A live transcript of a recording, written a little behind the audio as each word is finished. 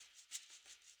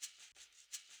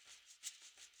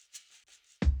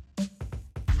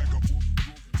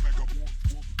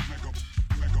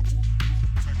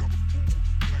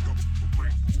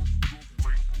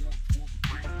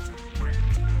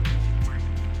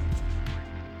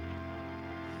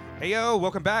Hey yo,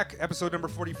 welcome back. Episode number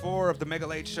 44 of the Mega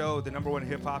Late Show, the number one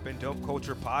hip hop and dope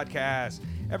culture podcast.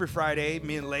 Every Friday,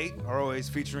 me and Late are always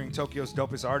featuring Tokyo's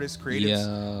dopest artists, creatives,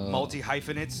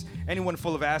 multi-hyphenates, anyone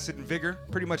full of acid and vigor,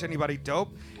 pretty much anybody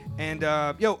dope. And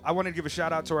I wanted to give a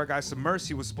shout out to our guy Submerse.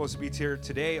 He was supposed to be here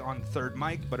today on third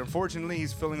mic, but unfortunately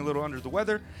he's feeling a little under the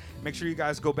weather. Make sure you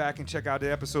guys go back and check out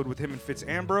the episode with him and Fitz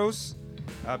Ambrose.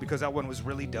 Because that one was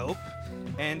really dope.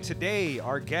 And today,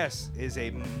 our guest is a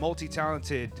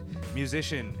multi-talented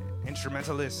musician,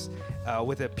 instrumentalist,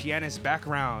 with a pianist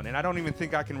background. And I don't even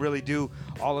think I can really do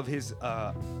all of his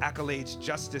accolades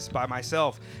justice by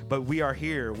myself. But we are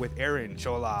here with Aaron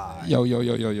Chola. Yo.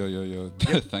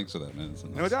 Thanks for that, man. Nice,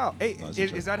 no doubt. Hey, nice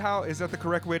is that the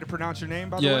correct way to pronounce your name,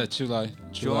 by the way? Yeah,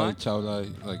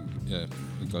 Chulai, like, yeah,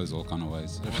 it goes all kind of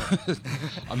ways.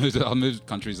 I moved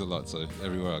countries a lot, so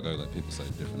everywhere I go, like, people say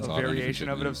different. A variation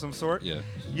of it of some sort? Yeah.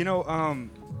 You know,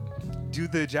 do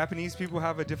the Japanese people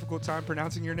have a difficult time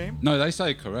pronouncing your name? No, they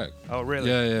say correct. Oh, really?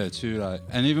 Yeah, Chulai.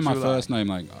 And even my Chulai. first name,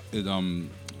 like,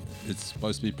 it's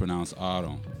supposed to be pronounced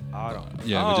Aaron. Aaron.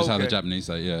 Yeah, which is how the Japanese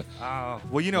say, yeah. Oh,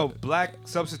 well, you know, black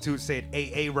substitutes say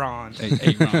Aaron.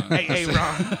 Aaron.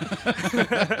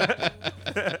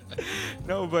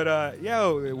 No, but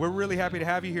we're really happy to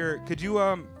have you here. Could you,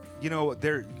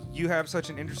 you have such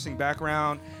an interesting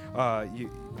background. You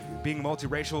being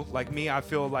multiracial like me, I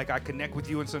feel like I connect with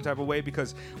you in some type of way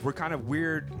because we're kind of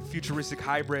weird, futuristic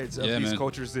hybrids of these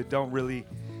cultures that don't really.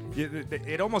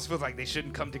 It almost feels like they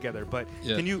shouldn't come together. But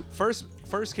can you first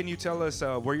can you tell us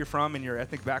where you're from and your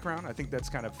ethnic background? I think that's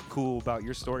kind of cool about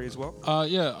your story as well.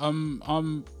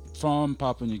 I'm from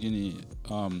Papua New Guinea,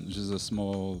 which is a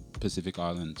small Pacific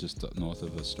island just north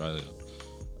of Australia.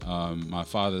 My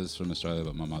father's from Australia,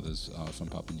 but my mother's from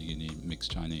Papua New Guinea,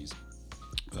 mixed Chinese,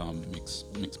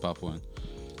 mixed Papuan.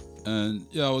 And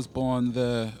I was born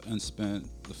there and spent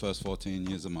the first 14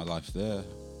 years of my life there,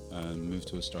 and moved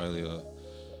to Australia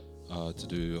to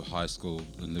do high school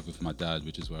and live with my dad,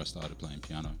 which is where I started playing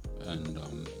piano. And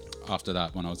after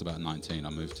that, when I was about 19, I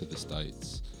moved to the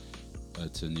States,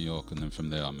 to New York, and then from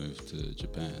there I moved to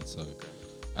Japan. So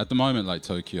at the moment, like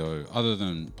Tokyo, other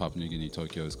than Papua New Guinea,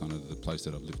 Tokyo is kind of the place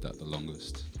that I've lived at the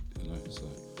longest, so.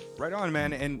 Right on,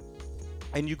 man.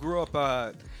 And you grew up,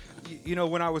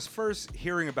 when I was first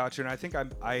hearing about you, and I think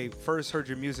I first heard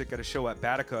your music at a show at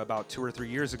Batica about 2 or 3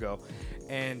 years ago,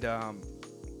 and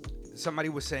somebody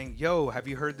was saying, yo, have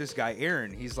you heard this guy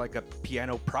Aaron? He's like a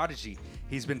piano prodigy.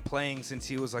 He's been playing since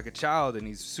he was like a child, and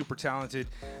he's super talented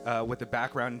with a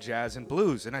background in jazz and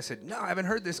blues. And I said, no, I haven't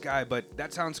heard this guy, but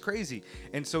that sounds crazy.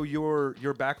 And so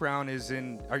your background is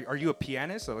in, are you a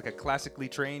pianist, or like a classically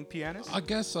trained pianist? I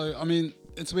guess so. I mean,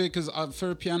 it's weird because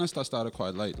for a pianist, I started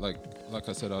quite late. Like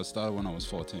I said, I started when I was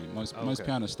 14. Most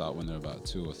pianists start when they're about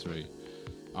 2 or 3.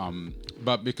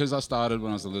 But because I started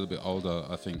when I was a little bit older,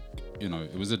 I think,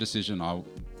 it was a decision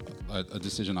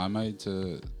I made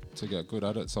to get good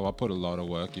at it. So I put a lot of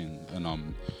work in, and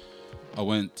I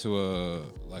went to a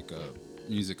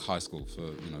music high school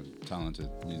for talented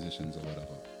musicians or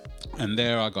whatever. And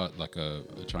there I got like a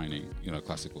training,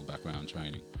 classical background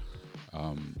training.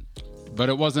 But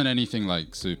it wasn't anything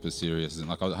like super serious, and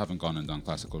like I haven't gone and done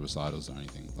classical recitals or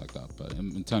anything like that. But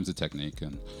in terms of technique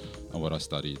and what I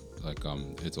studied,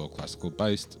 it's all classical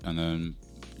based. And then,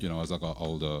 as I got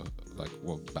older,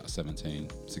 about 16,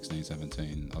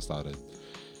 17, I started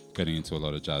getting into a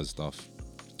lot of jazz stuff,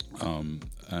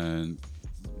 and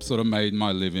sort of made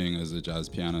my living as a jazz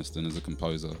pianist and as a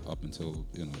composer up until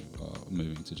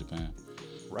moving to Japan.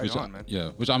 Man. Yeah,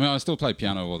 which I mean, I still play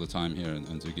piano all the time here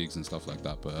and do gigs and stuff like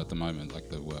that. But at the moment,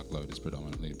 the workload is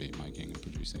predominantly beat making and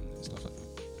producing and stuff like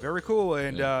that. Very cool.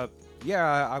 And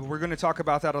we're going to talk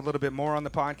about that a little bit more on the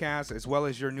podcast, as well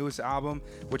as your newest album,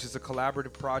 which is a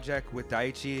collaborative project with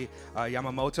Daichi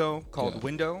Yamamoto called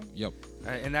Window. Yep.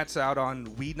 And that's out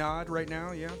on We Nod right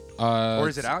now, yeah? Or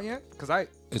is it out yet? Because I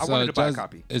wanted to buy a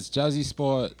copy. It's Jazzy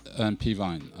Sport and P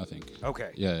Vine, I think.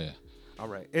 Okay. Yeah. All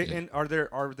right. And are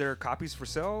there copies for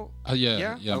sale?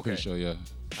 Yeah, I'm pretty sure, yeah.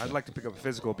 I'd like to pick up a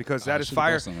physical because that is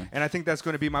fire. And I think that's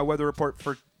going to be my weather report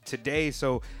for today.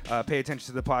 So pay attention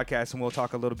to the podcast, and we'll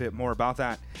talk a little bit more about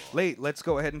that. Let's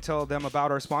go ahead and tell them about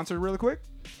our sponsor really quick.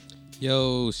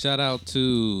 Yo, shout out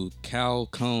to Cal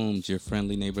Combs, your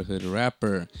friendly neighborhood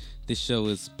rapper. This show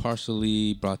is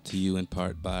partially brought to you in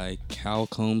part by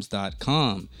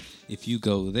calcombs.com. If you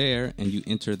go there and you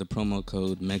enter the promo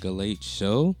code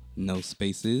MEGALATESHOW, no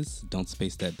spaces, don't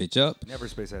space that bitch up. Never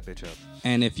space that bitch up.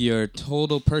 And if your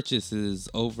total purchase is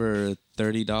over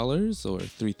 $30 or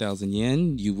 3,000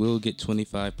 yen, you will get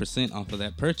 25% off of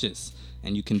that purchase.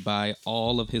 And you can buy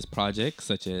all of his projects,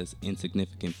 such as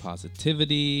Insignificant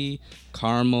Positivity,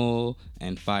 Caramel,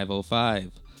 and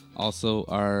 505. Also,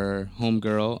 our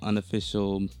homegirl,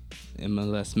 unofficial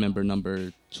MLS member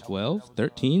number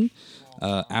 13,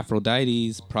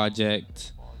 Aphrodite's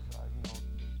project.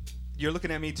 You're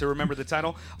looking at me to remember the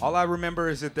title. All I remember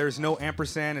is that there's no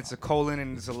ampersand, it's a colon,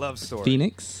 and it's a love story.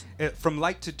 Phoenix. From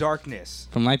Light to Darkness.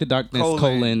 From Light to Darkness,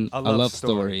 colon a love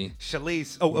story.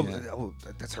 Shalice.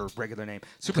 That's her regular name.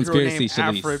 Superhero Conspiracy name,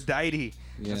 Shalice. Aphrodite.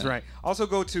 Yeah. That's right. Also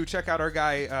go to check out our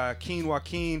guy, Keen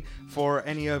Joaquin, for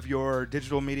any of your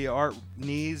digital media art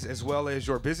needs, as well as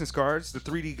your business cards. The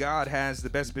 3D God has the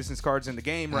best business cards in the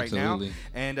game right now.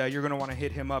 And you're going to want to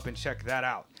hit him up and check that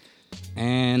out.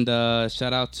 And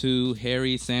shout out to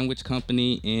Harry Sandwich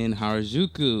Company in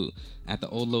Harajuku at the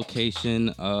old location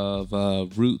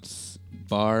of Roots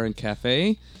Bar and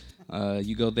Cafe.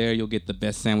 You go there, you'll get the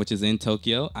best sandwiches in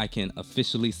Tokyo. I can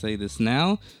officially say this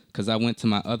now because I went to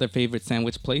my other favorite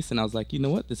sandwich place and I was like, you know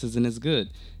what? This isn't as good.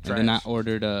 And then I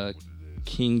ordered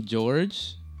King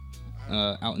George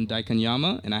out in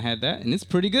Daikanyama, and I had that, and it's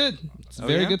pretty good. It's a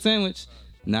very good sandwich.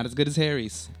 Not as good as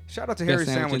Harry's. Shout out to Harry's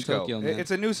Sandwich Co. It's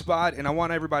a new spot, and I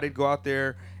want everybody to go out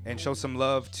there and show some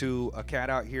love to a cat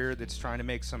out here that's trying to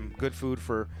make some good food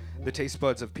for the taste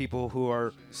buds of people who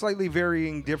are slightly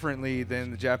varying differently than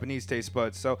the Japanese taste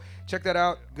buds. So check that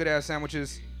out. Good-ass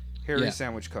sandwiches, Harry's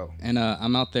Sandwich Co. And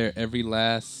I'm out there every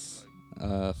last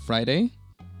Friday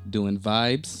doing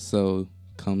vibes, so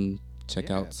come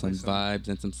check out some vibes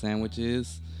and some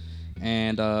sandwiches.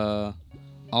 And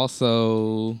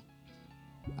also...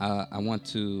 I want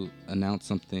to announce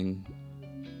something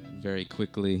very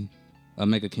quickly.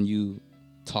 Mega, can you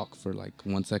talk for like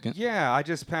 1 second? Yeah, I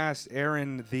just passed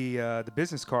Aaron the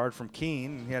business card from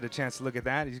Keen. He had a chance to look at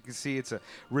that. As you can see, it's a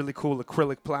really cool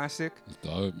acrylic plastic.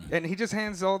 Dope, man. And he just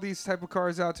hands all these type of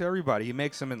cards out to everybody. He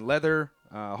makes them in leather.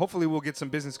 Hopefully, we'll get some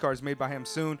business cards made by him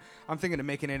soon. I'm thinking of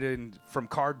making it from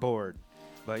cardboard.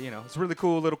 But, it's a really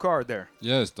cool little card there.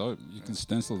 Yeah, it's dope. You can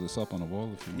stencil this up on a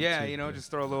wall if you want to. Just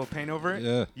throw a little paint over it.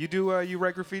 Yeah. You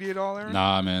write graffiti at all, Aaron?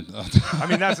 Nah, man. I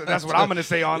mean, that's what I'm going to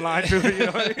say online, too.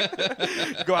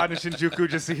 Go out in Shinjuku,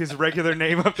 just see his regular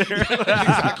name up there.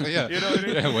 Exactly, yeah. You know what I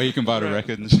mean? Yeah, where you can buy the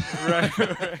record.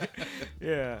 Right.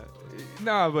 Yeah.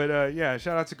 No, but,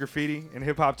 shout out to graffiti and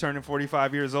hip-hop turning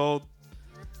 45 years old.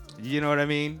 You know what I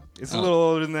mean? It's a little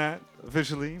older than that,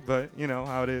 officially, but you know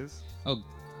how it is.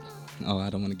 Oh,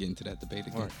 I don't want to get into that debate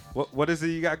again. What is it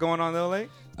you got going on, though,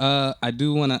 LA? I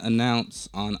do want to announce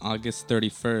on August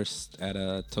 31st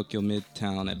at Tokyo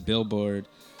Midtown at Billboard,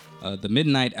 the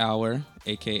Midnight Hour,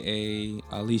 a.k.a.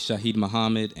 Ali Shaheed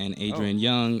Muhammad and Adrian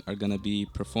Young, are going to be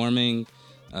performing.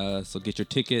 So get your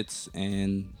tickets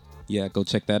and, go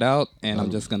check that out. And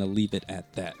I'm just going to leave it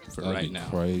at that for right now.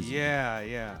 Crazy.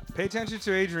 Yeah. Pay attention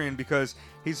to Adrian because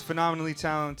he's a phenomenally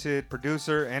talented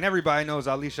producer. And everybody knows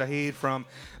Ali Shaheed from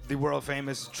the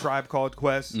world-famous Tribe Called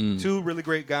Quest. Two really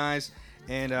great guys.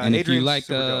 And if you like,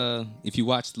 if you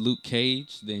watched Luke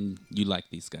Cage, then you like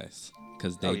these guys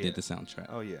because they did the soundtrack.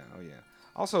 Oh yeah.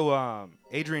 Also,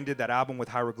 Adrian did that album with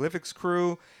Hieroglyphics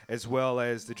Crew, as well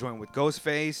as the joint with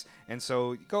Ghostface. And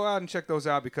so go out and check those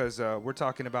out because we're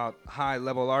talking about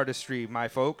high-level artistry, my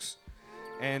folks.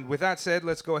 And with that said,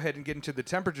 let's go ahead and get into the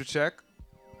temperature check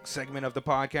segment of the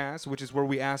podcast, which is where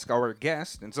we ask our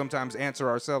guests and sometimes answer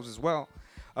ourselves as well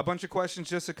a bunch of questions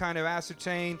just to kind of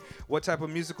ascertain what type of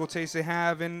musical taste they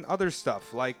have and other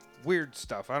stuff, like weird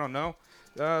stuff. I don't know.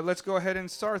 Let's go ahead and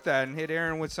start that and hit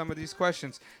Aaron with some of these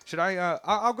questions. Should I?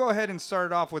 I'll go ahead and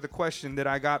start off with a question that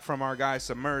I got from our guy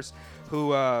Submerse,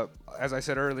 who, as I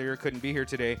said earlier, couldn't be here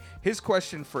today. His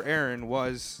question for Aaron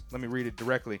was, let me read it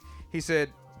directly. He said,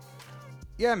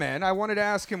 "Yeah, man, I wanted to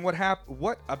ask him what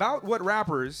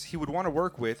rappers he would want to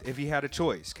work with if he had a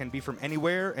choice. Can be from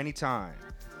anywhere, anytime."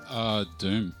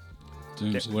 Doom.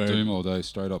 Doom all day,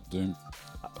 straight up Doom.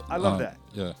 I love that.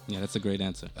 Yeah, that's a great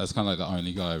answer. That's kind of like the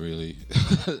only guy, really.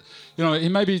 He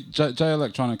maybe J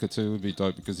Electronica too would be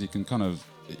dope because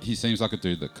he seems like a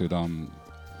dude that could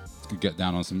get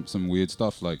down on some weird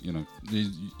stuff, like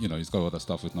he's got all that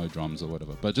stuff with no drums or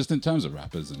whatever. But just in terms of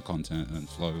rappers and content and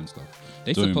flow and stuff,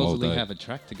 they supposedly have a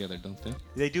track together, don't they?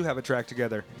 They do have a track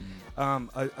together.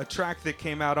 A track that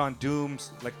came out on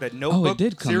Doom's like the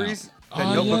Notebook series. Out.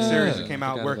 That Notebook series that came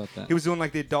out where he was doing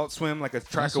like the Adult Swim, like a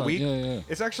track a week. Yeah.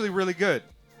 It's actually really good.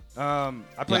 I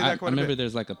played that quite I remember a bit.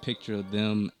 there's like a picture of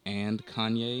them and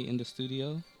Kanye in the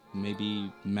studio. Maybe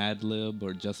Madlib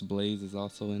or Just Blaze is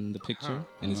also in the picture,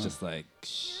 and it's just like,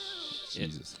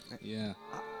 Jesus. yeah.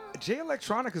 Jay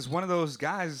Electronica is one of those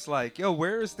guys like, yo,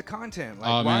 where is the content? Like,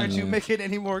 Oh, why man, aren't you yeah. making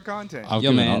any more content? I've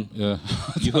Yo, given man. up, yeah.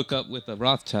 You hook up with a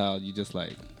Rothschild, you just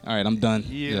like, all right, I'm done.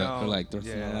 You know, For like the rest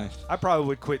of my life. I probably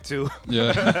would quit too.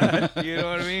 Yeah. You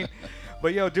know what I mean?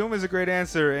 But yo, Doom is a great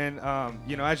answer, and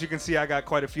you know, as you can see, I got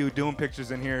quite a few Doom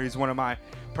pictures in here. He's one of my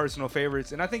personal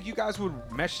favorites, and I think you guys would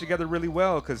mesh together really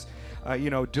well because, you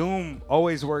know, Doom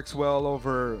always works well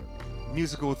over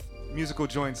musical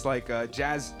joints like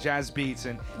jazz beats,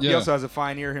 and he Yeah. also has a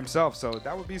fine ear himself, so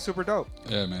that would be super dope.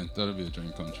 Yeah, man, that'd be a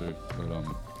dream come true.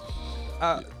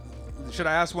 But Should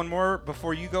I ask one more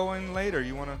before you go in late, or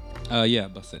you want to? Yeah,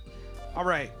 bust it. All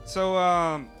right. So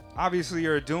obviously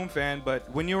you're a Doom fan, but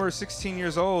when you were 16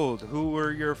 years old, who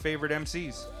were your favorite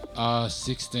MCs?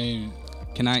 16.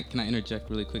 Can I interject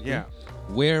really quickly? Yeah.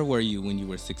 Where were you when you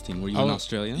were 16? Were you in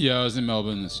Australia? Yeah, I was in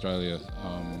Melbourne, Australia.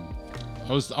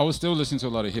 I was still listening to a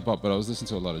lot of hip hop, but I was listening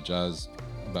to a lot of jazz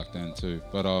back then too.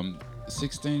 But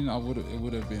 16, it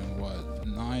would have been what,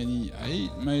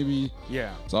 98 maybe.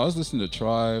 Yeah. So I was listening to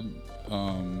Tribe.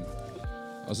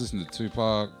 I was listening to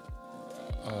Tupac,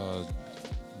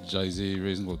 Jay-Z,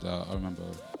 Reasonable Doubt. I remember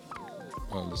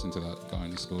listening to that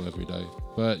going to school every day.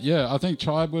 But yeah, I think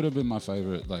Tribe would have been my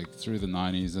favorite, like through the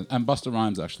 90s, and Busta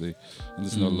Rhymes actually. I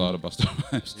listened to a lot of Busta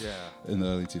Rhymes in the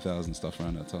early 2000s stuff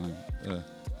around that time. Yeah.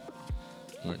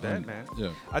 That man. Yeah.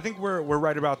 I think we're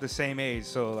right about the same age.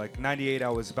 So like 98, I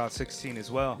was about 16 as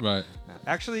well. Right.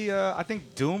 Actually, I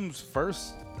think Doom's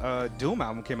first Doom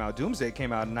album came out. Doomsday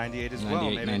came out in 98 as well.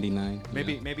 98, 99.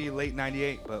 Maybe late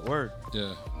 98, but word.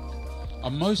 Yeah.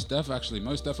 Most Def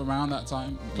around that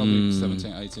time, probably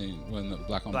 17, 18, when the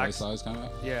Black on Both Sides came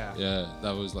out. Yeah. Yeah,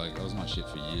 that was my shit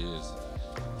for years.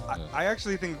 I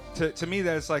actually think to me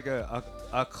that it's like a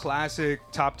classic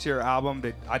top tier album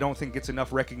that I don't think gets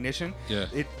enough recognition. Yeah.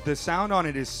 The sound on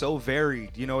it is so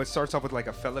varied. You know, it starts off with like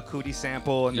a Fela Kuti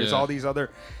sample, and there's all these other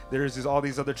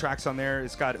tracks on there.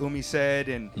 It's got Umi Said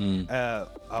and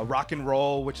Rock and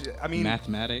Roll, which I mean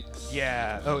Mathematics.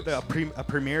 Yeah. A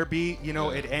premiere beat. You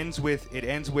know, it ends with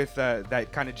that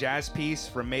kind of jazz piece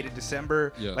from May to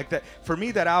December. Yeah. Like that. For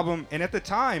me, that album, and at the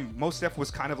time, Mos Def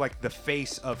was kind of like the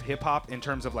face of hip hop in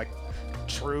terms of like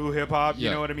true hip hop. You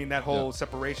know what I mean? That whole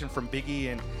separation from Biggie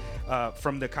and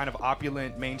from the kind of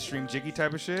opulent mainstream Jiggy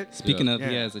type of shit. Speaking of,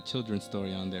 he has a children's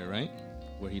story on there, right?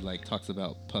 Where he like talks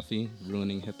about Puffy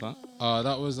ruining hip hop.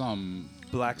 That was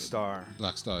Black Star.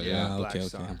 Black Star, yeah. Okay,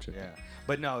 Star. I'm tripping. Yeah.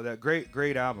 But no, that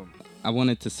great album. I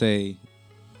wanted to say,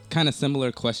 kind of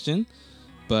similar question,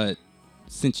 but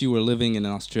since you were living in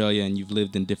Australia and you've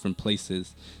lived in different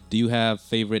places, do you have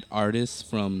favorite artists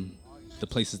from the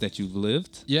places that you've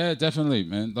lived? Yeah, definitely,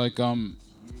 man. Like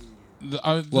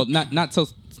well, not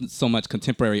so much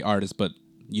contemporary artists, but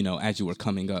you know, as you were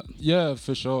coming up. Yeah,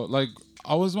 for sure. Like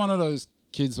I was one of those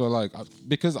kids where like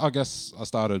because I guess I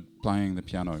started playing the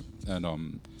piano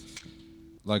and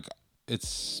like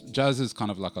jazz is kind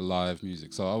of like a live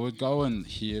music, so I would go and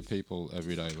hear people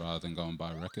every day rather than go and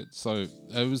buy records. So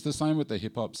it was the same with the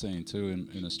hip hop scene too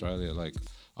in Australia. Like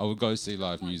I would go see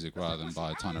live music rather than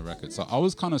buy a ton of records. So I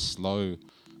was kind of slow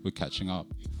with catching up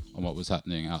on what was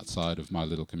happening outside of my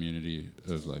little community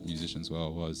of like musicians where I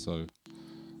was. So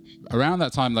around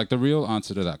that time, like the real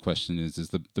answer to that question is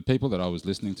the people that I was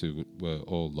listening to were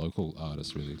all local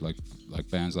artists, really, like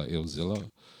bands like Illzilla,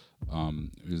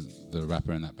 who's the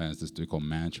rapper in that band is this dude called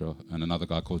Mantra, and another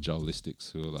guy called Joe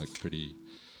Listics, who are like pretty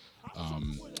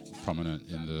prominent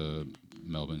in the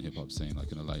Melbourne hip hop scene,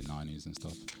 like in the late 90s and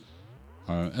stuff.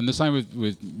 And the same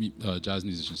with jazz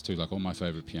musicians too. Like all my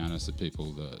favorite pianists are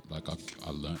people that like I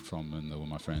learnt from, and they were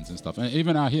my friends and stuff. And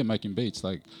even out here making beats,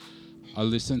 like I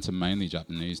listen to mainly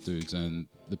Japanese dudes and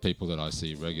the people that I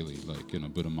see regularly, like, you know,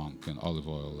 Buddha Monk and Olive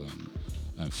Oil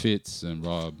and Fitz and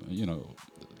Rob. You know,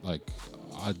 like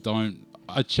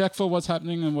I check for what's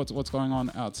happening and what's going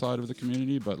on outside of the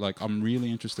community, but like I'm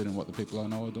really interested in what the people I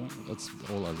know are doing. That's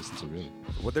all I listen to, really.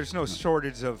 Well, there's no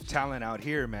shortage of talent out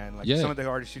here, man. Like some of the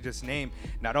artists you just named,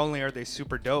 not only are they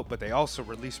super dope, but they also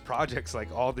release projects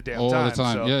like all the damn time. All the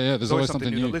time, so yeah. There's always something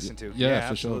something new to listen to. Yeah,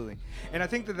 for absolutely. sure. And I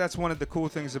think that's one of the cool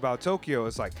things about Tokyo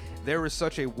is like there is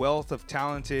such a wealth of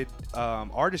talented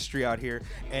artistry out here,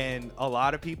 and a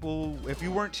lot of people, if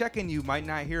you weren't checking, you might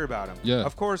not hear about them. Yeah.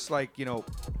 Of course, like, you know,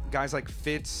 guys like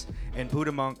Fitz and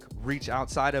Buddha Monk reach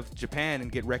outside of Japan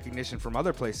and get recognition from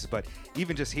other places, but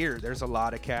even just here, there's a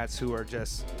lot of cats who are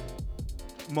just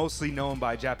mostly known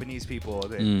by Japanese people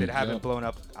that haven't blown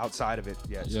up outside of it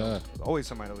yet. So always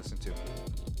somebody to listen to.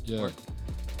 Yeah.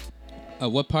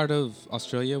 What part of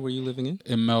Australia were you living in?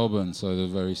 In Melbourne, so the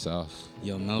very south.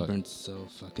 Yo, Melbourne's so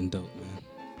fucking dope, man.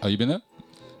 Oh, you been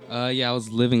there? Yeah, I was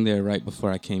living there right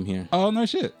before I came here. Oh, no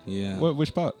shit. Yeah.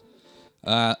 Which part?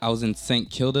 I was in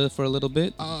St. Kilda for a little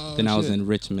bit. Then I was in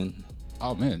Richmond.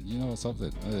 Oh man, you know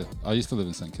something. I used to live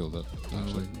in St. Kilda,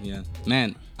 actually. Yeah.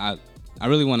 Man, I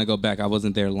really want to go back. I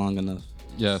wasn't there long enough.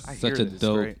 Yeah. Such a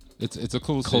dope. It's a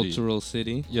cool cultural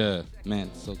city. Yeah.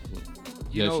 Man, so cool.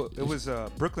 You know, it was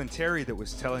Brooklyn Terry that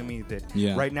was telling me that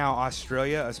right now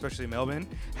Australia, especially Melbourne,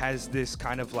 has this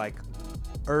kind of like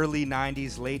early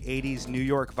 90s, late 80s New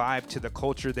York vibe to the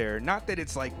culture there. Not that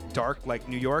it's like dark like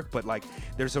New York, but like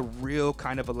there's a real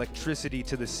kind of electricity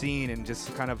to the scene and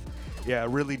just kind of,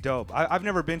 really dope. I've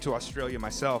never been to Australia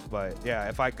myself, but yeah,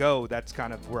 if I go, that's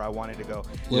kind of where I wanted to go.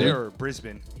 Well, there or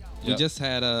Brisbane. We just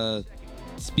had a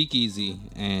speakeasy,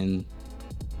 and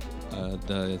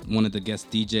one of the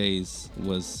guest DJs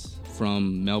was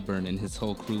from Melbourne, and his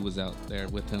whole crew was out there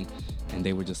with him, and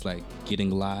they were just like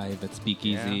getting live at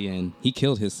Speakeasy, and he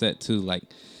killed his set too. Like,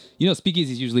 you know,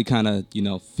 Speakeasy is usually kind of, you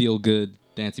know, feel good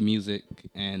dancing music,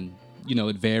 and you know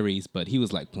it varies, but he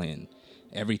was like playing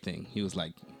everything. He was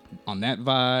like on that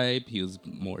vibe. He was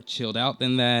more chilled out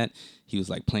than that. He was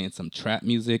like playing some trap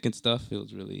music and stuff. It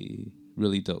was really,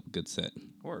 really dope. Good set.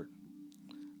 Word.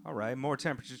 All right, more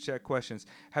temperature check questions.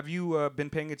 Have you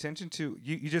been paying attention to,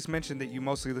 you just mentioned that you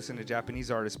mostly listen to Japanese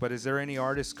artists, but is there any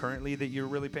artists currently that you're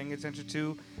really paying attention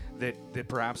to that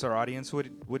perhaps our audience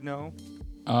would know?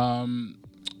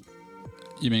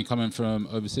 You mean coming from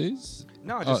overseas?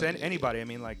 No, just anybody. I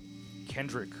mean, like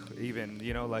Kendrick, even,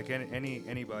 you know, like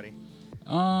anybody.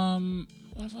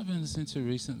 What have I been listening to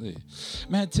recently?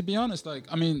 Man, to be honest, like,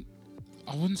 I mean,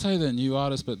 I wouldn't say they're new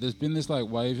artists, but there's been this like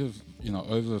wave of, you know,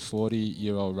 over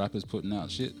 40-year-old rappers putting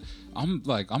out shit.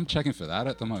 I'm checking for that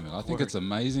at the moment. I think it's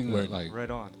amazing that, like,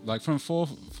 right on. Like from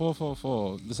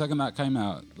 444, the second that came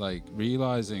out, like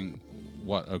realizing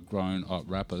what a grown-up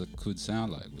rapper could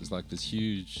sound like was like this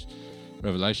huge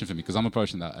revelation for me, because I'm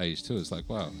approaching that age too. It's like,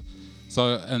 wow.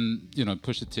 So, and you know,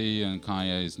 Pusha T and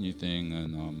Kanye's new thing,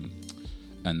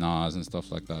 and Nas and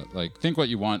stuff like that. Like, think what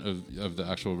you want of the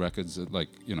actual records. Like,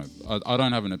 you know, I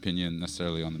don't have an opinion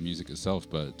necessarily on the music itself,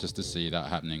 but just to see that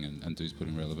happening and dudes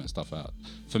putting relevant stuff out,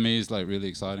 for me, is like really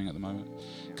exciting at the moment.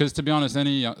 Because to be honest,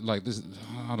 any like this,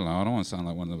 I don't know, I don't want to sound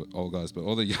like one of the old guys, but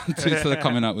all the young dudes that are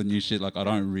coming out with new shit, like, I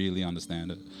don't really understand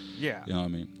it. Yeah. You know what I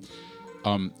mean?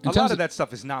 A lot of that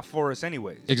stuff is not for us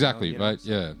anyways. Exactly, you know, right?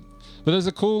 Yeah. But there's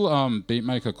a cool beat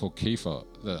maker called Kiefer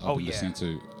that I've been listening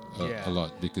to a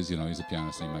lot, because, you know, he's a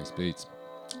pianist and he makes beats.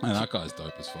 And that guy's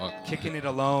dope as fuck. Kicking It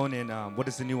Alone, and what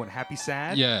is the new one? Happy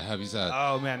Sad? Yeah, Happy Sad.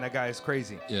 Oh man, that guy is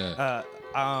crazy. Yeah.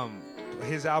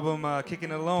 His album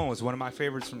Kicking It Alone was one of my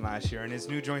favorites from last year, and his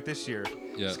new joint this year,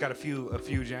 it's got a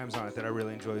few jams on it that I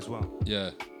really enjoy as well.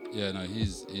 Yeah. Yeah, no,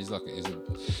 he's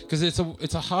because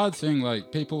it's a hard thing.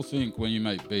 Like, people think when you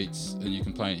make beats and you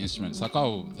can play an instrument, it's like,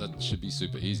 oh, that should be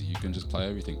super easy. You can just play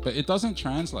everything, but it doesn't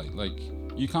translate. Like,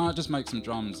 you can't just make some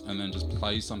drums and then just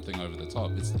play something over the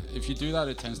top. If you do that,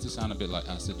 it tends to sound a bit like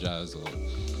acid jazz or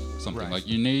something. Right. Like,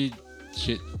 you need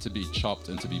shit to be chopped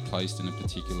and to be placed in a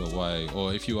particular way.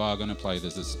 Or if you are going to play,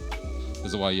 there's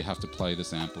a way you have to play the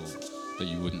sample that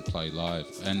you wouldn't play live.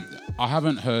 And I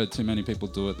haven't heard too many people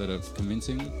do it that are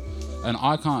convincing, and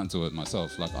I can't do it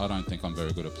myself. Like, I don't think I'm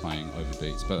very good at playing over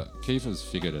beats, but Kiefer's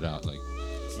figured it out. Like,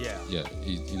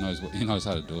 he knows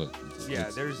how to do it.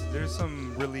 Yeah, there's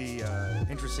some really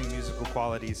interesting musical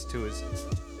qualities to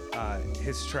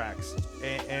his tracks,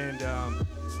 and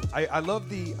I love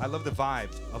the vibe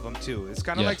of them too. It's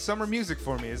kind of like summer music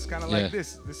for me. It's kind of like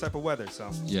this type of weather. So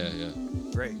yeah,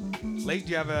 great. Late,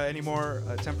 do you have any more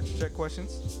temperature check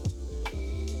questions?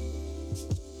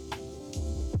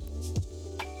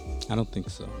 I don't think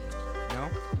so. No,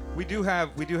 we do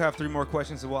have 3 more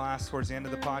questions that we'll ask towards the end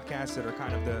of the podcast that are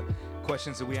kind of the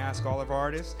questions that we ask all of our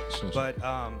artists. Sure. But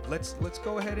let's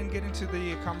go ahead and get into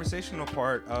the conversational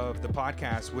part of the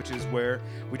podcast, which is where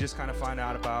we just kind of find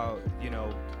out about, you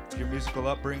know, your musical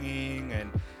upbringing and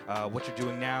what you're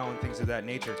doing now and things of that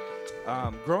nature.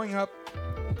 Growing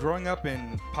up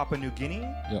in Papua New Guinea,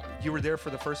 you were there for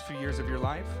the first few years of your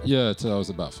life? Yeah, until I was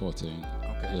about 14.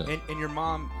 Yeah. And your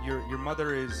mom, your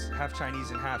mother is half Chinese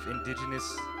and half indigenous?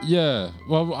 Yeah.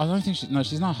 Well, I don't think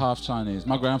she's not half Chinese.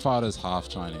 My grandfather's half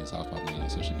Chinese, half Papua New Guinea,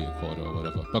 so she'd be a quarter or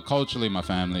whatever. But culturally, my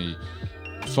family,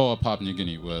 for Papua New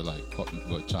Guinea, were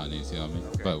Chinese, you know what I mean?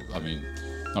 Okay. But, I mean,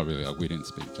 not really. Like, we didn't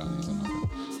speak Chinese or nothing.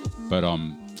 But,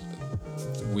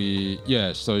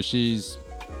 so she's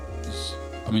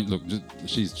Papua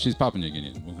New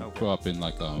Guinean. We grew up in,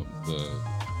 like,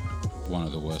 one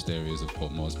of the worst areas of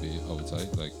Port Moresby, I would say.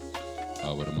 Like,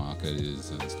 where the market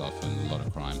is and stuff, and a lot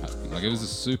of crime happening. Like, it was a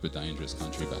super dangerous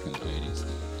country back in the 80s.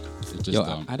 It just,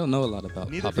 I don't know a lot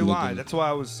about Neither Papua do New I. Guinea. That's why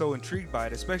I was so intrigued by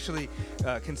it, especially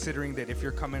considering that if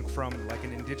you're coming from like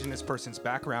an indigenous person's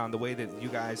background, the way that you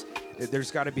guys,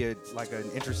 there's got to be an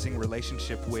interesting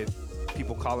relationship with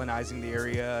people colonizing the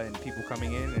area and people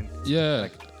coming in and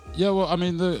well, I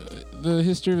mean, the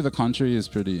history of the country is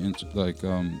pretty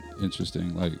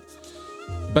interesting. Like,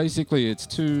 basically, it's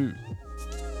two.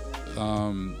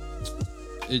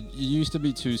 It used to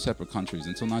be two separate countries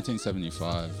until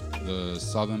 1975. The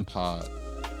southern part,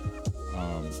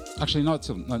 actually not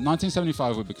till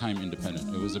 1975, we became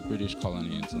independent. It was a British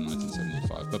colony until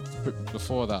 1975. But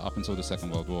before that, up until the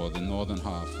Second World War, the northern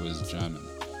half was German,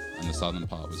 and the southern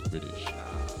part was British.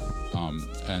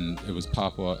 And it was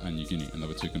Papua and New Guinea, and they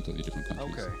were two completely different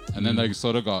countries. Okay. And then they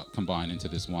sort of got combined into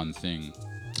this one thing,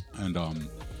 and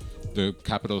the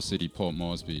capital city, Port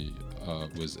Moresby,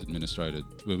 was administrated.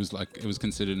 It was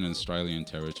considered an Australian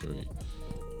territory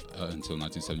until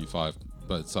 1975.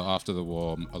 But so after the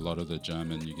war, a lot of the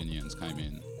German New Guineans came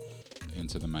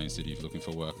into the main city looking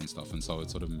for work and stuff, and so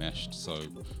it sort of meshed. So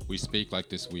we speak like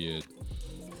this weird.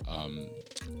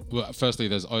 Well, firstly,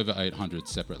 there's over 800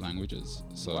 separate languages.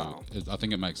 So wow. I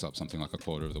think it makes up something like a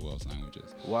quarter of the world's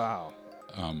languages. Wow.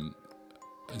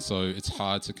 And so it's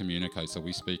hard to communicate. So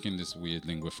we speak in this weird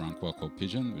lingua franca called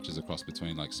Pidgin, which is a cross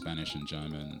between like Spanish and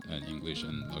German and English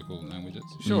and local languages.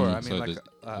 Sure. I mean,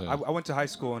 I went to high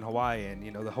school in Hawaii, and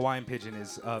the Hawaiian Pidgin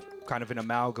is kind of an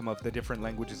amalgam of the different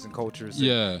languages and cultures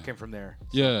that came from there.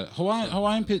 So. Yeah,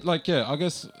 Hawaiian Pidgin, I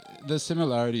guess there's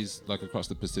similarities like across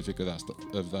the Pacific of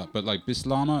that. But like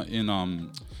Bislama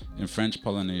in French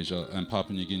Polynesia and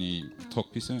Papua New Guinea,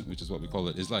 Tokpisin, which is what we call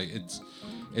it, is like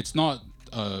it's not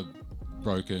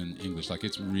broken English. Like,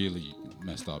 it's really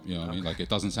messed up. You know what I mean? Like, it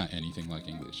doesn't sound anything like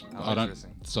English.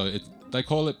 So they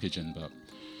call it Pidgin, but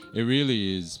it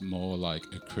really is more like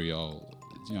a Creole.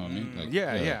 You know what I mean? Like,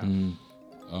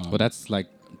 well, that's like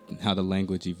how the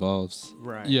language evolves.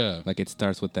 Right. Yeah. Like, it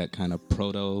starts with that kind of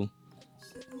proto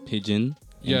Pidgin,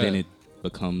 and then it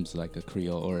becomes like a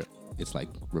Creole, or it's like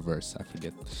reverse. I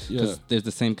forget. Because there's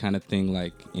the same kind of thing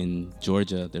like in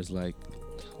Georgia. There's like,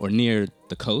 or near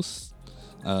the coast.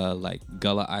 Like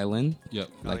Gullah Island. Yep.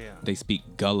 Like they speak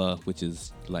Gullah, which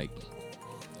is like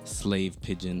slave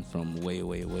Pidgin from way,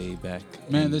 way, way back.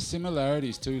 Man, there's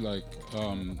similarities too. Like,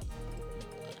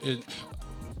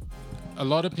 a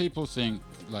lot of people think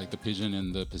like the Pidgin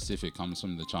in the Pacific comes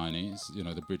from the Chinese.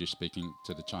 The British speaking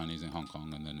to the Chinese in Hong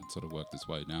Kong, and then it sort of worked its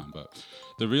way down. But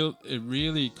it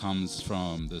really comes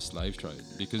from the slave trade,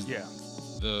 because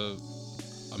the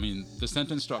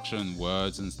sentence structure and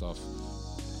words and stuff.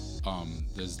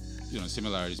 There's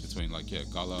similarities between like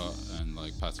Gullah and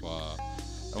like Patois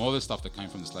and all this stuff that came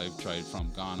from the slave trade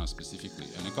from Ghana specifically,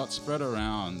 and it got spread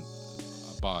around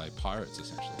by pirates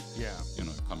essentially. Yeah.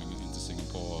 Coming into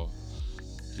Singapore,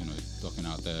 docking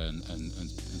out there and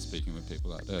speaking with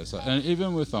people out there. So, and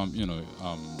even with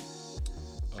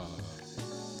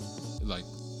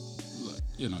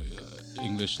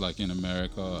English, like in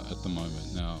America at the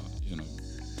moment now,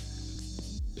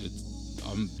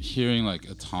 I'm hearing like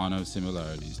a ton of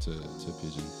similarities to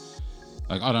Pidgin.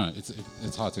 Like, I don't know,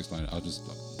 it's hard to explain it. I'm just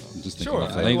thinking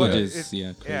about that. Languages,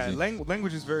 crazy.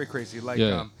 Language is very crazy. Like,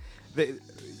 have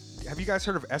you guys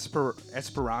heard of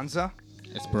Esperanza?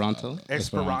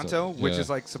 Esperanto, which is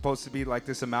like supposed to be like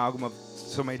this amalgam of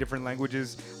so many different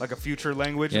languages, like a future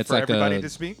language for like everybody to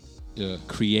speak. Yeah.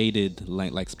 Created,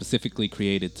 like specifically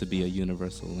created to be a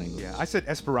universal language. Yeah, I said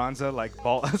Esperanza, like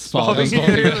Spalding.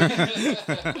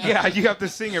 Yeah, you have to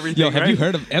sing everything. Yo, have you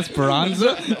heard of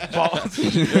Esperanza? right.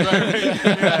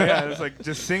 Yeah, it's like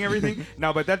just sing everything.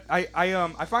 No, but that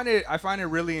I find it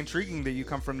really intriguing that you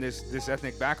come from this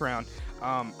ethnic background.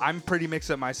 I'm pretty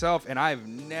mixed up myself, and I've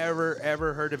never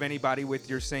ever heard of anybody with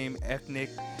your same ethnic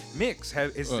mix.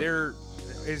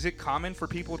 Is it common for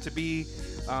people to be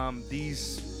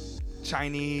these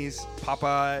Chinese,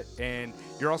 Papa, and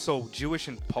you're also Jewish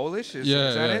and Polish? Is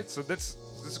that it? So that's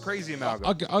crazy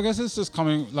amalgam. I guess it's just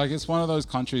coming, like, it's one of those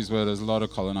countries where there's a lot of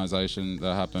colonization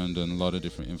that happened and a lot of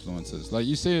different influences. Like,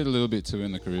 you see it a little bit too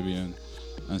in the Caribbean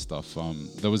and stuff.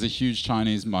 There was a huge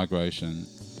Chinese migration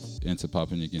into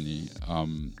Papua New Guinea,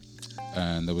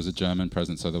 and there was a German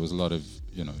presence, so there was a lot of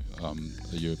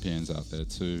Europeans out there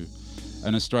too,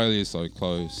 and Australia is so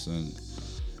close, and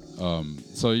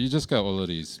so you just get all of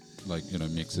these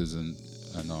mixes and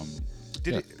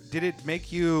Did it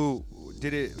make you?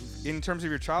 Did it, in terms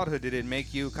of your childhood, did it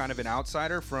make you kind of an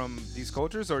outsider from these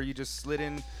cultures, or you just slid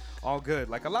in all good.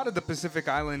 Like a lot of the Pacific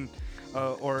Island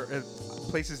or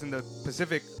places in the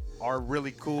Pacific are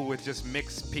really cool with just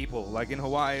mixed people. Like in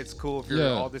Hawaii, it's cool if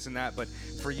you're all this and that. But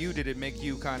for you, did it make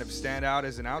you kind of stand out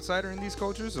as an outsider in these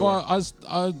cultures? Or? Well,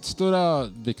 I stood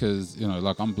out because, you know,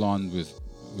 like I'm blonde with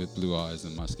blue eyes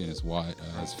and my skin is white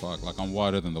as fuck. Like I'm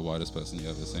whiter than the whitest person you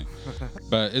ever seen.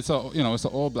 But it's it's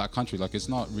an all black country. Like it's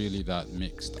not really that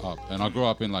mixed up. And I grew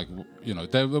up in like, you know,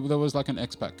 there was like an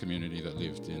expat community that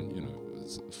lived in, you know,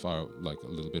 far like a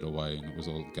little bit away, and it was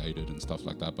all gated and stuff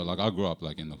like that. But like I grew up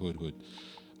like in the hood.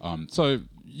 So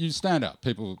you stand out.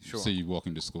 People see you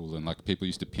walking to school, and like people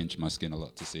used to pinch my skin a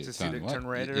lot to see it turn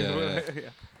red. Yeah.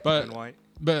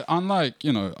 But unlike,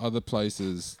 you know, other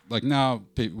places, like now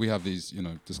we have these, you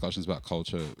know, discussions about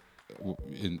culture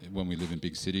when we live in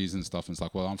big cities and stuff. And it's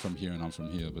like, well, I'm from here and I'm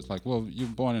from here. But it's like, well, you're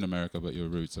born in America, but your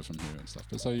roots are from here and stuff.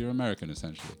 But so you're American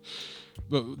essentially.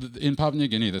 But in Papua New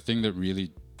Guinea, the thing that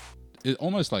really, it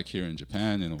almost like here in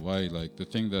Japan in a way, like the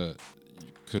thing that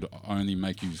could only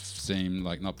make you seem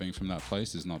like not being from that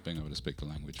place is not being able to speak the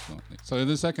language fluently. So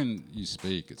the second you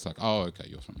speak, it's like, oh, okay,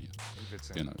 you're from here.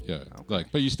 You know, yeah. Okay.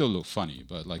 Like, but you still look funny,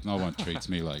 but like no one treats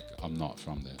me like I'm not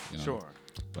from there. You know? Sure.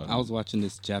 But, I was watching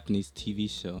this Japanese TV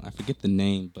show. I forget the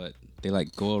name, but they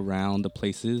like go around the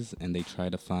places and they try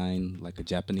to find like a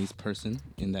Japanese person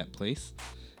in that place.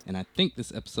 And I think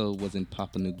this episode was in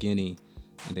Papua New Guinea,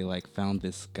 and they like found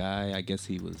this guy. I guess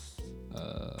he was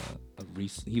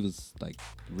he was like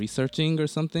researching or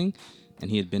something, and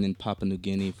he had been in Papua New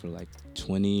Guinea for like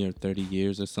 20 or 30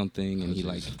 years or something, and he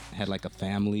like had like a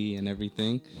family and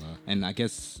everything. Wow. And I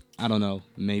guess, I don't know,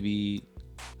 maybe,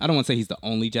 I don't want to say he's the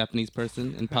only Japanese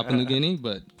person in Papua New Guinea,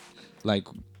 but like,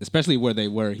 especially where they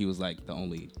were, he was like the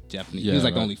only Japanese, he was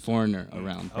like the only foreigner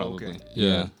around probably. Okay.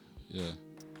 Yeah.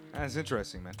 That's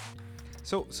interesting, man.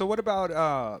 So what about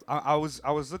I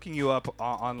was looking you up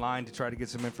online to try to get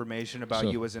some information about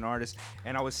you as an artist,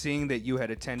 and I was seeing that you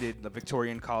had attended the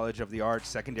Victorian College of the Arts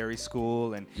secondary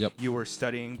school, and you were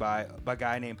studying by a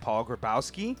guy named Paul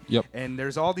Grabowski. Yep. And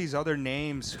there's all these other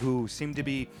names who seem to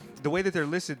be, the way that they're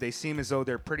listed, they seem as though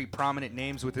they're pretty prominent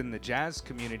names within the jazz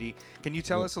community. Can you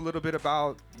tell us a little bit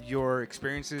about your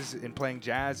experiences in playing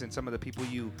jazz and some of the people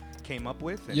you came up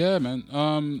with? Yeah, man.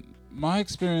 My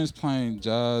experience playing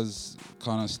jazz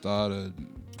kind of started,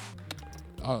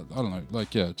 I don't know,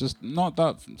 like, just not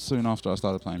that soon after I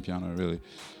started playing piano, really.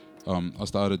 I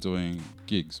started doing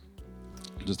gigs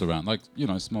just around, like, you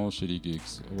know, small, shitty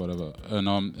gigs or whatever.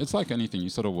 And it's like anything. You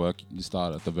sort of work, you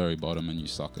start at the very bottom and you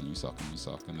suck and you suck and you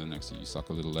suck. And the next thing you suck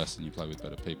a little less and you play with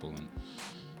better people. And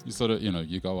you sort of, you know,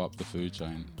 you go up the food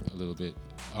chain a little bit.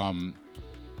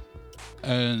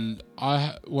 And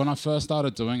when I first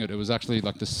started doing it, it was actually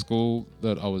like the school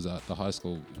that I was at, the high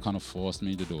school, kind of forced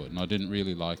me to do it. And I didn't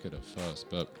really like it at first,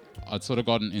 but I'd sort of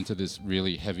gotten into this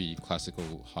really heavy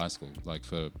classical high school, like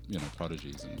for, you know,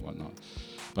 prodigies and whatnot.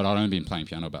 But I'd only been playing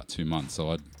piano about 2 months,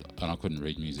 so I couldn't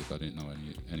read music. I didn't know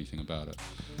anything about it.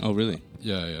 Oh, really?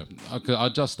 Yeah. I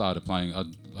just started playing.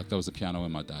 Like there was a piano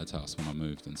in my dad's house when I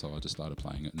moved, and so I just started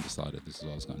playing it and decided this is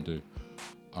what I was going to do.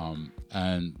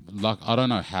 And I don't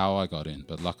know how I got in,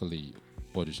 but luckily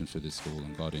auditioned for this school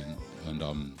and got in.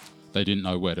 And they didn't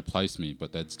know where to place me,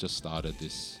 but they'd just started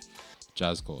this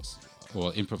jazz course,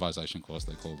 or improvisation course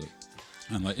they called it.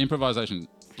 And like improvisation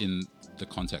in the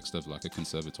context of like a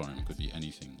conservatorium could be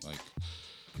anything. Like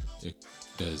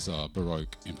there's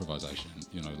Baroque improvisation,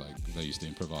 you know, like they used to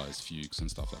improvise fugues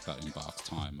and stuff like that in Bach's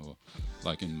time, or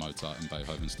like in Mozart and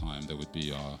Beethoven's time there would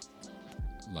be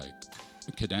like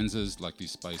cadenzas, like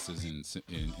these spaces in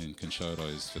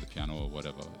concertos for the piano or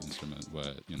whatever instrument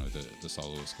where, you know, the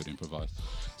soloist could improvise.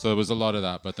 So there was a lot of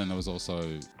that, but then there was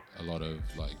also a lot of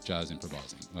like jazz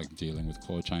improvising, like dealing with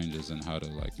chord changes and how to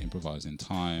like improvise in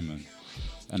time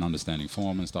and understanding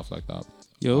form and stuff like that.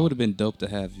 Yo, it would have been dope to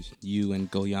have you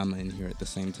and Goyama in here at the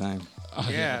same time.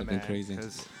 Yeah, man. Been crazy.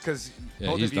 Because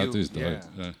both of you, yeah.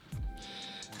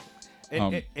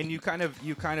 And you kind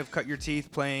of cut your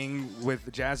teeth playing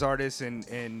with jazz artists and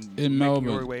in making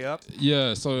Melbourne, your way up.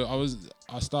 Yeah, so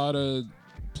I started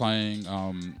playing,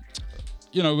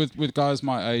 you know, with guys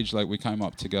my age. Like we came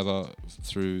up together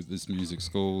through this music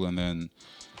school, and then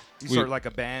you started like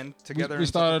a band together. We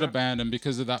started a band, and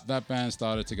because of that band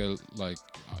started to go like,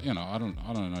 you know, I don't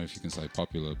know if you can say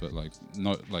popular, but like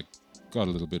not like. Got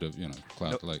a little bit of, you know,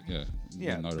 clout,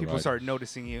 people started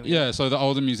noticing you. Yeah, so the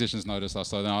older musicians noticed us.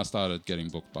 So then I started getting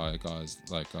booked by guys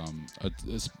like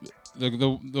the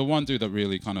one dude that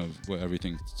really kind of where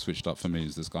everything switched up for me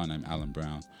is this guy named Alan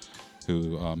Brown,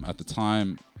 who at the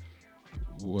time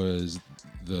was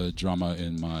the drummer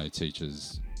in my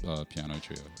teacher's piano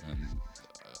trio,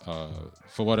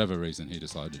 for whatever reason, he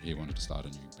decided he wanted to start a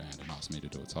new band and asked me to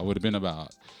do it. So I would have been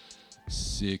about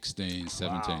 16,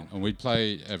 17. Wow. And we'd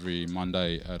play every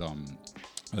Monday at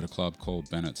a club called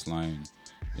Bennett's Lane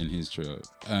in his trio.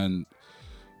 And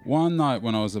one night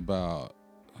when I was about,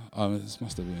 this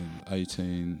must have been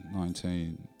 18,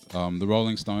 19, the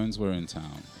Rolling Stones were in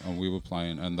town and we were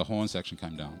playing, and the horn section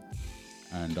came down.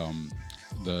 And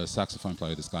the saxophone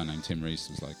player, this guy named Tim Reese,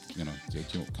 was like,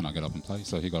 can I get up and play?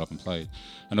 So he got up and played.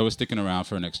 And I was sticking around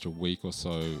for an extra week or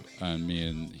so, and me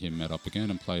and him met up again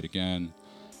and played again.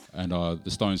 And the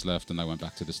Stones left and they went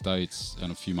back to the States.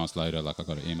 And a few months later, like, I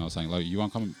got an email saying, like, you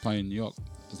want to come and play in New York?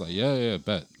 I was like, yeah,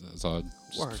 bet. So I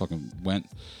just fucking went.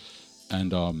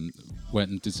 And went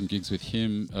and did some gigs with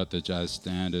him at the Jazz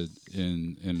Standard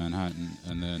in Manhattan.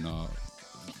 And then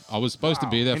I was supposed to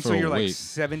be there for a week. So you're like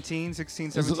 17,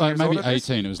 16, 17 It was like years maybe old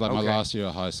 18. It was like my Okay. last year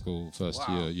of high school, first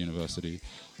year university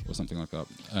or something like that.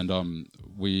 And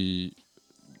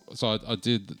I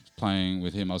did playing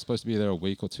with him. I was supposed to be there a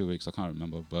week or 2 weeks. I can't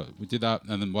remember. But we did that.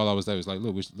 And then while I was there, he was like,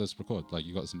 look, let's record. Like,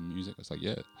 you got some music? I was like,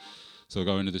 yeah. So we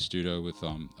go into the studio with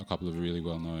a couple of really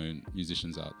well-known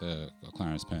musicians out there,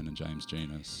 Clarence Penn and James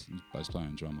Genus, bass player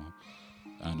and drummer,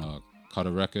 and cut a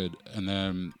record. And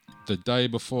then the day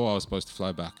before I was supposed to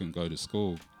fly back and go to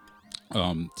school,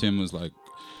 Tim was like,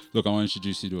 look, I want to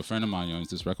introduce you to a friend of mine who owns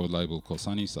this record label called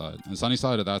Sunnyside. And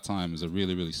Sunnyside at that time was a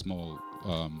really, really small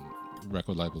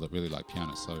record label that really liked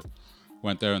pianists. So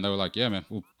went there and they were like, yeah, man,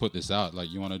 we'll put this out. Like,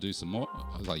 you want to do some more?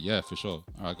 I was like, yeah, for sure.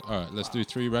 All right, let's do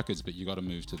 3 records, but you got to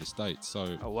move to the States. So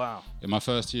in my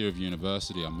first year of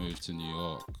university, I moved to New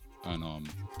York. And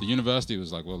the university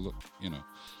was like, well, look,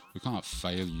 we can't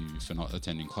fail you for not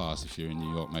attending class if you're in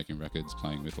New York making records,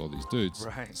 playing with all these dudes.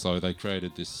 Right. So they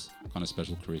created this kind of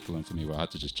special curriculum for me where I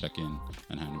had to just check in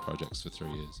and hand in projects for 3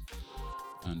 years.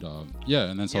 And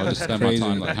and then so I just spent my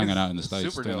time like hanging out in the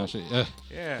States doing that shit.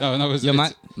 Yeah. No, and that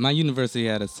was my university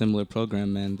had a similar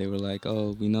program, man. They were like,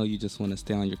 oh, we know you just want to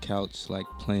stay on your couch like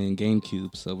playing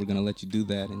GameCube, so we're gonna let you do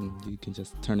that, and you can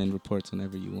just turn in reports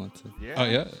whenever you want to. Yeah. Oh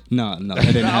yeah. No, that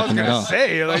didn't happen at all. I was gonna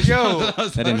say, like, yo,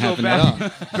 that didn't happen at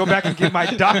all. Go back and get my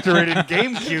doctorate in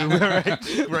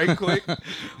GameCube, right quick.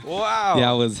 Wow.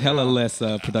 Yeah, I was hella less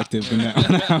productive than that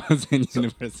when I was in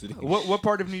university. What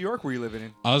part of New York were you living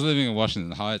in? I was living in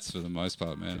Washington Heights for the most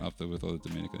part, man, up there with all the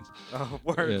Dominicans. Oh,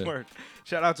 word.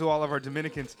 Shout out to all of our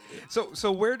Dominicans.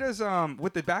 So where does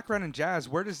with the background in jazz,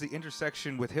 where does the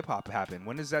intersection with hip hop happen?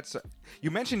 When does that?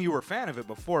 You mentioned you were a fan of it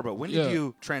before, but when did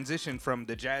you transition from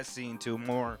the jazz scene to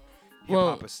more hip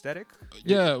hop aesthetic?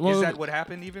 Yeah, well, is that what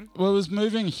happened even? Well, it was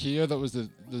moving here that was the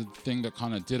thing that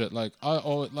kind of did it. Like I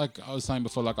was saying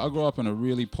before, like I grew up in a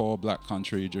really poor black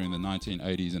country during the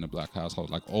 1980s in a black household.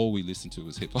 Like all we listened to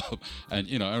was hip hop and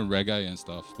and reggae and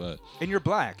stuff. But and you're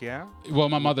black, yeah? Well,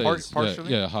 my mother is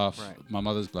partially? yeah, half. Right. My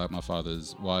mother's black, my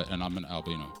father's white, and I'm an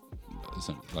albino.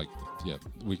 So, like, yeah,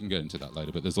 we can get into that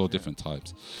later. But there's all different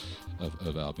types of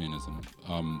albinism.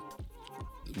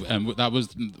 And that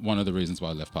was one of the reasons why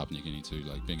I left Papua New Guinea too.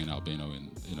 Like being an albino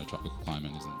in a tropical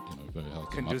climate isn't very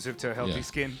healthy. Conducive to a healthy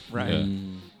skin, right?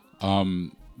 Yeah.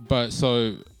 But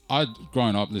so I'd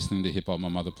grown up listening to hip hop. My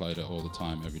mother played it all the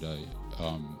time, every day.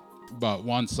 But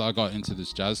once I got into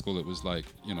this jazz school, it was like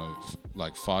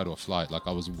like fight or flight. Like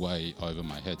I was way over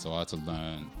my head, so I had to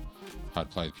learn how to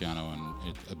play the piano and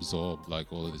it absorbed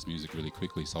like all of this music really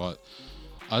quickly. So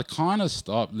I kind of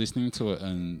stopped listening to it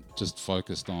and just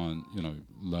focused on,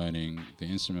 learning the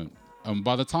instrument. And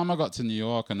by the time I got to New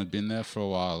York and had been there for a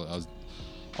while,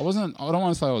 I don't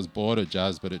want to say I was bored of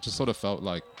jazz, but it just sort of felt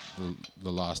like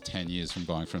the last 10 years from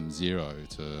going from zero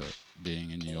to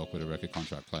being in New York with a record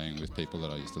contract playing with people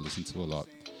that I used to listen to a lot.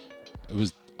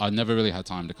 I never really had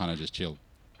time to kind of just chill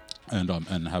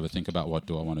and have a think about what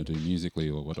do I want to do musically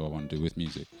or what do I want to do with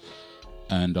music.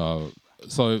 And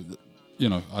so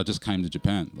I just came to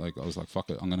Japan. Like, I was like, fuck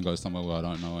it, I'm going to go somewhere where I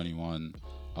don't know anyone.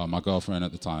 My girlfriend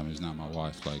at the time, who's now my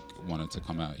wife, like, wanted to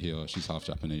come out here. She's half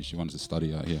Japanese. She wanted to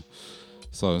study out here.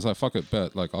 So I was like, fuck it,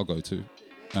 bet. Like, I'll go too.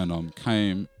 And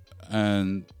came,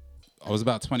 and I was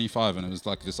about 25, and it was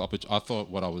like this opportunity. I thought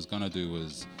what I was going to do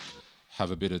was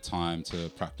have a bit of time to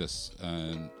practice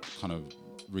and kind of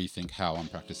rethink how I'm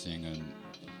practicing and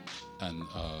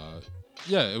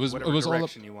it was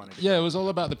direction you wanted to go. It was all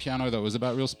about the piano though. It was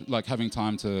about like having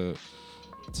time to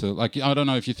like, I don't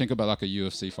know if you think about like a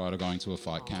UFC fighter going to a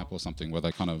fight camp or something where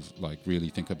they kind of like really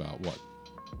think about what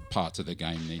parts of the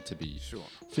game need to be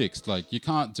fixed. Like, you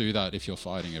can't do that if you're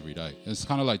fighting every day. It's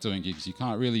kind of like doing gigs. You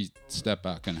can't really step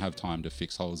back and have time to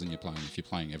fix holes in your playing if you're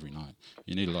playing every night.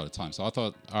 You need a lot of time. So I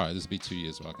thought, all right, this will be 2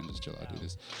 years where I can just chill out, do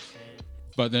this.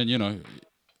 But then,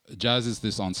 jazz is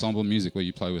this ensemble music where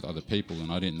you play with other people,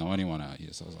 and I didn't know anyone out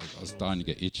here, so I was starting to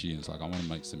get itchy, and it's like I want to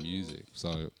make some music.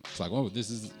 So it's like, oh, this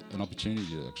is an opportunity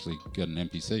to actually get an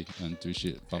MPC and do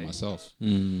shit by myself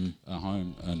at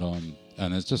home,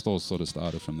 and it's just all sort of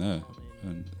started from there.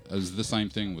 And it was the same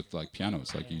thing with like piano.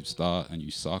 It's like you start and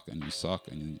you suck and you suck,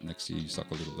 and next year you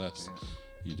suck a little less.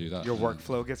 You do that. Your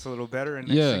workflow gets a little better, and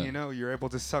next thing you know, you're able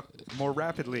to suck more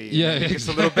rapidly. Yeah, it gets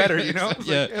a little better, you know. It's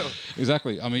yeah, like,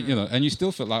 exactly. I mean, you know, and you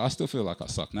still feel like I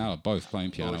suck now at both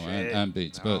playing piano and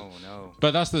beats.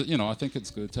 But that's the, you know, I think it's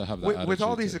good to have that. With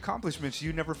all these accomplishments,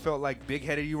 you never felt like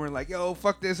big-headed. You weren't like, yo,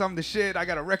 fuck this, I'm the shit. I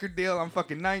got a record deal. I'm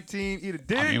fucking 19. Eat a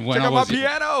dick. I mean, check out my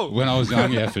piano. When I was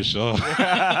young, yeah, for sure.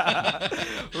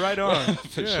 Right on.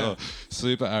 For sure.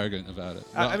 Super arrogant about it.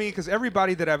 I mean, because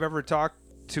everybody that I've ever talked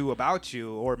to about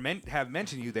you or have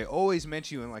mentioned you, they always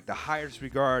mention you in like the highest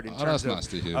regard in terms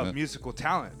of musical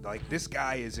talent. Like, this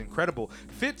guy is incredible.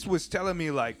 Fitz was telling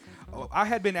me like, I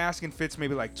had been asking Fitz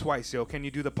maybe like twice, yo, can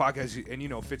you do the podcast? And you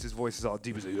know, Fitz's voice is all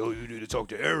deep. He's like, yo, you need to talk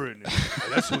to Aaron.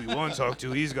 That's who you want to talk to.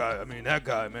 That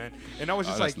guy, man. And I was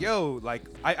just like, yo, like,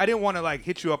 I didn't want to like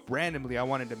hit you up randomly. I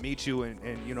wanted to meet you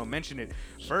and you know, mention it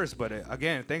first. But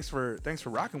again, thanks for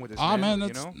rocking with us. Man,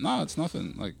 you know? No, it's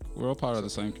nothing. Like, we're all part of the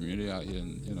same community out here,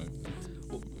 and you know.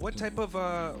 What type of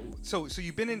so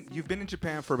you've been in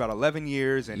Japan for about 11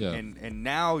 years, and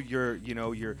now you're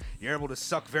able to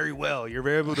suck very well. You're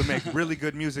able to make really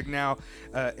good music now,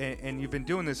 and you've been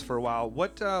doing this for a while.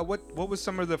 What was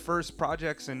some of the first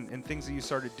projects and things that you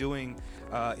started doing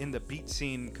in the beat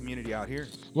scene community out here?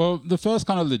 Well, the first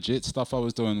kind of legit stuff I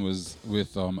was doing was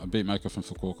with a beat maker from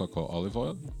Fukuoka called Olive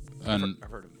Oil, and I've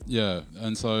heard of him. Yeah,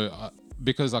 and so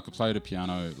because I could play the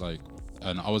piano, like.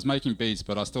 And I was making beats,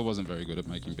 but I still wasn't very good at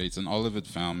making beats. And Olive had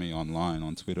found me online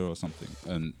on Twitter or something,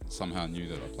 and somehow knew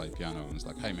that I played piano, and was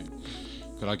like, "Hey man,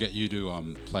 could I get you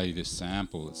to play this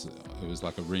sample?" It was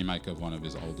like a remake of one of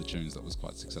his older tunes that was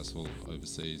quite successful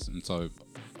overseas. And so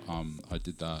I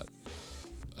did that,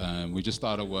 and we just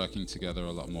started working together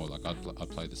a lot more. Like I'd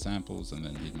play the samples, and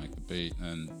then he'd make the beat,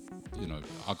 and you know,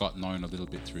 I got known a little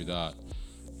bit through that,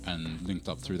 and linked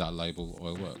up through that label,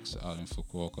 Oilworks, out in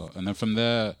Fukuoka. And then from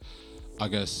there, I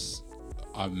guess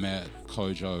I met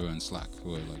Kojo and Slack,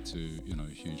 who are like two, you know,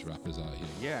 huge rappers out here.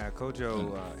 Yeah,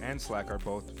 Kojo and Slack are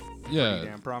both pretty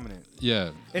damn prominent.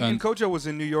 Yeah. And Kojo was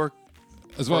in New York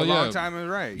as well, for a long time,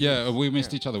 right? Yeah, we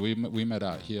missed each other. We met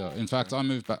out here. In fact, I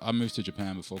moved to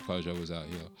Japan before Kojo was out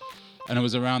here. And it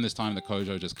was around this time that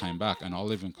Kojo just came back, and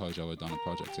Olive and Kojo had done a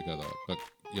project together. But,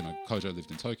 you know, Kojo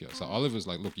lived in Tokyo. So Olive was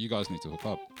like, look, you guys need to hook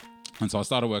up. And so I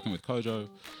started working with Kojo,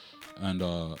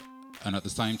 and at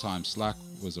the same time, Slack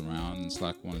was around, and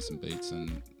Slack wanted some beats,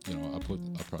 and you know, I put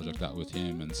a project out with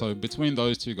him. And so between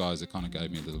those two guys, it kind of gave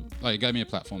me a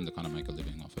platform to kind of make a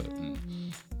living off it,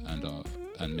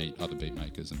 and meet other beat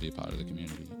makers and be a part of the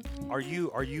community. Are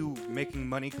you making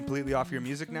money completely off your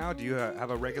music now? Do you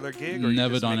have a regular gig? Or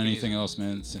Never done anything else,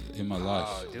 man, in my life.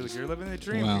 Oh, dude, you're living the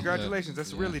dream. Wow. Congratulations.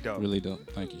 That's really dope. Really dope.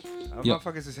 Thank you.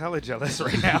 Motherfuckers is hella jealous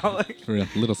right now. Like, for real,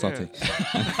 a little salty.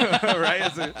 Right?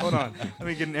 Hold on. Let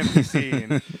me get an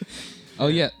MPC. Oh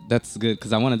yeah, that's good,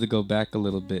 because I wanted to go back a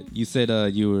little bit. You said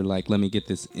you were like, let me get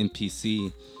this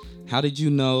MPC. How did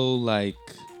you know, like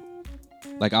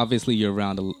obviously you're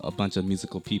around a bunch of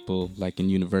musical people like in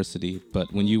university,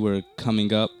 but when you were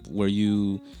coming up, were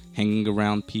you hanging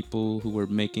around people who were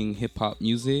making hip hop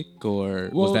music, or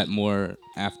was that more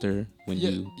after when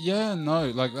you? Yeah, no,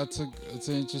 like it's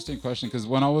an interesting question, because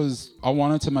when I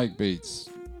wanted to make beats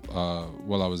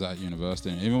while I was at university,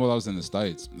 and even while I was in the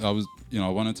States, I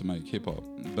wanted to make hip hop,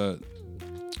 but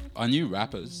I knew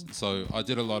rappers, so I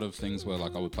did a lot of things where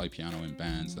like I would play piano in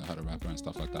bands that had a rapper and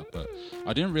stuff like that, but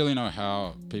I didn't really know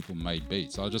how people made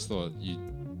beats. I just thought you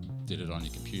did it on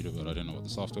your computer, but I didn't know what the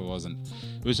software was, and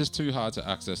it was just too hard to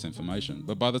access information.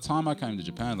 But by the time I came to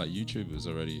Japan, like YouTube was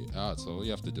already out, so all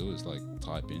you have to do is like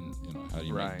type in, you know, how do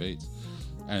you make beats.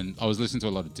 And I was listening to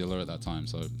a lot of Dilla at that time,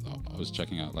 so I was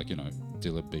checking out like, you know,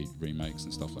 Dilla beat remakes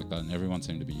and stuff like that, and everyone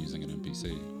seemed to be using an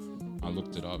MPC. I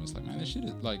looked it up, and it's like, man, this shit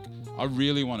is like, I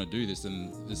really want to do this,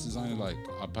 and this is only like,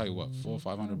 I pay what, $400 or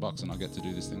 $500, and I get to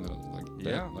do this thing that I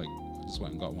I just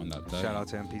went and got one that day. Shout out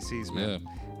to MPCs, man.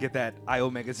 Get that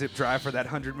iOmega zip drive for that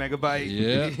 100 megabyte.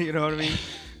 Yeah. You know what I mean?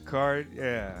 Card.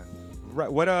 Yeah.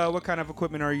 Right. What kind of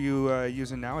equipment are you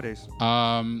using nowadays?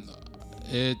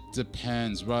 It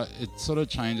depends, right? It sort of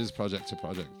changes project to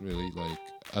project, really. Like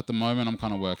at the moment, I'm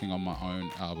kind of working on my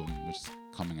own album, which is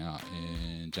coming out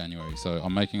in January. So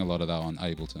I'm making a lot of that on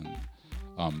Ableton,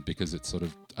 because it's sort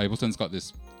of, Ableton's got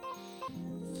this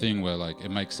thing where like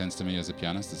it makes sense to me as a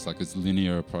pianist. It's like this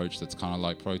linear approach that's kind of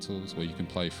like Pro Tools, where you can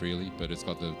play freely, but it's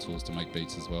got the tools to make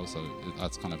beats as well. So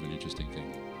that's kind of an interesting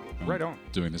thing. Right on.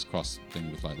 Doing this cross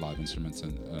thing with like live instruments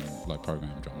and like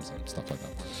programmed drums and stuff like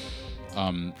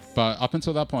that. But up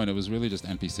until that point, it was really just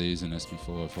MPCs and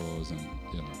SP404s and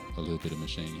a little bit of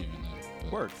machine here and there.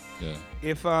 But, Word.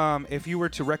 Yeah. If you were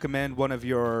to recommend one of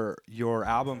your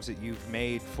albums that you've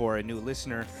made for a new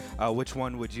listener, which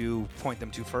one would you point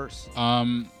them to first?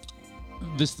 I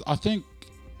think,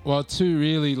 well, two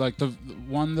really. Like the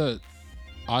one that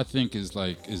I think is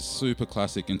super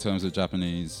classic in terms of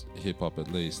Japanese hip hop,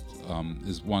 at least,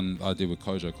 is one I did with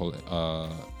Kojo called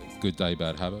 "Good Day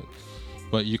Bad Habit."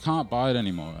 But you can't buy it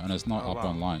anymore, and it's not up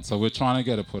online. So we're trying to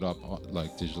get it put up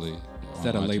like digitally. Is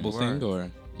that a label thing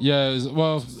or? Yeah,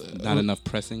 not enough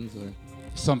pressings or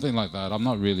something like that. I'm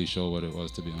not really sure what it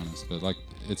was, to be honest. But like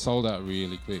it sold out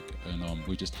really quick, and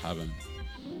we just haven't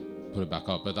put it back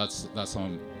up. But that's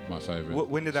some of my favorite.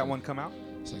 When did that one come out?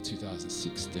 It's like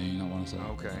 2016, I want to say.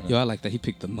 Okay. Yo, I like that he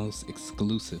picked the most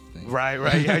exclusive thing. Right.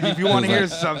 Yeah, if you want to hear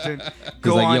something,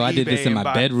 go like, on yo, I did eBay this in my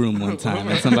bedroom one time,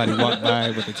 and somebody walked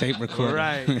by with a tape recorder.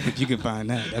 Right. If you can find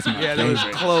that, that's my favorite. There was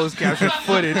closed capture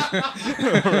footage.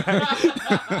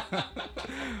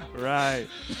 Right.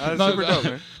 Super dope,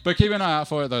 man. But keep an eye out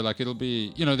for it, though. Like, it'll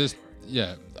be, this,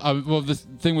 yeah. Well, the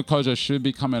thing with Kojo should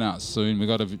be coming out soon. We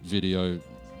got a video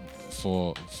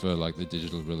for like the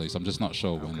digital release. I'm just not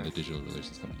sure when the digital release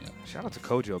is coming out. Shout out to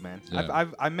Kojo, man. Yeah.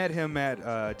 I met him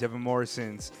at Devin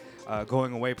Morrison's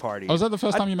going away party. Oh, was that the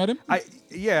first time you met him?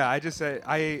 I just said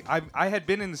I had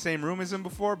been in the same room as him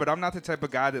before, but I'm not the type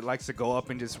of guy that likes to go up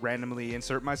and just randomly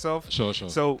insert myself. Sure.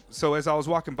 So as I was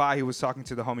walking by, he was talking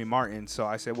to the homie Martin. So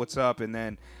I said, "What's up?" And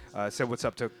then said what's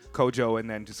up to Kojo, and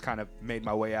then just kind of made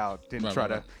my way out. Didn't try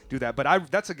to do that, but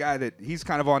that's a guy that he's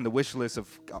kind of on the wish list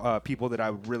of people that I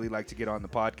would really like to get on the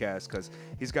podcast, because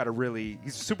he's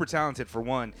super talented for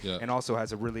one, and also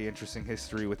has a really interesting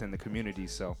history within the community.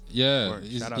 So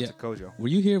shout out to Kojo. Were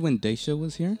you here when Daisha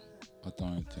was here? I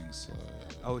don't think so.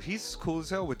 Oh, he's cool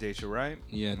as hell with Daisha, right?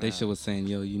 Yeah, Daisha was saying,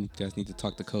 yo, you guys need to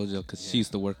talk to Kojo, because she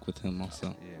used to work with him also.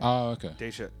 Yeah. Oh, okay.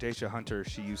 Daisha Hunter,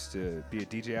 she used to be a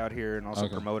DJ out here and also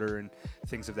promoter and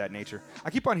things of that nature. I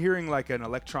keep on hearing like an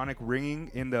electronic ringing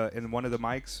in one of the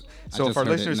mics. So if our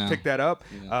listeners pick that up,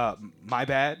 my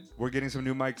bad. We're getting some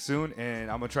new mics soon, and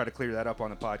I'm going to try to clear that up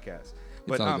on the podcast.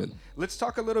 But let's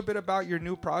talk a little bit about your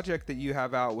new project that you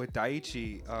have out with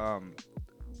Daichi.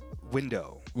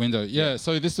 Window. Yeah.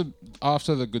 So this is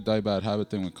after the Good Day Bad Habit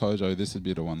thing with Kojo. This would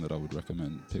be the one that I would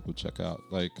recommend people check out.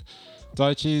 Like,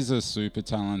 Daichi is a super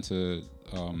talented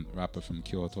rapper from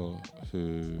Kyoto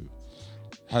who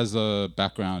has a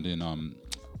background in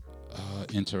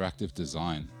interactive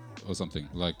design or something.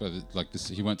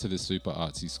 He went to this super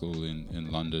artsy school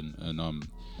in London, and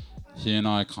he and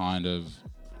I kind of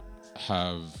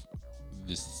have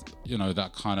this,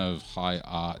 that kind of high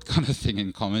art kind of thing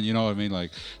in common, you know what I mean?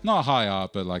 Like, not high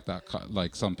art, but like that,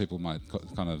 like some people might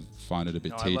kind of find it a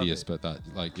bit tedious, but that,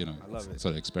 like, I love it.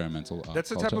 Sort of experimental art.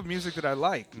 That's the type of music that I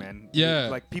like, man. Yeah.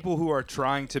 Like people who are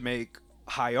trying to make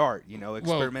high art,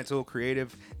 experimental,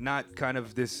 creative, not kind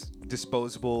of this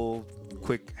disposable,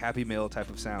 quick Happy Meal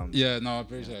type of sound. Yeah, no, I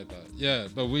appreciate that. Yeah,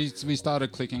 but we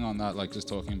started clicking on that, like just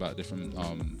talking about different,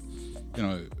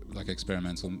 like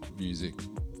experimental music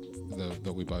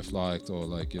that we both liked, or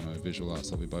like visual arts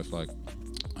that we both liked,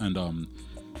 and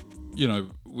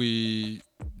we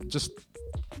just,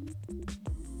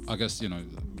 I guess,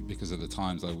 because of the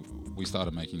times, like, we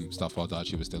started making stuff while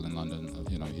Daichi was still in London.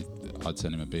 I'd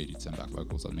send him a beat, he'd send back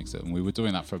vocals, I'd mix it, and we were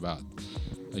doing that for about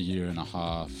a year and a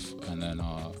half, and then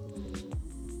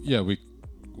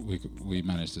we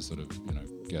managed to sort of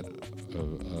get a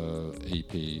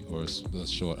EP or a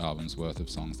short album's worth of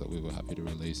songs that we were happy to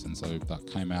release, and so that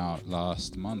came out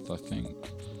last month, I think.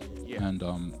 Yeah. And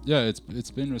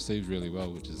it's been received really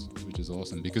well, which is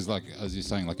awesome, because, like, as you're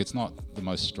saying, like, it's not the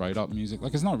most straight up music,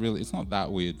 like it's not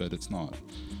that weird, but it's not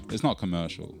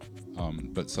commercial.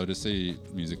 But so to see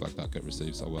music like that get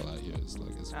received so well out here is like,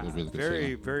 it's a really good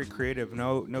feeling. Very creative.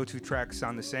 No two tracks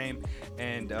sound the same,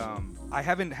 and I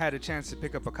haven't had a chance to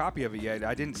pick up a copy of it yet.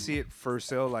 I didn't see it for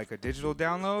sale like a digital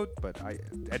download, but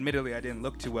admittedly I didn't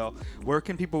look too well. Where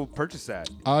can people purchase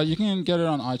that? You can get it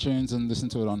on iTunes and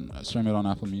stream it on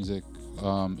Apple Music.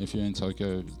 If you're in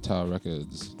Tokyo, Tower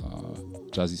Records,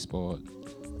 Jazzy Sport.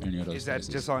 Is that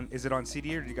places. Is it on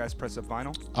CD, or do you guys press up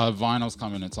vinyl? Vinyl's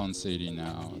coming. It's on CD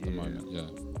now at the moment. Yeah.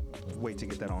 Wait to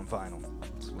get that on vinyl.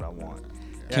 That's what I want.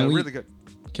 Really good.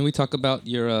 Can we talk about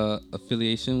your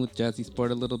affiliation with Jazzy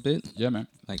Sport a little bit? Yeah, man.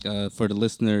 Like, for the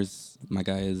listeners, My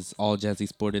guy is all jazzy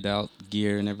sported out,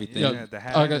 gear and everything. Yeah, the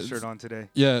hat and the shirt on today.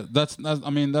 Yeah, that's I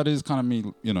mean, that is kind of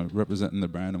me, representing the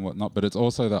brand and whatnot. But it's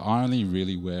also that I only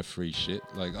really wear free shit.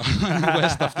 Like I only wear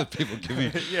stuff that people give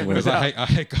me. Because I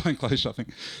hate going clothes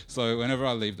shopping. So whenever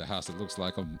I leave the house, it looks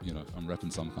like I'm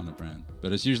repping some kind of brand.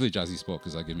 But it's usually Jazzy Sport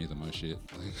because they give me the most shit.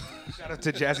 Shout out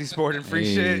to Jazzy Sport and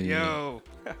free shit, yo.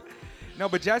 No,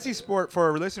 but Jazzy Sport,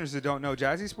 for our listeners that don't know,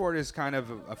 Jazzy Sport is kind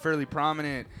of a fairly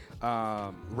prominent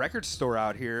record store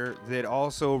out here that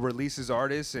also releases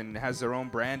artists and has their own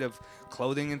brand of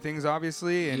clothing and things,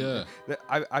 obviously. And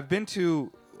I've been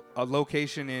to a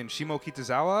location in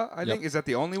Shimokitazawa, I think. Is that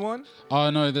the only one?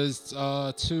 No, there's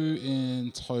two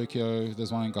in Tokyo.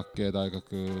 There's one in Gakkei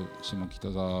Daigaku,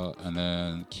 Shimokitazawa, and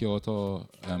then Kyoto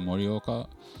and Morioka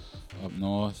up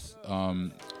north.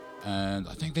 And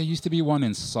I think there used to be one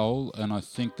in Seoul, and I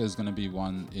think there's going to be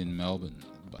one in Melbourne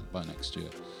by next year.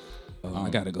 I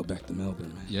got to go back to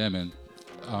Melbourne, man. Yeah, man.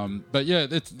 But yeah,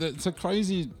 it's a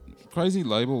crazy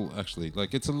label, actually.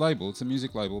 Like, it's a label, it's a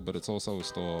music label, but it's also a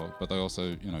store. But they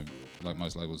also, like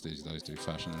most labels these days, do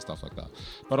fashion and stuff like that.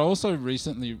 But I also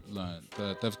recently learned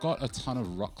that they've got a ton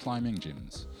of rock climbing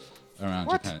gyms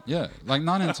around Japan. Yeah, like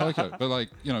none in Tokyo, but like,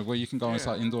 where you can go and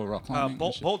start indoor rock climbing.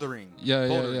 Bouldering.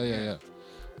 Yeah.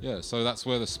 Yeah, so that's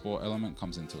where the sport element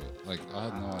comes into it. Like, I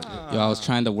had no idea. Yo, I was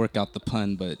trying to work out the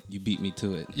pun, but you beat me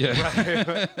to it. Yeah.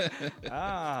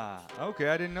 Okay,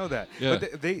 I didn't know that. Yeah.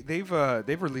 But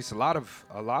they've released a lot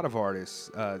of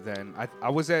artists. Then I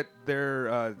was at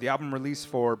their the album release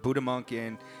for Buddha Monk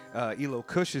and Elo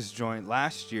Kush's joint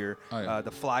last year, the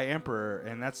Fly Emperor,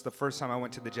 and that's the first time I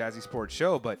went to the Jazzy Sports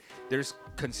show. But there's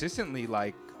consistently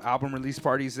like album release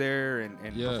parties there and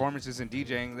performances and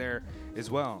DJing there as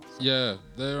well. Yeah,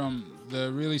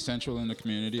 they're really central in the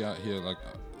community out here. Like,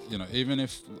 even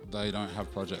if they don't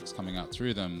have projects coming out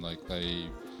through them, like they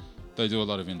do a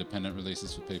lot of independent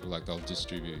releases for people. Like, they'll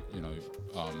distribute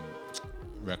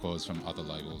records from other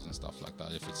labels and stuff like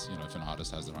that. If it's if an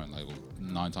artist has their own label,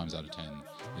 9 times out of 10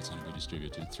 it's going to be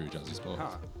distributed through Jazzy Sport.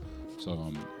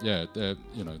 So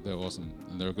they're awesome,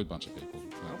 and they're a good bunch of people.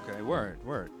 Yeah. Okay,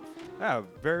 word. Yeah,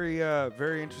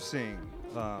 very interesting.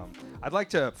 I'd like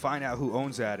to find out who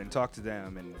owns that and talk to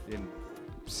them and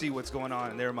see what's going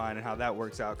on in their mind and how that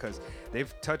works out, because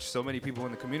they've touched so many people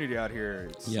in the community out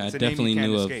here. I definitely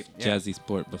knew of Jazzy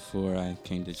Sport before I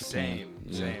came to Japan.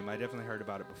 Same. I definitely heard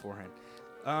about it beforehand.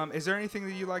 Is there anything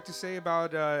that you'd like to say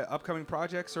about upcoming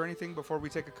projects or anything before we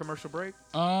take a commercial break?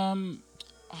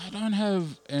 I don't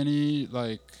have any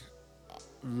like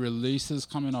releases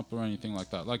coming up or anything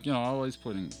like that. Like, I'm always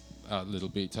putting out little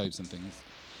beat tapes and things,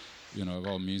 of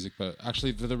old music. But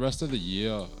actually, for the rest of the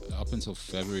year, up until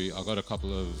February, I got a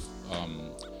couple of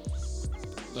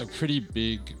like pretty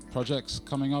big projects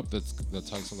coming up that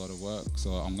takes a lot of work. So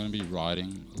I'm going to be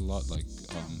writing a lot, like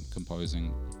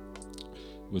composing.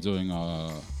 We're doing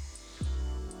I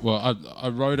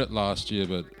wrote it last year,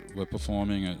 but we're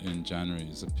performing it in January.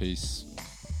 It's a piece.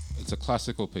 It's a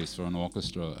classical piece for an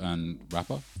orchestra and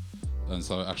rapper. And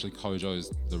so actually Kojo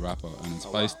is the rapper, and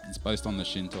it's based on the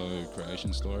Shinto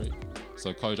creation story.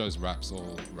 So Kojo's raps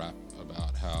all rap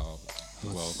about how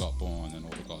the world got born and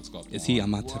all the gods got born. Is he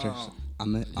Amaterasu?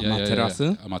 Yeah.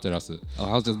 Amaterasu. Oh,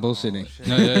 I was just bullshitting.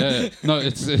 Yeah. No,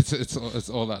 it's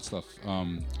all that stuff.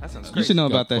 That sounds great. You should know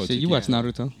about that shit. You watch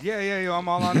Naruto? Yeah, I'm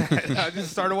all on that. I just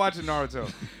started watching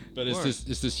Naruto. But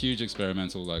it's this huge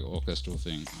experimental like orchestral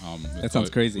thing. That sounds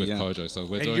crazy. With Kojo, so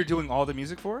you're doing all the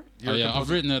music for it? I've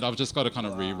written it. I've just got to kind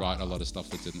of rewrite a lot of stuff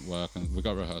that didn't work, and we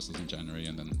got rehearsals in January,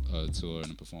 and then a tour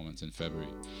and a performance in February.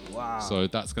 Wow. So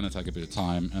that's going to take a bit of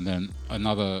time, and then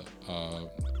another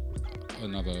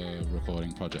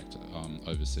recording project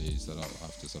overseas that I'll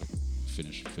have to sort of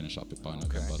finish up it by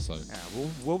November. So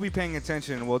we'll be paying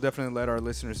attention, and we'll definitely let our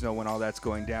listeners know when all that's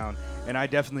going down. And I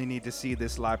definitely need to see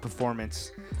this live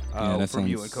performance from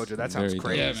you and Kojo. That sounds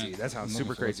crazy. Yeah, that sounds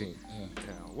super crazy.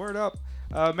 Word up.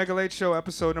 Mega Late Show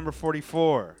episode number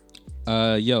 44.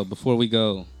 Yo, before we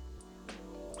go,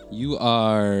 you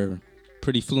are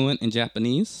pretty fluent in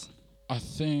Japanese? I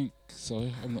think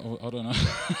so. I don't know.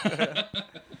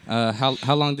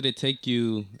 How long did it take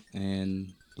you,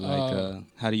 and like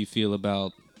how do you feel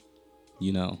about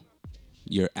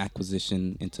your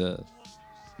acquisition into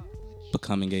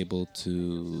becoming able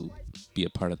to be a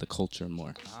part of the culture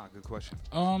more? Good question.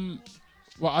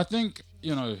 Well, I think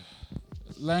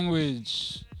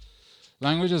language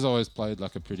has always played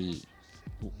like a pretty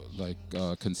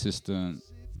consistent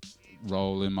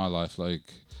role in my life. Like,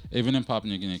 even in Papua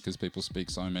New Guinea, because people speak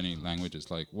so many languages,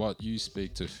 like what you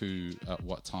speak to who at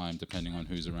what time, depending on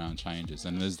who's around, changes,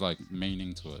 and there's like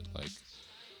meaning to it. Like,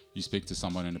 you speak to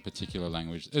someone in a particular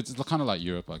language. It's kind of like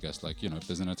Europe, I guess. Like, if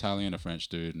there's an Italian, a French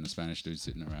dude, and a Spanish dude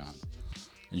sitting around,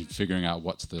 and you're figuring out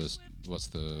what's the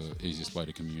easiest way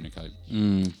to communicate.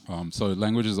 So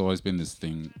language has always been this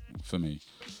thing for me.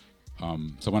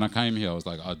 So when I came here, I was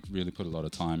like, I'd really put a lot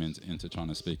of time into trying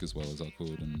to speak as well as I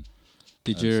could. And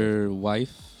did your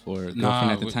wife or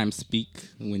girlfriend at the time speak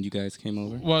when you guys came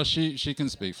over? Well, she can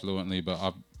speak fluently,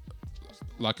 but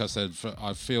like I said,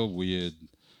 I feel weird.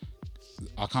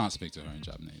 I can't speak to her in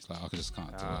Japanese. Like, I just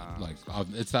can't do it. Like,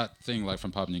 it's that thing like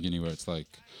from Papua New Guinea where it's like,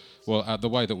 well, the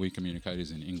way that we communicate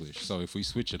is in English. So if we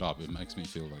switch it up, it makes me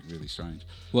feel like really strange.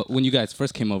 Well, when you guys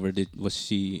first came over, was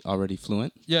she already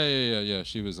fluent? Yeah.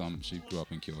 She was she grew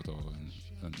up in Kyoto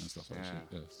and stuff like that.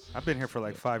 Yeah. I've been here for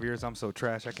like 5 years. I'm so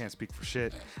trash. I can't speak for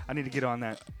shit. I need to get on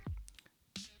that.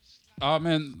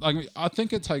 Man, like I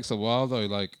think it takes a while though.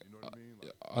 Like,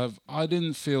 I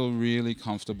didn't feel really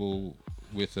comfortable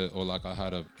with it, or like I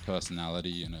had a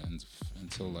personality in it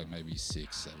until like maybe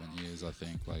 6-7 years, I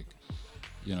think. Like,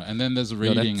 and then there's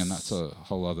reading, and that's a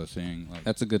whole other thing. Like,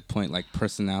 that's a good point. Like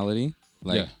personality.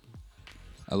 Like,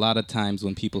 a lot of times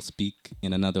when people speak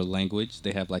in another language,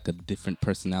 they have like a different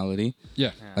personality.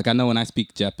 Yeah. Like I know when I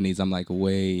speak Japanese, I'm like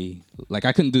like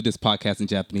I couldn't do this podcast in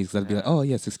Japanese because I'd be like, oh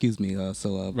yes, excuse me. Right.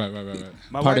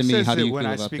 My wife says that when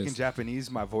I speak in Japanese,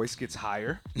 my voice gets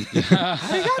higher.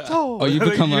 Arigato. Oh, you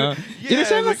become yeah.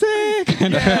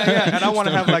 And I want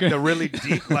to have like the really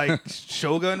deep like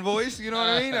Shogun voice. You know what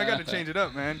I mean? I got to change it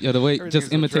up, man. Yeah, the way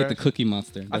just imitate the Cookie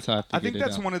Monster. That's how I think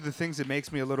that's one of the things that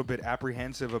makes me a little bit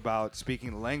apprehensive about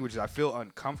speaking the language. I feel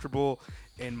uncomfortable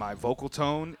in my vocal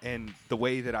tone and the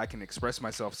way that I can express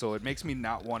myself, so it makes me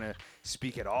not want to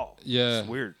speak at all. Yeah, it's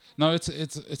weird. No,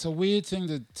 it's a weird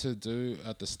thing to do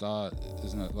at the start,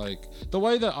 isn't it? Like the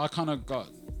way that I kind of got,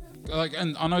 like,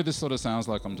 and I know this sort of sounds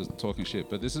like I'm just talking shit,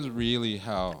 but this is really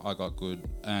how I got good.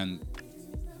 And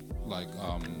like,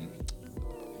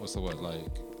 what's the word?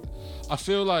 Like, I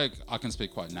feel like I can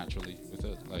speak quite naturally with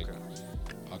it. Like,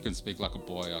 I can speak like a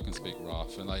boy, I can speak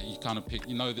rough, and like you kind of pick,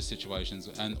 the situations.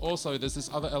 And also there's this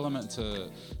other element to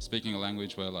speaking a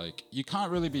language where like you can't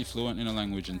really be fluent in a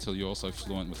language until you're also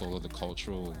fluent with all of the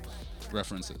cultural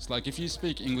references. Like if you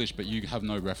speak English but you have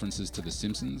no references to The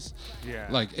Simpsons,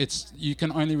 like you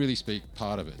can only really speak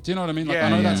part of it. Do you know what I mean? Like I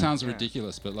know that sounds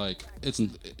ridiculous, but like it's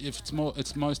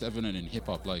most evident in hip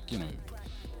hop. Like,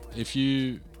 if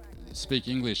you speak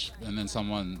English and then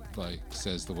someone like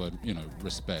says the word,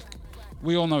 respect,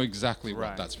 we all know exactly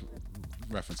what that's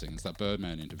referencing. It's that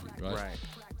Birdman interview, right?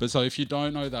 But so if you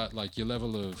don't know that, like your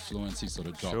level of fluency sort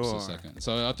of drops a second.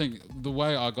 So I think the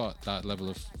way I got that level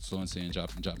of fluency in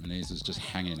Japanese is just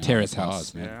hanging out. Terrace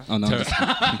House, man. Yeah. Oh no.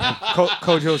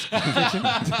 Kojo's kitchen.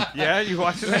 Yeah, you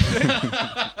watching that thing?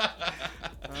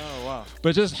 Oh wow.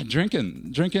 But just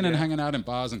drinking and hanging out in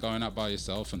bars and going out by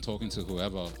yourself and talking to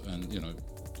whoever, and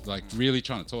like really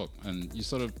trying to talk, and you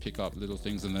sort of pick up little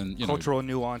things, and then cultural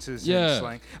nuances and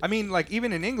slang. I mean, like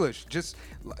even in English, just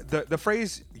the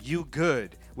phrase "you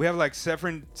good," we have like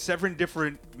seven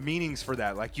different meanings for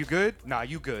that. Like, you good? Nah,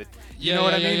 you good. You know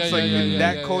what I mean? It's like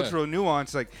that cultural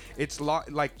nuance. Like it's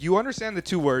like you understand the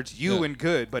two words "you" and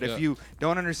 "good," but if you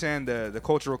don't understand the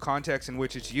cultural context in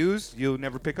which it's used, you'll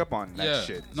never pick up on that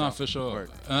shit. No, for sure.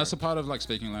 And that's a part of like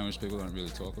speaking language people don't really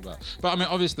talk about. But I mean,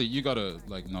 obviously you got to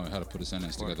like know how to put a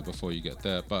sentence together before you get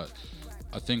there. But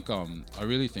I think I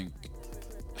really think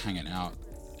hanging out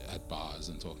at bars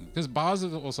and talking, because bars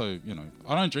are also,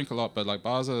 I don't drink a lot, but like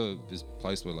bars are this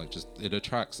place where like just it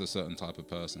attracts a certain type of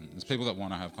person. There's people that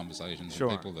want to have conversations, and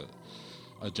people that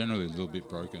are generally a little bit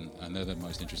broken, and they're the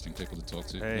most interesting people to talk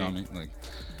to. You know what I mean? Like,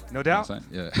 no doubt.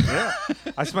 Yeah.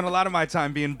 I spent a lot of my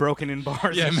time being broken in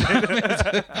bars. Yeah,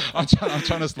 man. I'm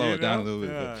trying to slow it down a little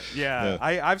bit. Yeah.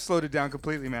 I've slowed it down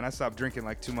completely, man. I stopped drinking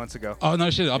like 2 months ago. Oh no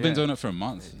shit! I've been doing it for a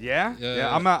month. Yeah.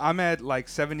 I'm at like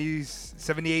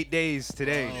 78 days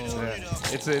today.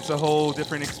 It's a whole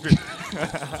different experience.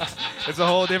 It's a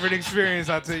whole different experience.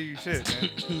 I'll tell you,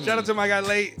 shit, man. Shout out to my guy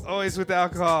Late, always with the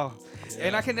alcohol.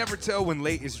 And I can never tell when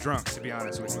Late is drunk, to be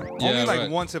honest with you. Only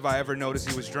like once have I ever noticed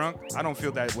he was drunk. I don't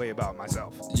feel that way about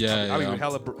myself. I mean,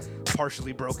 hella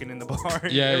partially broken in the bar.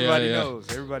 Everybody knows.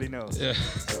 Everybody knows. Yeah.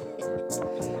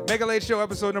 Mega Late Show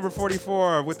episode number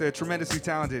 44 with the tremendously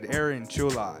talented Aaron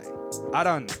Chulai.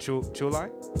 Aaron Chulai?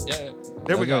 Yeah.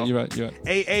 There we go. You're right.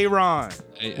 Aaron.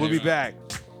 We'll be back.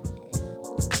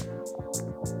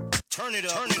 Turn it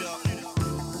up.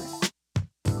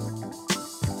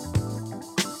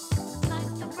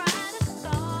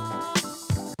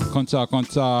 Konta,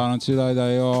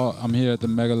 I'm here at the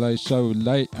Mega Late Show with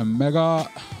Late and Mega,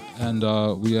 and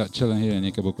we are chilling here in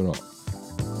Ikebukuro.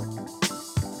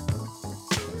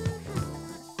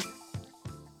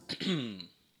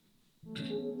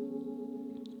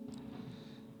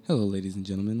 Hello, ladies and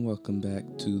gentlemen. Welcome back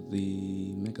to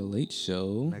the Mega Late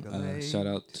Show. Shout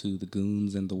out to the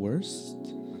Goons and the Worst.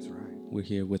 That's right. We're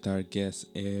here with our guest,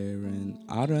 Aaron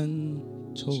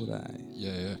Chorai.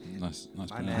 Yeah. Nice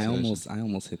I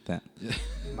almost hit that. Yeah.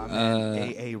 My man,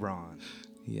 A.A. Ron.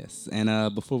 Yes,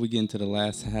 and before we get into the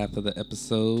last half of the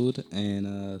episode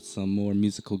and some more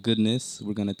musical goodness,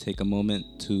 we're going to take a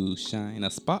moment to shine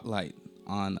a spotlight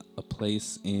on a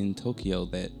place in Tokyo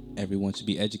that everyone should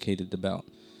be educated about.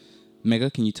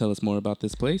 Mega, can you tell us more about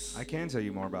this place? I can tell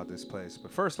you more about this place,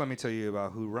 but first let me tell you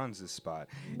about who runs this spot.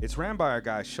 It's ran by our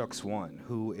guy Shucks One,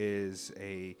 who is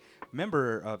a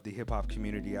member of the hip-hop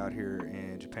community out here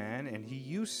in Japan, and he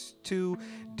used to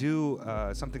do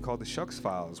something called the Shucks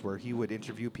Files, where he would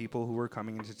interview people who were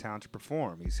coming into town to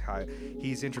perform.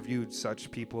 He's interviewed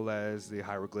such people as the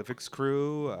Hieroglyphics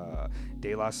crew,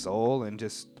 De La Soul, and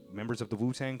just members of the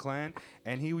Wu-Tang Clan,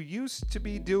 and he used to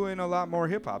be doing a lot more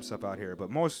hip-hop stuff out here, but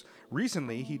most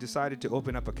recently he decided to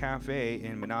open up a cafe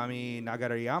in Minami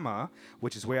Nagarayama,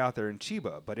 which is way out there in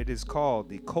Chiba, but it is called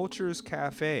the Cultures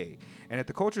Cafe. And at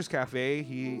the Cultures Cafe,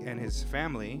 he and his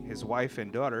family, his wife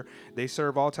and daughter, they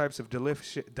serve all types of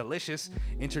delicious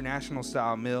international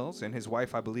style meals, and his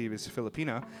wife, I believe, is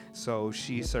Filipina, so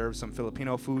she serves some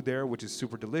Filipino food there, which is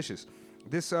super delicious.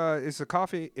 This is a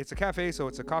coffee. It's a cafe, so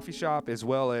it's a coffee shop as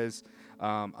well as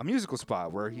a musical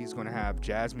spot where he's going to have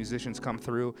jazz musicians come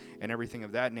through and everything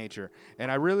of that nature.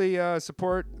 And I really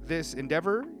support this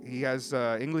endeavor. He has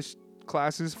English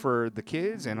classes for the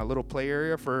kids and a little play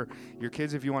area for your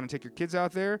kids if you want to take your kids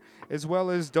out there, as well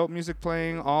as dope music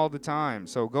playing all the time.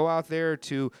 So go out there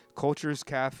to Cultures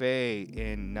Cafe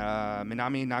in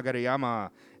Minami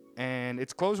Nagarayama. And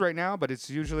it's closed right now, but it's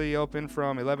usually open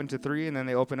from 11 to 3, and then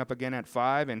they open up again at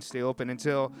 5 and stay open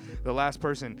until the last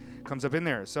person comes up in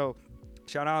there. So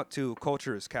shout out to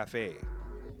Cultures Cafe.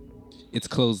 It's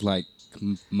closed like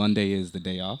Monday is the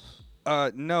day off?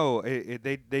 No,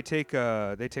 they take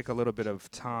a little bit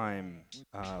of time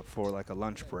for like a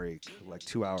lunch break, like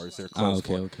 2 hours. They're closed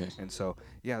for. Okay. And so,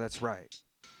 yeah, that's right.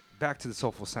 Back to the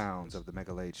soulful sounds of the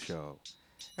Mega Late Show.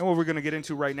 And what we're going to get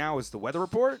into right now is the weather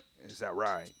report. Is that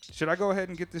right? Should I go ahead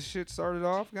and get this shit started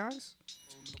off, guys?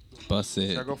 Bust it.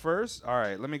 Should I go first? All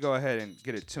right, let me go ahead and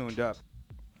get it tuned up.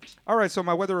 All right, so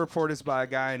my weather report is by a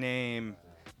guy named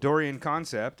Dorian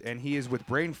Concept, and he is with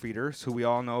Brain Feeders, who we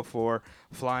all know for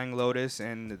Flying Lotus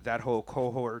and that whole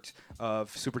cohort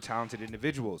of super talented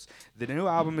individuals. The new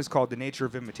album is called The Nature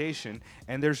of Imitation,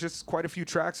 and there's just quite a few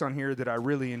tracks on here that I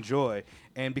really enjoy.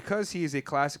 And because he is a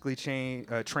classically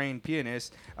trained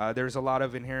pianist, there's a lot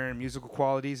of inherent musical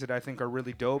qualities that I think are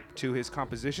really dope to his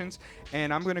compositions.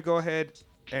 And I'm going to go ahead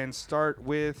and start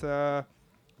with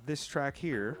this track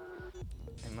here.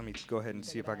 And let me go ahead and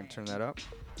see if I can turn that up.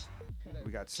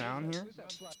 We got sound here.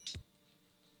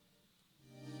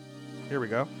 Here we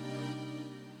go.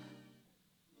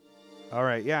 All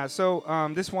right, yeah. So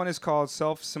this one is called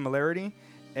Self-Similarity,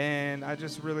 and I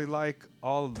just really like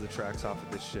all of the tracks off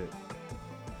of this shit.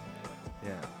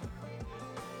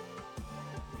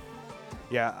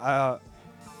 Yeah.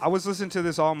 I was listening to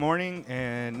this all morning,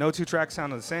 and no two tracks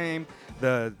sound the same.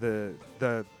 The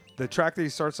track that he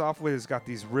starts off with has got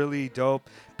these really dope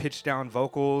pitched down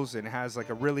vocals, and has like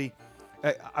a really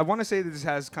I want to say that this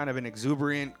has kind of an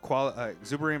exuberant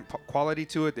quality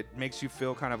to it that makes you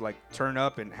feel kind of like turned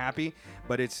up and happy,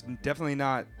 but it's definitely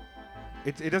not.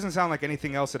 It doesn't sound like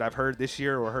anything else that I've heard this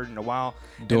year or heard in a while.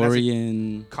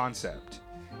 Dorian Concept.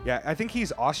 Yeah, I think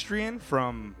he's Austrian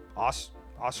from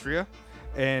Austria,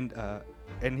 and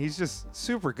he's just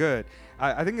super good.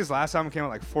 I think his last album came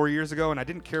out like 4 years ago, and I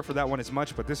didn't care for that one as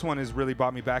much, but this one has really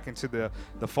brought me back into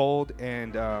the fold,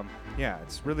 and yeah,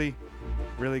 it's really,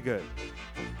 really good.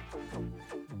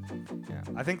 Yeah,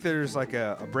 I think there's like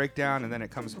a breakdown, and then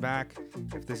it comes back,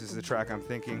 if this is the track I'm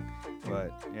thinking,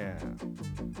 but yeah.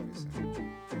 Let me see.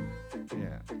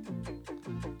 Yeah.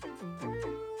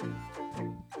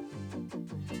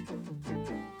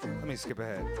 Let me skip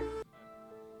ahead.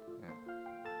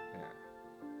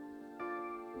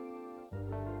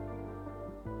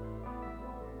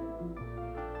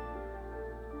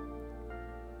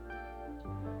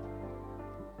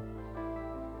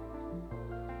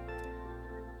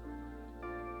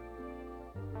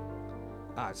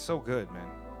 It's so good, man.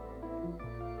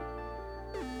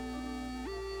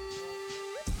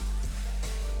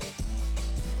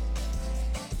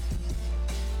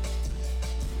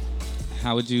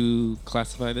 How would you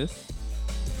classify this?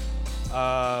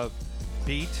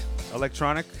 Beat,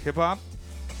 electronic, hip hop.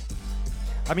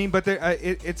 I mean, but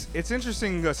it's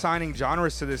interesting assigning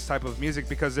genres to this type of music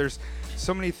because there's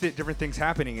so many different things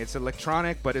happening. It's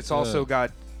electronic, but it's also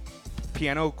got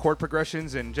piano chord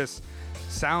progressions and just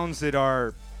sounds that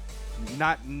are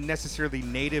not necessarily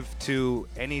native to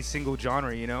any single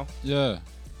genre, you know? Yeah.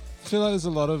 I feel like there's a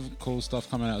lot of cool stuff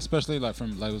coming out, especially like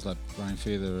from labels like Brain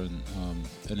Feather and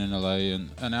in LA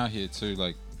and out here too,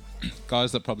 like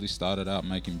guys that probably started out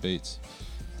making beats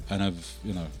and have,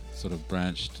 you know, sort of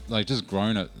branched, like just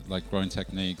grown it, like grown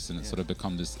techniques, and it's sort of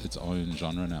become its own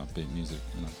genre now, beat music,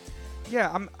 you know.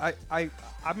 Yeah,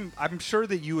 I'm sure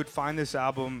that you would find this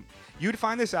album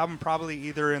probably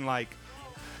either in like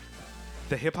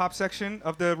the hip hop section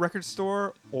of the record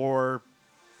store or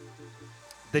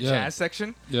the jazz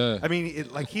section. Yeah. I mean,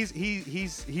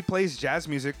 he plays jazz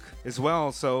music as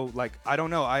well, so like I don't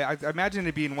know. I imagine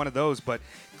it being one of those, but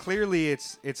clearly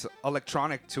it's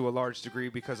electronic to a large degree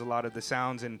because a lot of the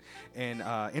sounds and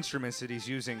instruments that he's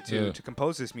using to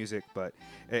compose this music. But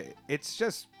it's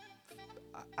just,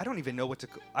 I don't even know what to.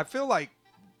 I feel like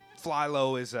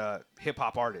Fly-Lo is a hip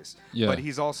hop artist, but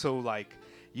he's also like,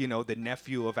 you know, the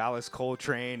nephew of Alice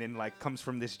Coltrane, and like comes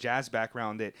from this jazz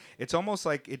background that it's almost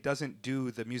like it doesn't do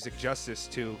the music justice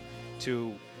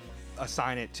to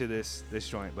assign it to this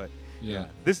joint. But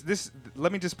this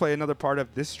let me just play another part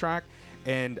of this track,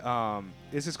 and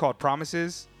this is called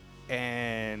Promises,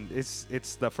 and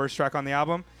it's the first track on the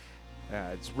album.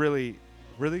 It's really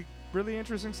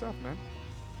interesting stuff, man.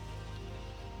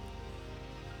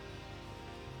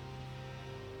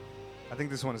 I think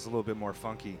this one is a little bit more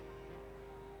funky.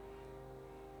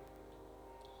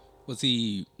 Was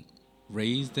he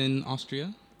raised in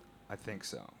Austria? I think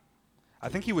so. I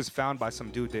think he was found by some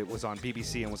dude that was on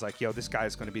BBC and was like, yo, this guy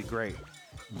is going to be great.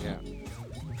 Yeah.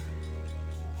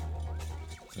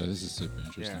 Yeah, this is super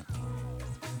interesting. Yeah.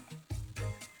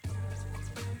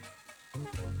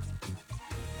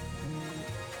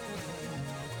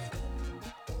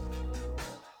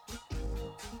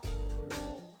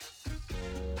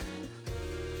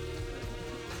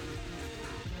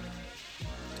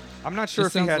 I'm not sure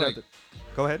if he had. Like,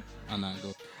 go ahead.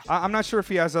 Go. I'm not sure if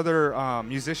he has other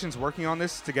musicians working on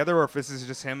this together, or if this is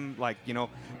just him, like, you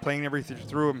know, playing everything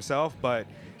through himself. But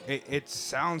it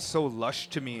sounds so lush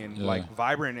to me and like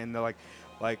vibrant, and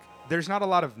like there's not a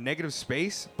lot of negative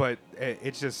space, but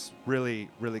it's just really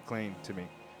clean to me.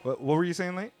 What were you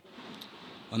saying, Late?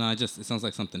 Oh no, it sounds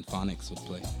like something Phonics would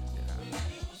play.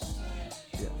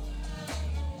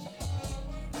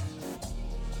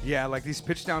 Yeah, like these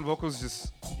pitch down vocals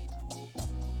just.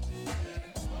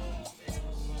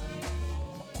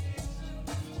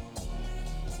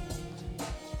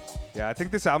 Yeah, I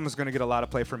think this album is going to get a lot of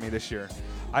play for me this year.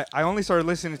 I only started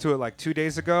listening to it like 2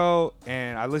 days ago,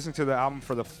 and I listened to the album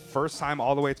for the first time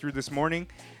all the way through this morning,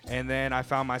 and then I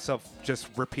found myself just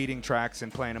repeating tracks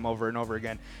and playing them over and over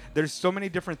again. There's so many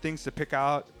different things to pick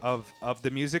out of the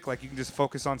music. Like, you can just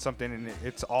focus on something, and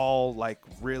it's all like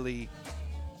really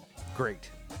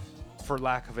great, for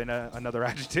lack of another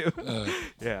adjective.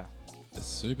 Yeah. It's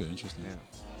super interesting. Yeah.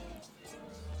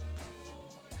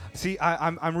 See,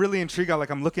 I'm really intrigued.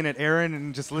 I'm looking at Aaron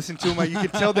and just listening to him. You can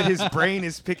tell that his brain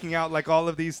is picking out like all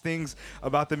of these things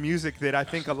about the music that I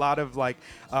think a lot of like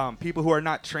people who are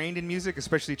not trained in music,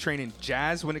 especially trained in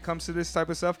jazz, when it comes to this type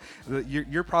of stuff,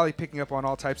 you're probably picking up on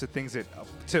all types of things that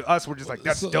to us we're just like,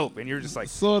 that's dope, and you're just like,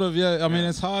 sort of, yeah. I mean,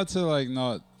 it's hard to like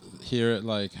not hear it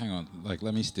like, hang on, like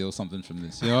let me steal something from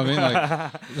this. You know what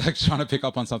I mean? Like trying to pick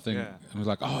up on something, and we're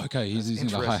like, oh, okay, he's using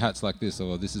the hi hats like this,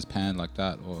 or this is panned like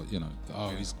that, or you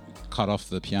know, he's cut off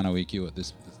the piano EQ at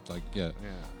this. It's like,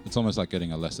 it's almost like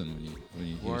getting a lesson when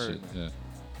you hear shit. Yeah.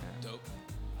 Dope.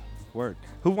 Word.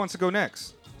 Who wants to go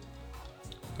next?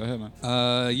 Go ahead, man.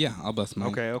 Yeah, I'll bust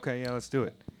mine. Okay, yeah, let's do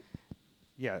it.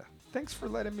 Yeah, thanks for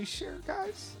letting me share,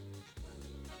 guys.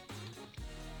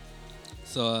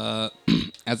 So,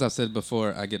 as I've said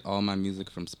before, I get all my music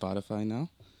from Spotify now.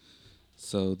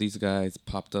 So these guys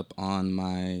popped up on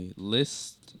my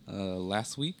list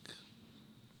last week,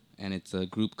 and it's a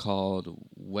group called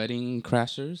Wedding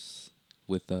Crashers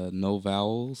with no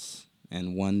vowels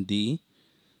and one D,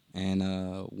 and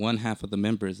one half of the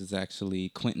members is actually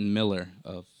Quentin Miller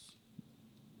of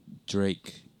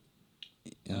Drake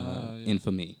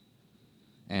infamy,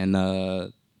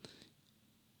 and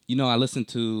you know, I listen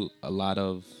to a lot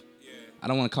of, I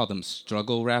don't want to call them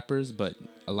struggle rappers, but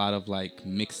a lot of like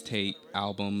mixtape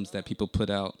albums that people put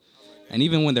out. And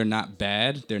even when they're not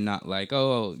bad, they're not like,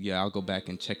 oh, yeah, I'll go back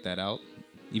and check that out.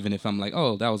 Even if I'm like,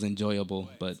 oh, that was enjoyable,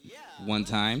 but one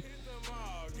time.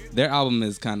 Their album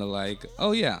is kind of like,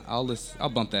 oh, yeah, I'll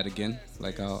bump that again.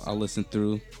 Like, I'll listen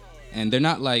through. And they're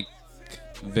not like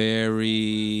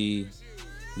very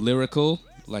lyrical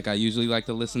like I usually like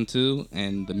to listen to.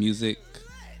 And the music,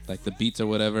 like the beats or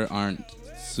whatever, aren't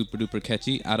super duper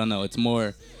catchy. I don't know. It's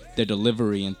more their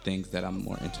delivery and things that I'm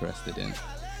more interested in.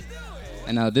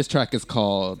 And this track is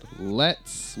called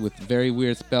Let's, with very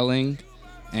weird spelling.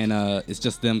 And it's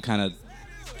just them kind of,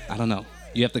 I don't know.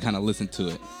 You have to kind of listen to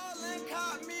it.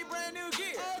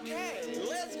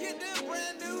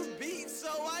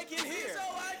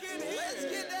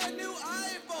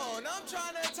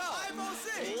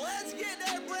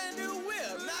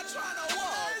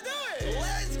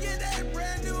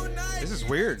 This is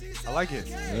weird. I like it.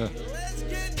 Yeah. Let's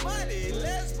get money.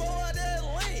 Let's forward that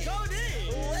link. Go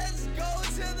deep. Let's go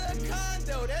to the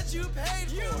condo that you paid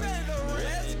for.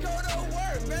 Let's go to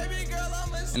work, baby girl.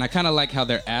 And I kind of like how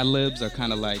their ad-libs are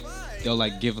kind of like, they'll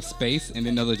like give a space and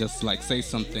then they'll just like say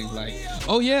something like,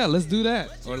 oh yeah, let's do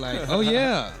that. Or like, oh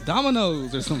yeah,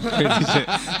 Domino's or some crazy shit.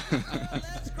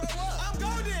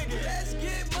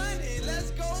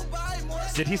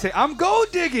 Did he say, I'm gold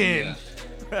digging?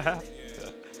 Yeah.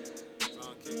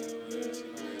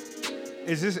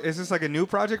 Is this like a new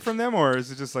project from them, or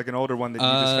is it just like an older one that you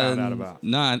just found out about?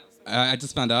 Nah, I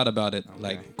just found out about it. Okay.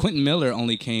 Like Quentin Miller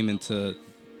only came into,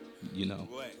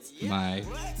 my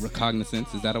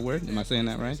recognizance. Is that a word? Am I saying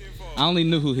that right? I only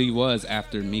knew who he was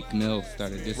after Meek Mill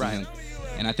started dissing him.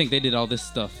 And I think they did all this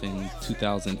stuff in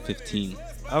 2015.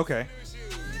 Okay.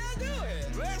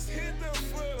 Let's hit the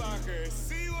Foot Locker,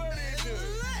 see what it do.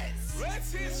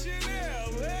 Let's hit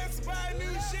Chanel, let's buy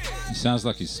new shit. He sounds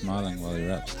like he's smiling while he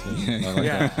raps too.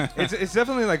 Yeah, it's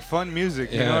definitely like fun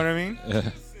music. You know what I mean? Yeah.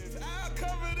 I'll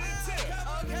cover the tip.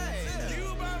 Okay.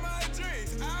 You buy my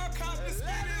drinks, I'll cop the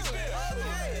Spanish dip.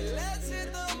 Okay. Let's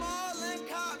hit the mall and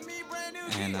cop me brand new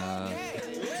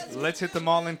And Let's hit the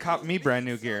mall and cop me brand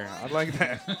new gear. I like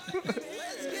that. Let's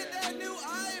get that new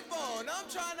iPhone. I'm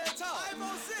trying to talk.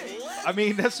 iPhone 6. I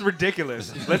mean, that's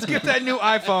ridiculous. Let's get that new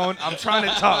iPhone. I'm trying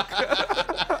to talk.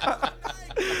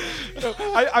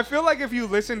 I feel like if you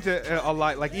listen to a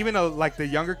lot, like even like the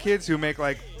younger kids who make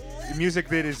like music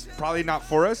that is probably not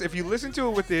for us, if you listen to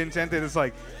it with the intent that it's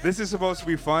like, this is supposed to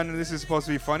be fun and this is supposed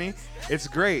to be funny, it's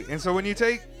great. And so when you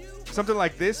take something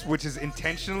like this, which is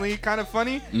intentionally kind of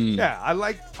funny, yeah, I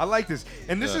like this.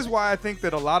 And this is why I think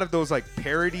that a lot of those like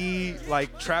parody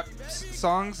like trap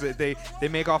songs that they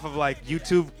make off of like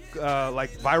YouTube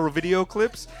like viral video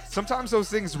clips, sometimes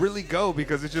those things really go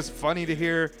because it's just funny to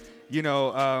hear,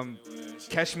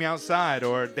 Catch Me Outside,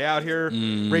 or they out here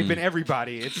raping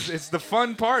everybody. It's the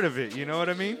fun part of it, you know what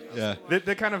I mean? Yeah.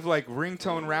 The kind of like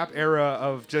ringtone rap era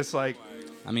of just like,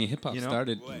 I mean, hip hop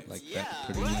started like that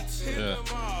pretty much. Yeah.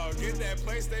 Get that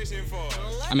PlayStation 4.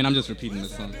 I mean, I'm just repeating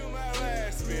this song.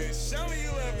 Show me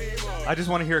you love me more. I just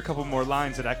want to hear a couple more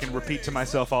lines that I can repeat to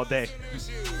myself all day.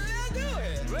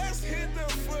 Let's hit the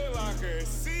Foot Locker,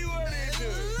 see what it do.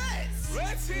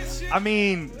 Let's hit shit. I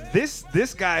mean,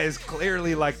 this guy is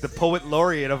clearly like the poet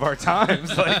laureate of our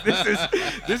times. Like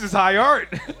this is high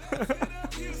art.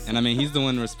 And I mean, he's the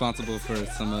one responsible for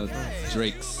some of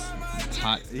Drake's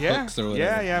hot hooks or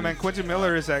whatever. Yeah, man. Quentin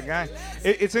Miller is that guy.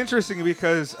 It's interesting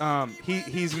because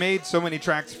he's made so many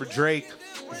tracks for Drake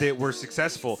that were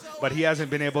successful, but he hasn't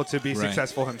been able to be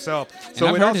successful himself. So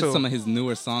and I've it heard also some of his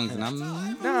newer songs, and I'm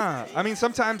Nah, I mean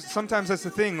sometimes that's the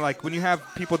thing. Like when you have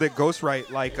people that ghostwrite,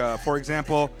 like for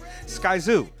example, Sky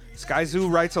Zoo. Sky Zoo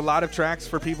writes a lot of tracks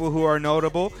for people who are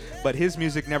notable, but his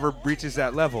music never reaches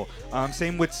that level.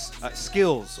 Same with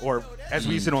Skills, or as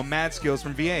we used to know, Mad Skills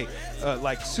from VA.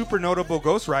 Like super notable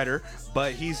ghostwriter,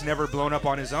 but he's never blown up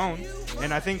on his own.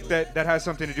 And I think that has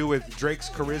something to do with Drake's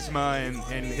charisma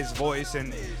and his voice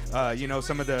and,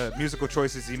 some of the musical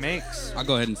choices he makes. I'll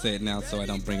go ahead and say it now so I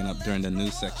don't bring it up during the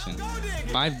news section.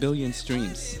 5 billion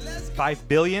streams 5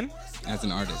 billion? as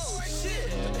an artist.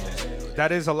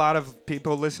 That is a lot of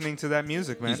people listening to that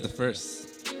music, man. He's the first.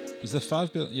 Is there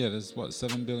 5 billion? Yeah, there's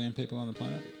 7 billion people on the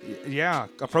planet? Yeah,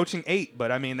 approaching 8,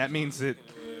 but I mean, that means that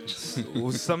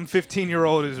some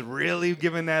 15-year-old is really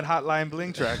giving that Hotline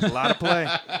Bling track a lot of play.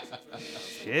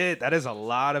 Shit, that is a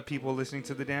lot of people listening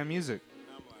to the damn music.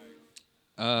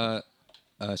 Shout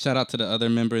out to the other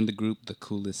member in the group, the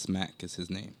Coolest Mac is his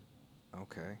name.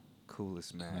 Okay,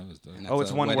 Coolest Mac. That was dope. And Oh, that's,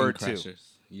 it's one Wedding word, too. Crashers.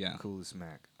 Yeah. Coolest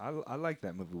Mac. I like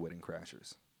that movie, Wedding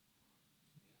Crashers.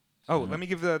 Oh, let me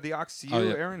give the aux to you, Oh,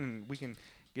 yeah. Aaron, and we can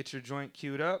get your joint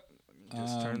queued up.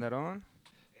 Just turn that on.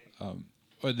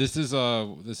 Well, this is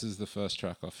the first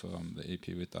track off the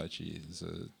EP with Daichi. It's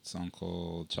a song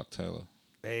called Chuck Taylor.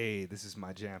 Hey, this is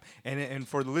my jam. And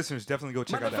for the listeners, definitely go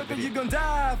check out that Motherfucker, you video. gon'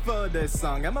 die for this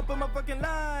song. I'ma put my fucking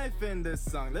life in this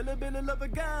song. Little bit of love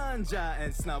of ganja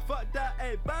and snuff. Fuck that,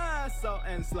 a salt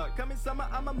and slug. Coming summer,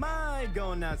 I'm a mind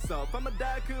going out so. I'm a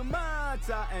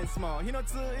dakumata and small.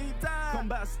 Hinotsuita.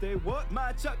 Combaste what?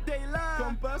 My Chuck Daylight.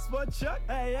 Compass what Chuck?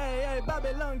 Hey,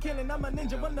 Babylon killing. I'm a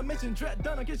ninja on the mission. Dread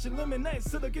done. Get you illuminate.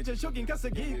 So the kitchen shocking.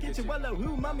 Kasagi. Get you walla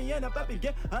who. Mommy and a puppy.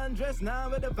 Get undressed now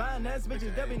with the finance.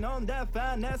 Bitches, they be on that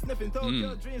fine. Sniffing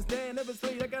Tokyo dreams, they never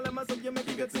sleep. I got myself, you make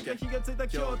it good to get here to the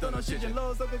Kyoto. No shit, and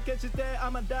low, so could catch it there.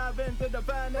 I'ma dive into the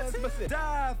finance, but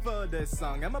die for this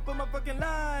song. I'ma put my fucking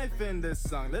life in this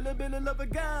song. Little bit of love of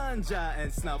ganja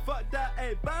and snuff. Fuck that,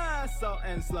 a salt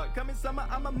and slug. Coming summer,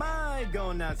 I'm a mind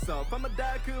going out so. I'm a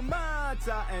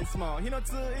dakumata and small.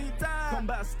 Hinotsuita.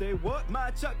 Combaste what?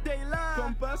 My Chuck Daylight.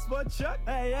 Compass what Chuck?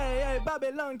 Hey,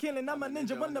 Babylon killing. I'm a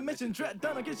ninja on the mission. Dread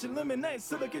done, get you illuminate.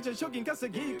 So the kitchen shocking,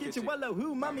 Kasagi, get you walla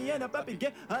who, mommy and a puppy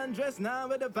get undressed now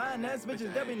with the finance.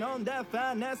 Bitches, they be on that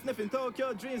finance. Sniffing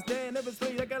Tokyo dreams, they never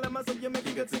sleep. I got myself, you make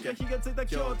it good to get here to the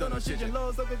Kyoto. No shit, and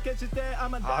low, so could catch it there.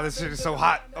 I'm a Oh, this shit is so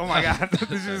hot. Oh my god,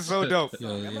 this shit is so dope.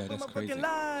 Yeah, that's crazy.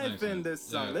 Life in this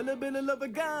song. Little bit of love of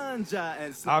ganja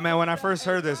and Oh man, when I first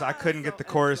heard this, I couldn't get the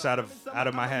chorus out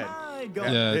of my head.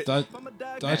 Yeah,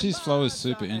 Daichi's flow is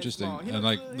super interesting, and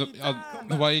like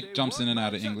the way he jumps in and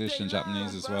out of English and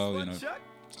Japanese as well. You know,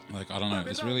 like I don't know,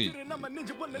 it's really,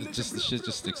 it just the shit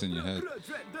just sticks in your head.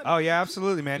 Oh yeah,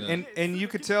 absolutely, man. Yeah. And you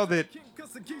could tell that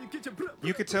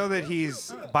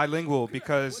he's bilingual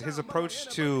because his approach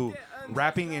to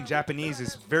rapping in Japanese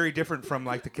is very different from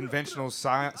like the conventional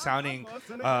sounding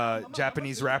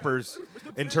Japanese rappers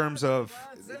in terms of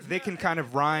they can kind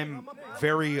of rhyme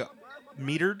very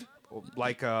metered,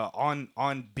 like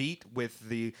on beat with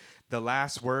the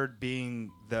last word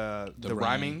being the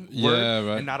rhyming word, Yeah,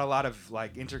 right. and not a lot of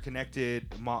like interconnected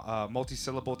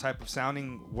multi-syllable type of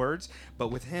sounding words. But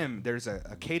with him, there's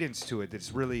a cadence to it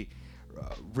that's really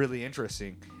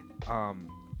interesting.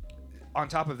 On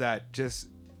top of that, just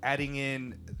adding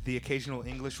in the occasional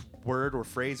English word or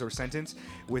phrase or sentence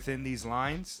within these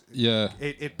lines, Yeah.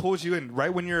 it pulls you in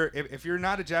right when you're if you're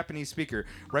not a Japanese speaker,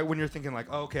 right when you're thinking like,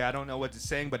 oh, okay, I don't know what it's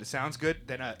saying, but it sounds good,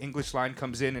 then an English line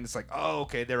comes in and it's like, oh,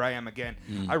 okay, there I am again.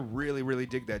 I really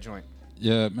dig that joint.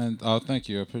 Yeah, man. Oh, thank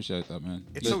you. I appreciate that, man.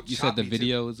 It's so You said the choppy,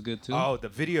 video too. is good too. Oh, the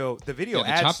video yeah, the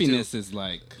adds choppiness to, is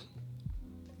like.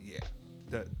 yeah,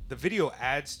 the video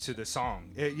adds to the song.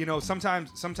 You know,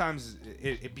 sometimes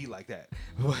it be like that.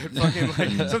 But fucking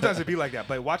like sometimes it be like that.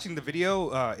 But watching the video,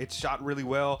 it's shot really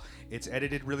well. It's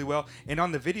edited really well. And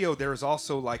on the video, there's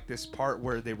also like this part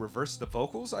where they reverse the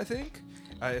vocals. I think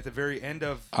at the very end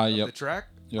of Yep. the track.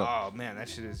 Yep. Oh man, that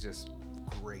shit is just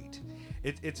great.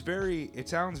 It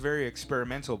sounds very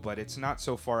experimental, but it's not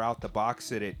so far out the box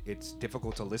that it's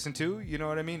difficult to listen to. You know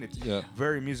what I mean? It's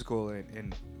very musical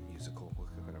and musical. What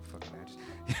kind of fucking match?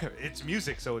 It's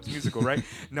music, so it's musical, right?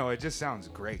 No, it just sounds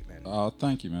great, man. Oh,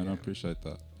 thank you, man. I appreciate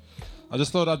that. I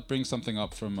just thought I'd bring something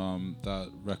up from that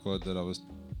record that I was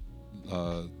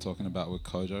talking about with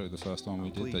Kojo, the first one we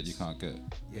did that you can't get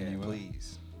anywhere.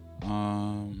 Please.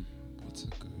 What's a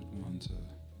good one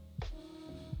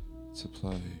to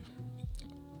play?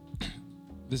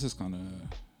 This is kind of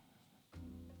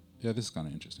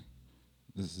interesting.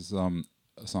 This is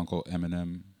a song called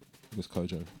Eminem with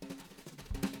Kojo.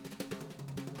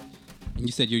 And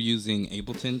you said you're using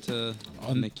Ableton to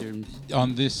make your.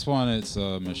 On this one, it's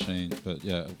a machine, but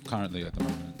yeah, currently at the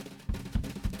moment.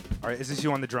 All right, is this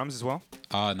you on the drums as well?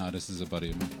 No, this is a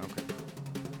buddy of mine. Okay.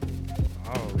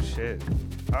 Oh shit.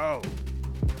 Oh.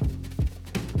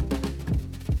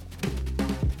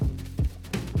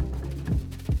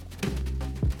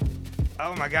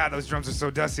 Oh my god, those drums are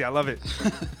so dusty. I love it.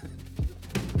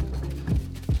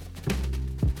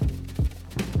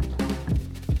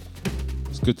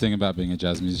 It's a good thing about being a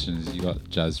jazz musician is you got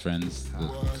jazz friends that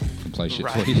can play shit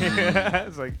Right. for you.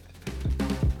 It's like.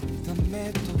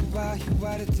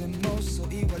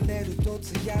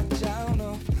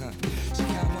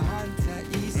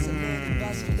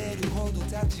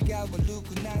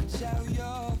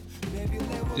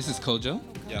 This is Kojo.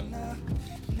 Yeah.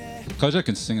 Kojo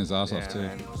can sing his ass off too.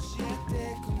 Man.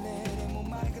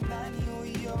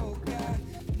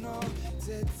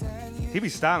 He be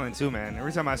styling too, man.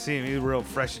 Every time I see him, he's real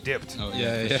fresh dipped. Oh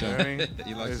Yeah, for yeah. sure. You know what I mean?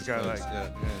 He likes This his guy clothes, like, yeah.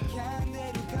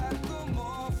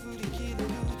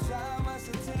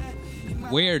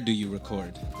 Where do you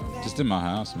record? Just in my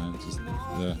house, man. I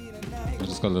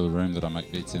just got a little room that I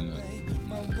make beats in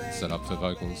that set up for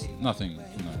vocals. Nothing,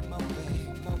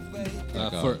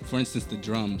 For instance, the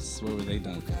drums, where were they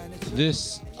done?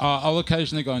 This, I'll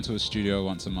occasionally go into a studio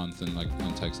once a month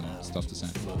and take some stuff to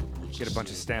sample. Get a bunch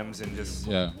of stems and just...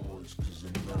 Yeah.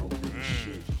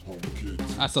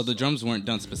 So the drums weren't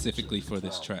done specifically for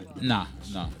this track. Nah.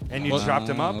 And you chopped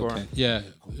them up, or? Okay. Yeah,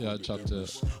 I chopped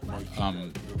it.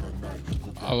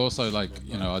 I also I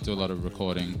do a lot of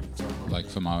recording, like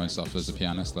for my own stuff as a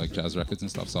pianist, like jazz records and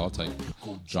stuff. So I'll take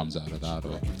drums out of that.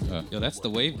 Or Yo, that's the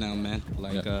wave now, man.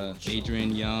 Like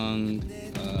Adrian Young,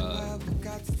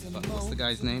 what's the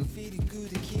guy's name?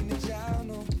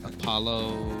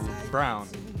 Apollo Brown.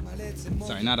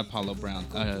 Sorry, not Apollo Brown.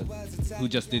 Who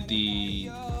just did the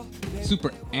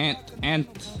Super Ant,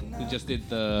 who just did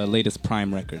the latest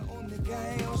Prime record.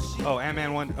 Oh,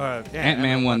 Ant-Man Wonder.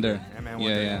 Ant-Man Wonder. Ant-Man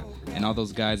Wonder. Yeah. And all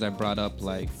those guys I brought up,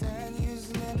 like,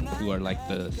 who are like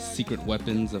the secret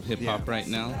weapons of hip hop right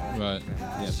now. right.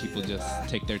 Yeah, people just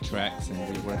take their tracks and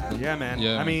rework them. Yeah, man.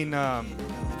 Yeah. I mean,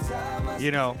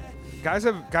 guys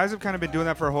have kind of been doing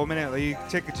that for a whole minute. Like, you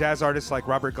take jazz artists like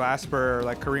Robert Glasper or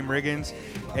like Kareem Riggins,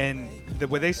 and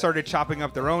when they started chopping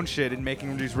up their own shit and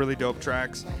making these really dope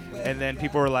tracks, and then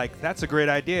people were like, "That's a great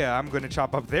idea. I'm going to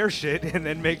chop up their shit and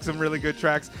then make some really good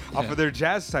tracks off of their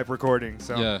jazz type recording."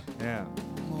 So yeah.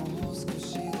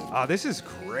 Oh, this is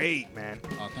great, man.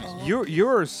 Oh, thanks.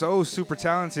 You're so super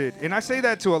talented, and I say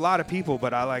that to a lot of people,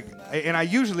 but and I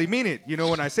usually mean it,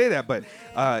 when I say that, but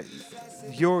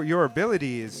your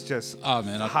ability is just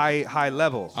high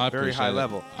level, very high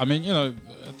level. I mean,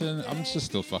 I'm just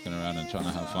still fucking around and trying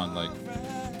to have fun,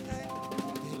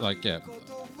 yeah.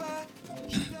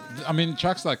 I mean,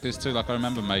 tracks like this too. Like, I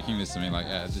remember making this and being like,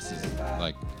 "Yeah, this is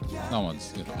like, no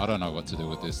one's. I don't know what to do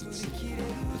with this.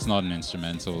 It's not an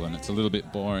instrumental, and it's a little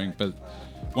bit boring." But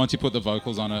once you put the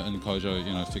vocals on it, and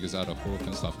Kojo, figures out a hook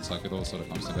and stuff, it's like it all sort of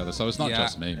comes together. So it's not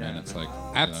just me, man. It's like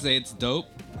I have to say it's dope,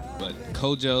 but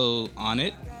Kojo on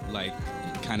it, like,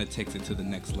 kind of takes it to the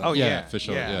next level. Oh yeah, for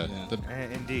sure. Yeah.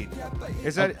 Indeed.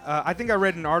 Is that? I think I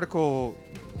read an article.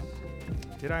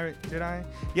 Did I?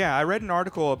 Yeah, I read an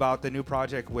article about the new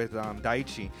project with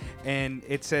Daichi, and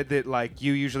it said that like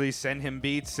you usually send him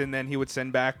beats, and then he would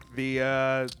send back the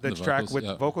track vocals, with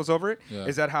vocals over it. Yeah.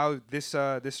 Is that how this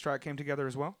track came together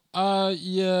as well?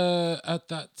 Yeah. At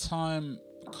that time,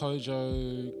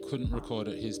 Kojo couldn't record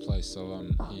at his place, so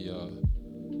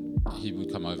he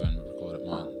would come over and record at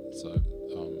mine. So,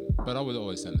 but I would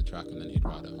always send the track, and then he'd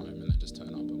write at home, and then just turn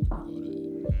up and would record it.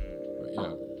 But,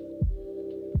 yeah.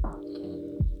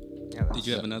 Did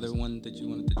you have another one that you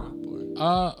wanted to drop,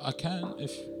 or? I can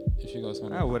if you guys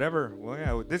want. Oh, whatever. Well,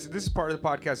 yeah. This is part of the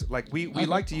podcast. Like we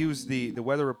like to use the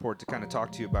weather report to kind of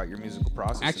talk to you about your musical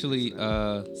process. Actually,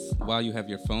 while you have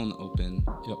your phone open,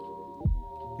 Yep.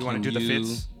 You want to do the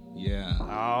fits? Yeah.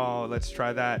 Oh, let's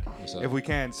try that if we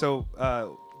can. So,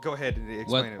 go ahead and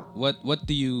explain it. What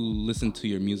do you listen to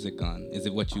your music on? Is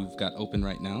it what you've got open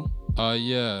right now?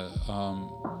 Yeah.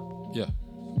 Yeah.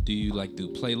 Do you do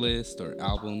playlists or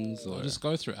albums, or I just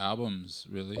go through albums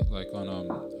really, like on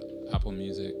Apple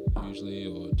Music usually,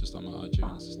 or just on my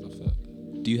iTunes and stuff.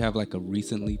 Do you have like a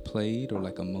recently played or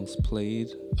like a most played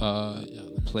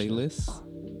playlist?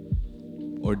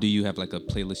 Or do you have like a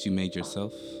playlist you made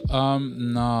yourself?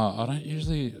 No, I don't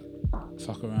usually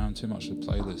fuck around too much with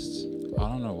playlists. I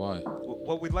don't know why.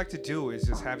 What we'd like to do is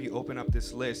just have you open up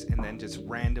this list and then just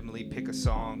randomly pick a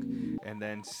song and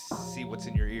then see what's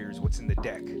in your ears, what's in the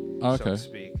deck, so to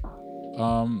speak.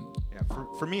 Yeah,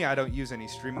 for me, I don't use any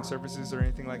streaming services or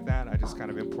anything like that. I just kind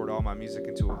of import all my music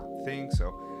into a thing.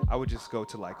 So I would just go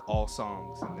to like all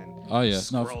songs and then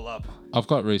scroll up. I've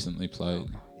got recently played.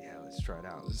 Yeah, let's try it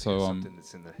out. Let's so hear something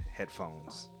that's in the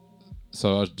headphones.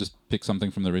 So I'll just pick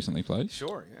something from the recently played?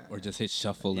 Sure, yeah. Or just hit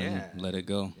shuffle and let it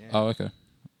go. Yeah. Oh, okay.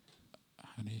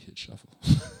 How do you hit shuffle?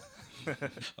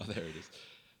 Oh, there it is.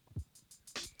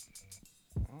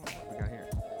 Oh, what we got here?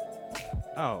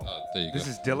 Oh, there you this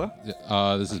go. is Dilla?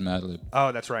 Yeah, this is Madlib.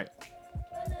 Oh, that's right.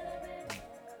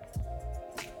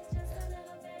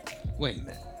 Wait,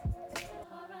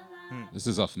 This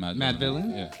is off Madlib. Mad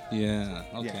Villain? Yeah. Yeah.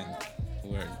 Okay.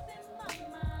 Yeah. Word.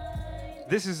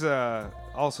 This is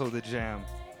also the jam.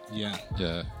 Yeah.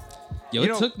 Yeah. Yo,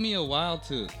 it took me a while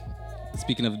to.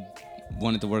 Speaking of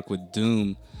wanting to work with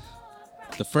Doom,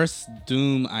 the first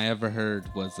Doom I ever heard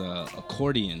was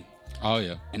Accordion. Oh,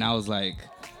 yeah. And I was like,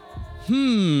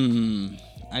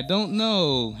 I don't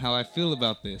know how I feel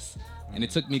about this. And it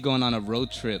took me going on a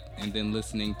road trip and then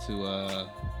listening to,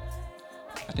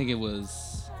 I think it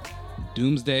was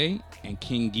Doomsday and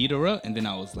King Ghidorah. And then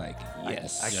I was like,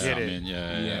 yes. I get it. I mean,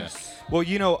 yeah. Yes. Well,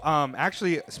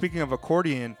 actually, speaking of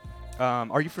Accordion,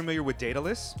 Are you familiar with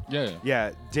Daedalus? Yeah.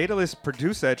 Yeah, Daedalus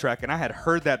produced that track, and I had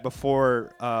heard that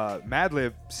before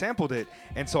Madlib sampled it,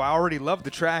 and so I already loved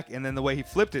the track, and then the way he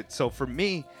flipped it. So for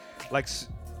me, like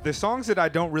the songs that I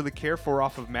don't really care for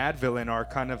off of Madvillain are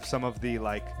kind of some of the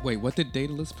like. Wait, what did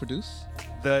Daedalus produce?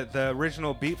 The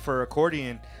original beat for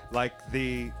accordion, like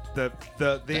the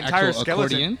entire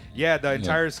skeleton. Accordion? Yeah, the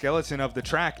entire skeleton of the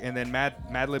track, and then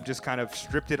Madlib just kind of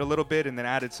stripped it a little bit and then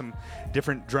added some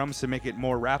different drums to make it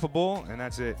more rappable, and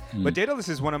that's it. But Daedalus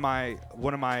is one of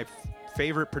my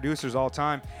favorite producers all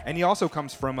time, and he also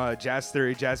comes from a jazz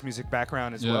music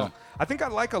background as well. I think I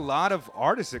like a lot of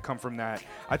artists that come from that.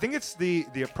 I think it's the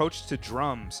approach to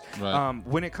drums. Right.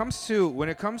 When it comes to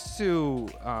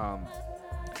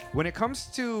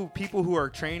people who are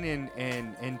trained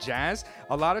in jazz,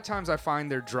 a lot of times I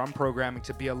find their drum programming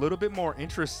to be a little bit more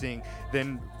interesting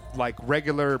than like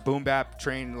regular boom bap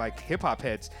trained like hip hop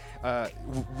heads.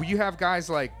 You have guys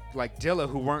like Dilla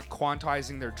who weren't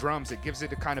quantizing their drums. It gives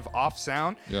it a kind of off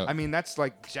sound. Yeah. I mean, that's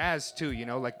like jazz too, you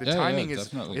know, like the Yeah, timing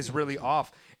definitely. is really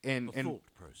off. And Thought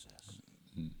process.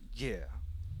 yeah.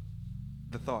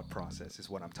 The thought process is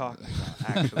what I'm talking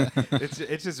about. Actually,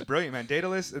 it's just brilliant, man.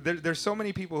 Daedalus. There's so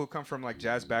many people who come from like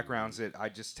jazz backgrounds that I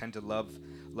just tend to love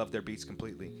their beats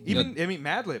completely. Even I mean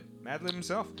Madlib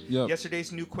himself. Yep.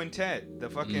 Yesterday's new quintet. The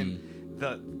fucking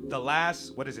the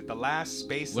last what is it? The last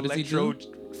space What does he electro. do?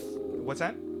 What's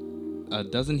that?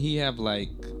 Doesn't he have like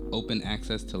open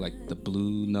access to like the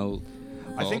Blue Note?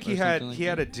 I think he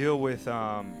had a deal with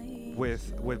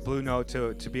Blue Note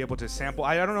to be able to sample.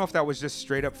 I don't know if that was just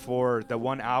straight up for the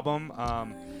one album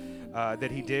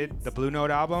that he did, the Blue Note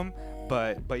album,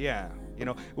 but yeah, you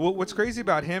know what's crazy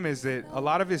about him is that a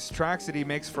lot of his tracks that he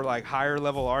makes for like higher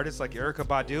level artists like Erykah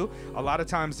Badu, a lot of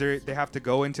times they have to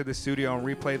go into the studio and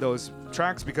replay those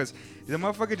tracks because the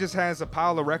motherfucker just has a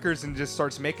pile of records and just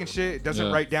starts making shit. It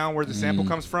doesn't write down where the sample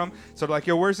comes from. So they're like,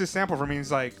 yo, where's this sample from? And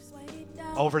he's like,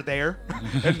 over there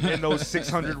in those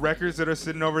 600 records that are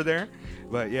sitting over there.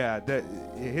 But yeah,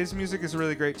 his music is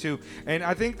really great too. And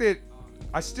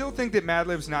I still think that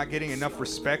Madlib's not getting enough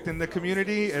respect in the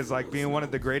community as like being one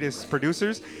of the greatest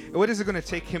producers. What is it going to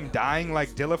take him dying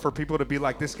like Dilla for people to be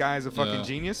like, this guy is a fucking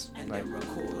genius? Like,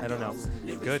 I don't know.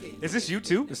 Good. Is this you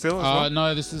too? Still? As well?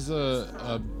 No, this is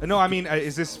No, I mean,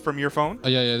 is this from your phone?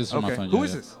 yeah, this is from my phone. Who yeah,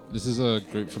 is yeah. this? This is a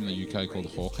group from the UK called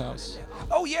Hawk House.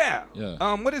 Oh yeah. Yeah.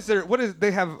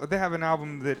 They have an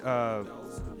album that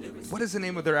what is the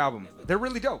name of their album? They're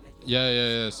really dope.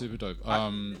 Yeah, super dope.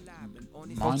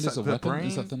 Mind is a The Weapon. Brain?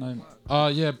 Is that the name? Oh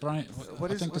yeah, Brain.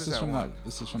 What I is- think what this is is that from one? that.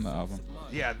 This is from that album.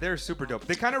 Yeah, they're super dope.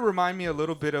 They kind of remind me a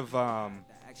little bit of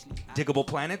Diggable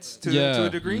Planets to a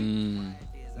degree.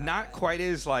 Not quite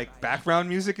as like background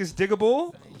music as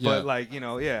Diggable, but like, you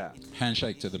know, yeah.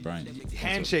 Handshake to the Brain.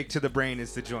 Handshake to the Brain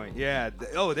is the joint. Yeah.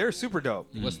 They're super dope.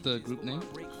 What's the group name?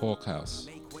 Hawk House.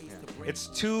 It's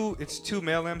two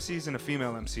male MCs and a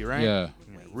female MC, right? Yeah.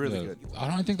 Really Yeah. good. I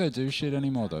don't think they do shit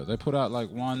anymore though. They put out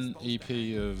like one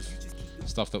EP of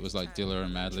stuff that was like Dilla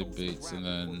and Madlib beats, and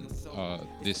then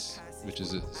this, which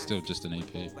is still just an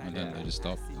EP, and then they just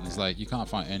stopped. And it's like you can't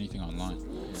find anything online.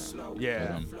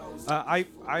 Yeah. But, I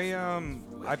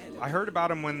heard about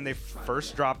them when they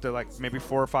first dropped it, like maybe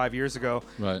 4 or 5 years ago,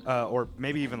 Right. Or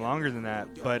maybe even longer than that.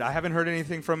 But I haven't heard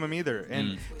anything from them either.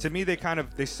 And to me, they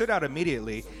stood out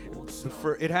immediately.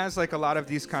 It has like a lot of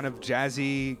these kind of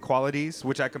jazzy qualities,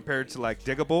 which I compared to like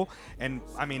Diggable, and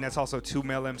I mean that's also two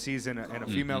male MCs and a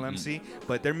female MC.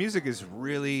 But their music is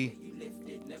really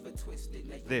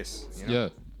this. You know?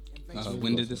 Yeah.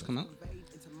 When did this come out?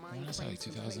 I want to say like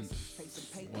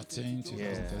 2014,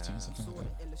 2013, something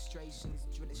like that.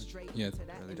 Yeah,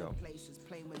 Really dope.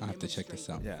 I have to check this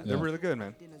out. Yeah, they're really good,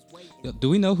 man. Yo, do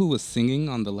we know who was singing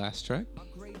on the last track?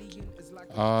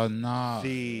 Nah.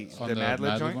 The On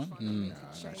Madlib joint? one? I'm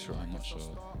not sure. I'm not sure.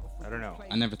 I don't know.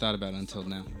 I never thought about it until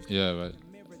now. Yeah, right.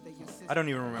 I don't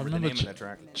even remember the name of that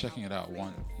track. checking it out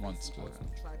once, but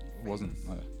it wasn't.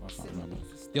 I can't remember.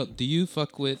 Yo, do you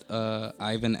fuck with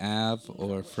Ivan Ave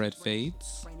or Fred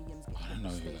Fades? I don't know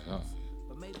who they are.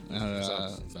 Is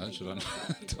that bad? Should I know?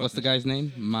 What's the guy's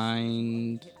name?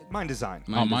 Mind Design.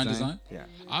 Mind Design? Yeah.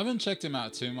 I haven't checked him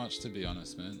out too much, to be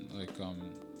honest, man. Like,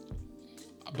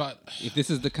 but If this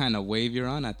is the kind of wave you're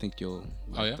on, I think you'll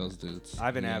like yeah? those dudes.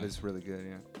 Ivan Ave is really good,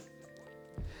 yeah.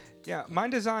 Yeah,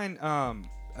 Mind Design,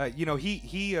 you know,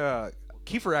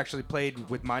 Kiefer actually played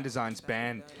with Mind Design's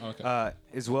band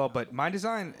as well, but Mind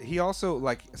Design, he also,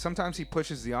 like, sometimes he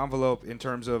pushes the envelope in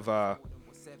terms of,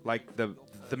 like, the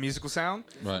musical sound,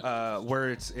 Right.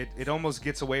 where it almost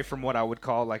gets away from what I would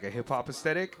call, like, a hip-hop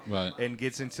aesthetic, Right. and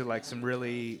gets into, like, some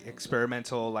really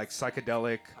experimental, like,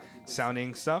 psychedelic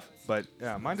sounding stuff. But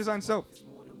yeah, Mind Design's dope.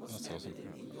 That's awesome.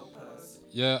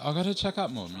 Yeah, I gotta check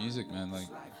out more music, man. Like,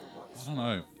 I don't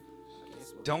know.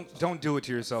 Don't do it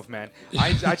to yourself, man.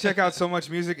 I check out so much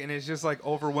music and it's just like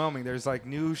overwhelming. There's like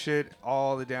new shit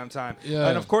all the damn time. Yeah.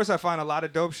 And of course I find a lot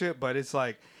of dope shit, but it's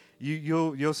like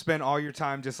you'll spend all your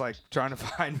time just like trying to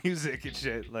find music and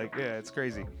shit. Like, yeah, it's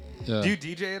crazy. Yeah. Do you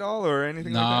DJ at all or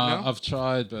anything like Nah, that? No? I've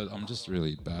tried, but I'm just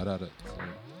really bad at it. So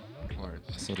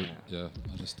I sort of,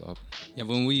 I just stopped. Yeah,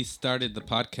 when we started the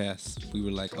podcast, we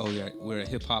were like, oh yeah, we're a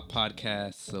hip hop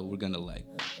podcast, so we're gonna like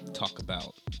talk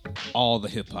about all the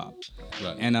hip hop.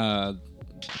 Right. And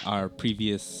our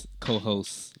previous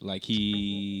co-host, like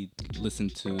he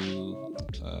listened to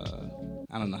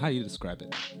I don't know how you describe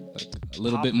it, like a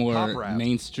little bit more rap.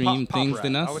 mainstream Pop things rap.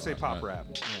 than us. I would say pop rap.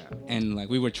 Yeah. And like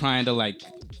we were trying to like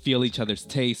feel each other's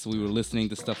tastes. We were listening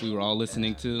to stuff we were all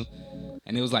listening to,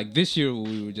 and it was like this year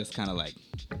we were just kind of like,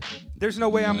 There's no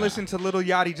way I'm listening to Lil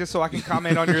Yachty just so I can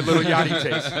comment on your Lil Yachty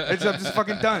taste. I'm just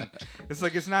fucking done. It's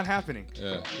like, it's not happening.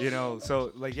 Yeah. You know,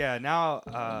 so like, yeah, now,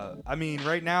 I mean,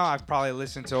 right now I've probably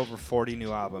listened to over 40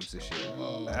 new albums this year.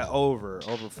 Over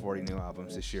 40 new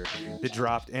albums this year that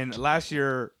dropped. And last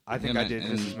year, I think I did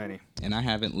just as many. And I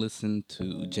haven't listened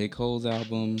to J. Cole's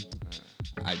album.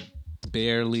 I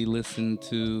barely listened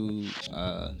to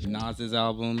Nas's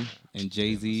album and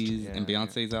Jay-Z's and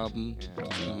Beyonce's album.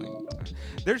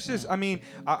 There's just, I mean,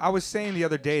 I was saying the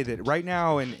other day that right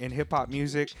now in hip-hop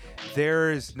music,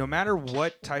 there's, no matter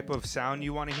what type of sound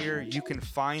you want to hear, you can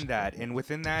find that. And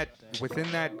within that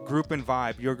group and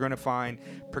vibe, you're going to find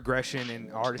progression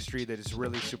and artistry that is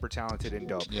really super talented and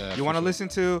dope. Yeah, you want to listen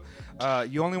to,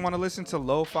 you only want to listen to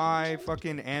lo-fi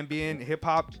fucking ambient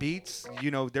hip-hop beats,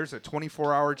 you know, there's a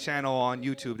 24-hour channel on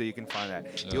YouTube that you can find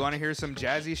that. You want to hear some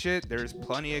jazzy shit? There's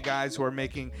plenty of guys who are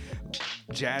making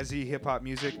jazzy hip-hop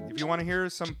music. If you want to hear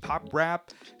some pop rap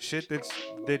shit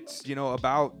that's you know,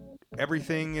 about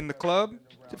everything in the club,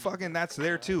 fucking that's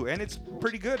there too, and it's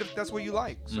pretty good if that's what you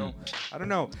like. So I don't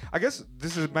know, I guess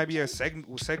this is maybe a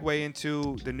segue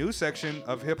into the new section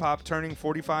of hip-hop turning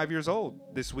 45 years old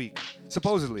this week,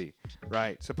 supposedly,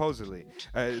 right? Supposedly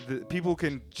the people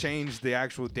can change the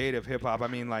actual date of hip-hop. I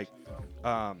mean, like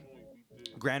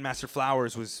Grandmaster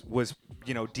Flowers was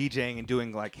you know, DJing and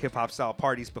doing like hip hop style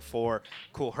parties before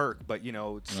Kool Herc, but you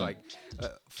know, it's like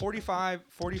 45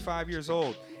 years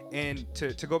old. And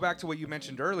to go back to what you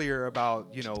mentioned earlier about,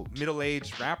 you know,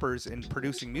 middle-aged rappers and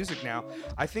producing music now,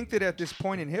 I think that at this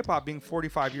point in hip-hop, being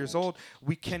 45 years old,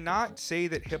 we cannot say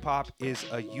that hip-hop is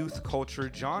a youth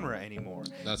culture genre anymore.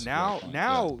 That's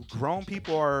now grown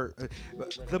people are...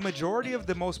 the majority of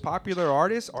the most popular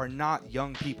artists are not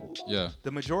young people. Yeah.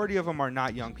 The majority of them are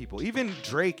not young people. Even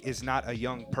Drake is not a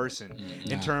young person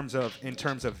in terms of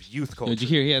youth culture. Did you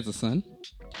hear he has a son?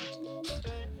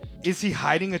 Is he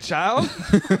hiding a child?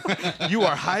 You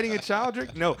are hiding a child,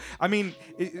 Drake? No. I mean,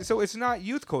 so it's not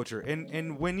youth culture.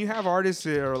 And when you have artists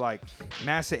that are like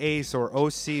Masta Ace or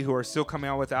OC who are still coming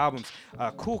out with albums,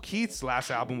 Kool Keith's last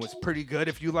album was pretty good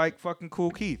if you like fucking Kool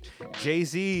Keith.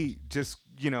 Jay-Z just,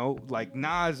 you know, like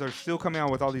Nas are still coming out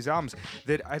with all these albums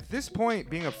that at this point,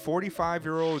 being a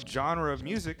 45-year-old genre of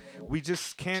music, we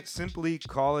just can't simply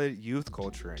call it youth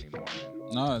culture anymore.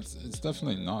 No, it's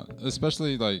definitely not.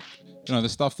 Especially like, you know, the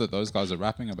stuff that those guys are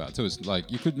rapping about too. It's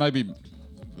like, you could maybe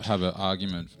have an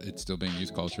argument it's still being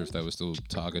youth culture if they were still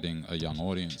targeting a young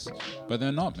audience, but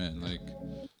they're not, man. Like,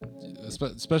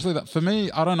 especially that, for me,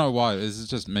 I don't know why. This is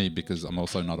just me because I'm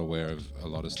also not aware of a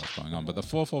lot of stuff going on. But the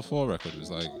 444 record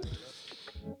was like,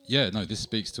 yeah, no, this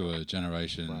speaks to a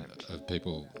generation of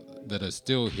people that are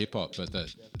still hip hop, but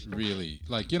that really,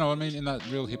 like, you know what I mean, in that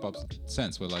real hip hop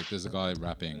sense, where like there's a guy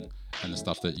rapping and the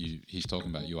stuff that he's talking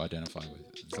about, you identify with.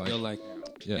 It's like, Feel like,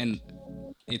 yeah. And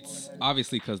it's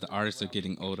obviously because the artists are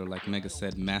getting older. Like Mega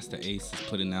said, Masta Ace is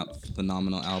putting out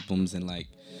phenomenal albums, and like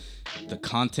the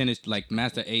content is like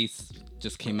Masta Ace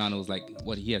just came out and it was like,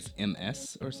 what, he has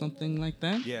MS or something like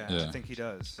that? Yeah. I think he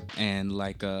does. And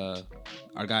like our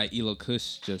guy Elo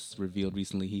Kush just revealed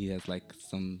recently he has like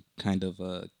some kind of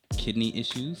kidney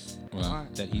issues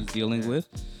that he's dealing with.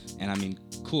 And I mean,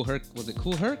 Kool Herc, was it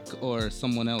Kool Herc or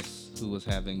someone else who was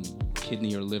having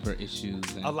kidney or liver issues?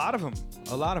 And A lot of them.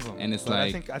 And it's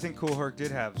but like, I think Kool Herc did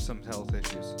have some health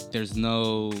issues. there's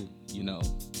no, you know,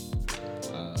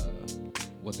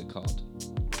 what's it called?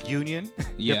 union,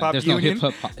 Yeah, hip hop there's union, no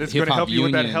hip-hop that's going to help you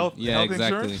with that health exactly.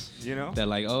 insurance. You know, they're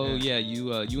like, oh yeah,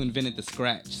 you invented the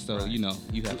scratch, so you know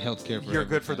you have health care. You're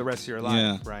good for the rest of your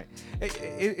life, right?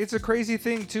 It's a crazy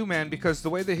thing too, man, because the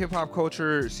way the hip hop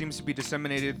culture seems to be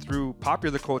disseminated through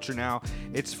popular culture now,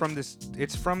 it's from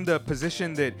the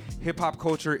position that hip hop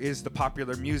culture is the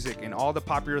popular music, and all the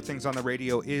popular things on the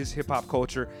radio is hip hop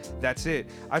culture. That's it.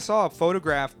 I saw a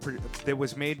photograph that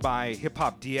was made by Hip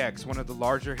Hop DX, one of the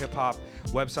larger hip hop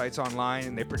websites online,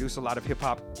 and they produce a lot of hip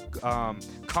hop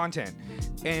content.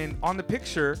 And on the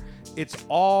picture, it's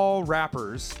all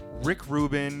rappers, Rick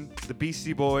Rubin, the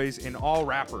Beastie Boys, and all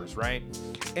rappers, right?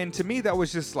 And to me, that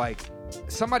was just like,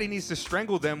 somebody needs to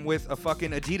strangle them with a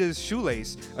fucking Adidas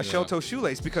shoelace, a shell-toe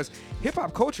shoelace, because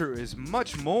hip-hop culture is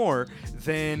much more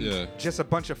than just a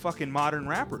bunch of fucking modern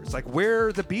rappers. Like, where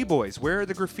are the b-boys? Where are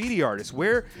the graffiti artists?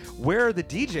 Where are the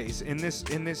DJs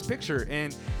in this picture?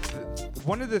 And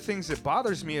one of the things that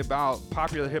bothers me about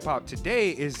popular hip-hop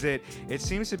today is that it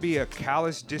seems to be a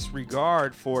callous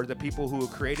disregard for the people who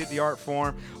created the art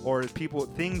form, or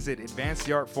things that advanced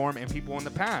the art form, and people in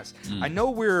the past. I know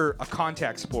we're a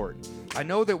contact sport. I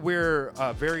know that we're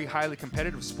a very highly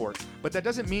competitive sport, but that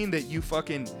doesn't mean that you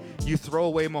throw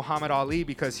away Muhammad Ali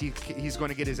because he's going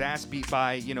to get his ass beat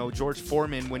by, you know, George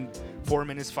Foreman when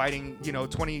Foreman is fighting, you know,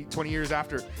 20 years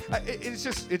after. It's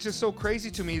just so crazy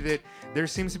to me that there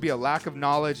seems to be a lack of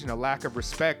knowledge and a lack of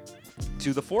respect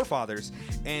to the forefathers,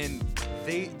 and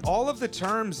all of the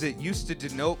terms that used to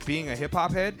denote being a hip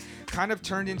hop head kind of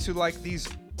turned into like these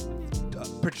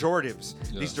pejoratives,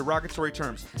 these derogatory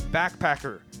terms.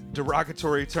 Backpacker,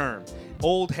 derogatory term.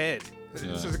 Old head.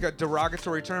 This is like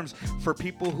derogatory terms for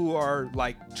people who are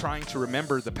like trying to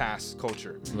remember the past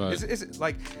culture. Right. It's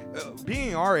like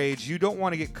being our age, you don't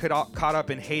want to get caught up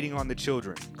in hating on the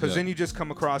children, because then you just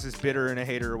come across as bitter and a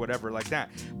hater or whatever like that.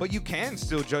 But you can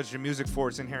still judge the music for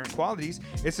its inherent qualities.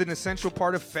 It's an essential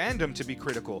part of fandom to be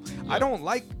critical. I don't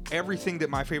like everything that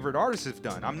my favorite artists have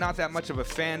done. I'm not that much of a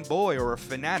fanboy or a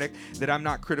fanatic that I'm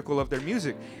not critical of their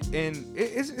music. And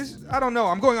I don't know.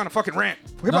 I'm going on a fucking rant.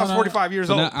 Hip hop's 45 years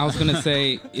old. No, I was gonna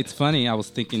say, it's funny. I was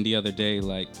thinking the other day,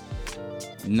 like,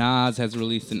 Nas has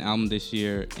released an album this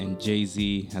year, and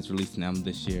Jay-Z has released an album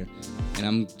this year, and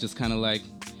I'm just kind of like,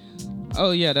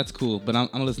 oh yeah, that's cool, but I'm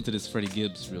gonna listen to this Freddie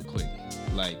Gibbs real quick.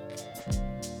 Like,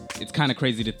 it's kind of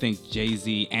crazy to think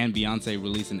Jay-Z and Beyonce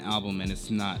release an album and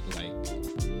it's not like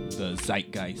the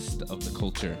zeitgeist of the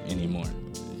culture anymore.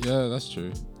 Yeah, that's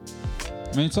true.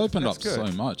 I mean, it's opened up so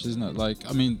much, isn't it? Like,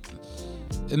 I mean,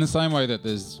 in the same way that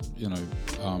there's, you know,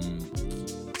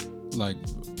 like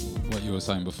what you were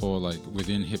saying before, like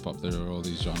within hip hop there are all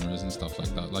these genres and stuff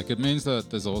like that. Like, it means that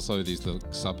there's also these little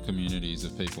sub communities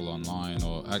of people online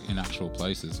or in actual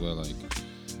places where, like,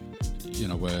 you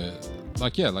know, where,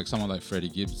 like, yeah, like someone like Freddie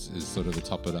Gibbs is sort of the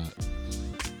top of that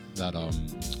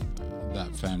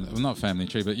family, well, not family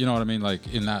tree, but you know what I mean,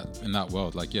 like in that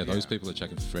world, like, those people are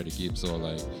checking for Freddie Gibbs, or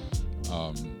like,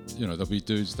 you know, there'll be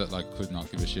dudes that like could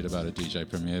not give a shit about a DJ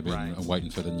Premier being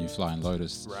waiting for the new Flying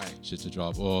Lotus shit to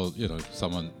drop, or, you know,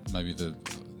 someone, maybe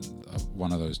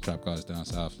one of those trap guys down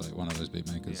south, like one of those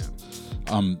beat makers.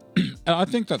 And I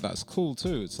think that that's cool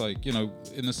too. It's like, you know,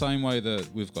 in the same way that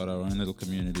we've got our own little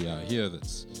community out here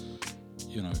that's,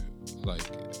 you know, like,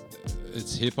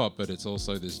 it's hip hop, but it's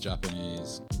also this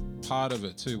Japanese part of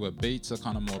it too, where beats are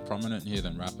kind of more prominent here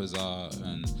than rappers are,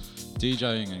 and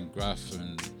DJing and graph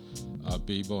and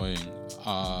b-boying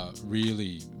are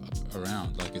really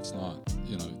around. Like, it's not,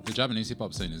 you know, the Japanese hip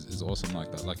hop scene is awesome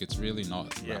like that. Like, it's really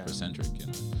not rapper centric, you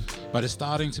know, but it's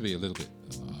starting to be a little bit,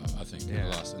 I think, in the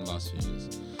last few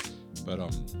years. But I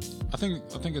think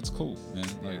it's cool, man.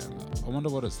 Like, I wonder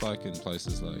what it's like in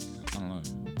places like, I don't know,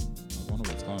 I wonder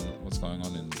what's going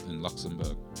on in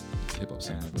Luxembourg. Hip-hop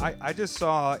scene. I just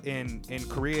saw in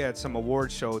Korea at some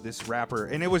award show this rapper,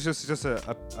 and it was just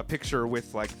a picture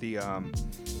with like the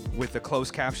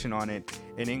closed caption on it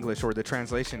in English, or the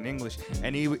translation in English,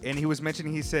 and he was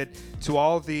mentioning, he said to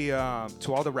all the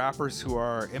rappers who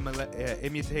are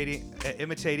imitating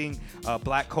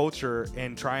black culture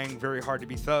and trying very hard to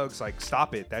be thugs, like,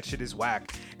 stop it, that shit is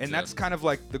whack. And that's kind of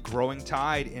like the growing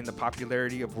tide in the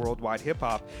popularity of worldwide hip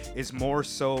hop, is more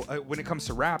so when it comes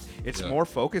to rap, it's more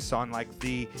focused on like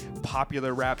the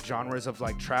popular rap genres of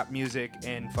like trap music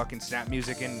and fucking snap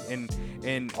music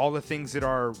and all the things that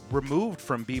are removed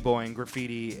from b-boying,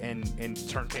 graffiti, and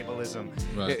turntablism.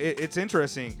 It's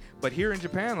interesting. But here in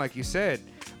Japan, like you said,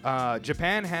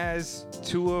 Japan has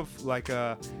two of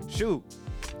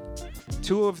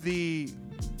the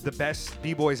best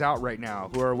b-boys out right now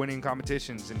who are winning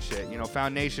competitions and shit. You know,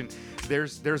 Foundation.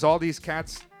 There's all these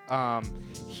cats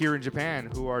here in Japan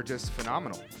who are just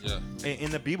phenomenal. Yeah.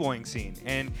 In the b-boying scene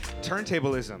and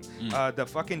turntablism. The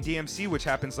fucking DMC, which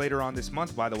happens later on this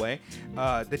month, by the way.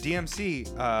 The DMC,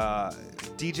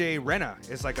 DJ Rena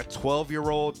is like a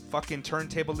 12-year-old fucking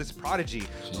turntablist prodigy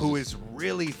who is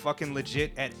really fucking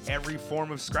legit at every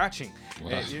form of scratching. Wow.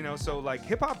 And, you know, so like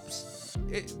hip hop,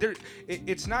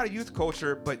 it's not a youth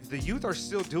culture, but the youth are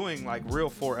still doing like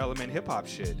real 4-element hip hop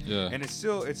shit. Yeah. And it's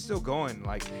still going.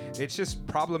 Like, it's just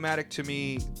problematic to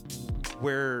me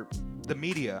where the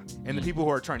media and the people who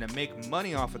are trying to make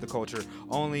money off of the culture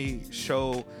only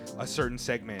show a certain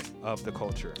segment of the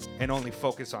culture and only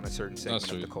focus on a certain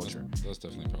segment of the culture. That's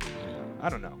definitely problematic. I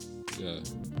don't know. Yeah.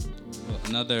 Well,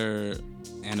 another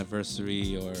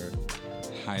anniversary or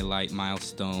highlight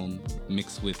milestone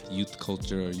mixed with youth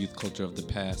culture or youth culture of the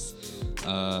past.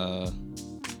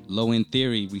 Low End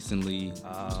Theory recently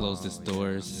closed its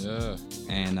doors. Yeah.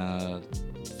 And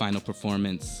final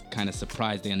performance, kind of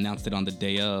surprised. They announced it on the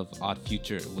day of. Odd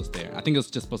Future was there. I think it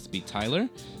was just supposed to be Tyler,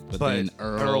 but then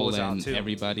Earl was out and too.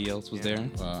 Everybody else was there,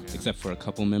 Wow. except for a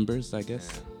couple members, I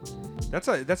guess. That's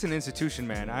an institution,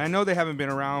 man. I know they haven't been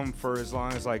around for as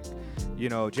long as, like, you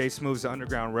know, Jay Smooth's The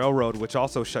Underground Railroad, which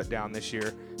also shut down this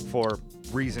year for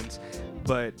reasons.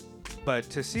 But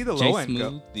to see the Low End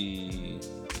go,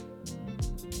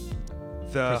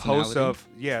 the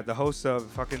host of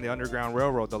fucking The Underground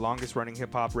Railroad, the longest running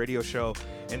hip hop radio show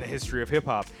in the history of hip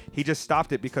hop, he just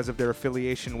stopped it because of their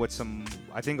affiliation with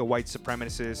I think a white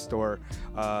supremacist or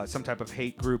some type of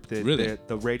hate group that Really?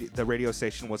 the radio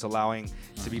station was allowing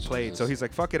to be played. So he's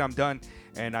like, fuck it, I'm done.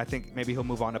 And I think maybe he'll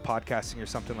move on to podcasting or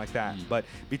something like that. But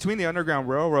between The Underground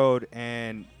Railroad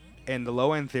and the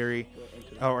Low End Theory,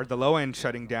 or the Low End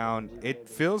shutting down, it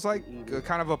feels like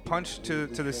kind of a punch to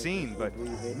the scene. But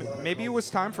maybe it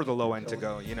was time for the Low End to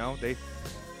go. You know,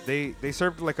 they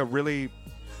served like a really,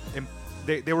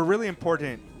 they were really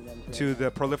important to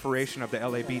the proliferation of the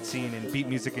LA beat scene and beat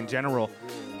music in general.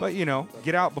 But, you know,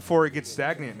 get out before it gets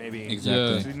stagnant. Maybe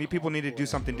Exactly. People need to do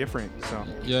something different. So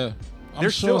Yeah.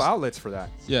 there's still outlets for that.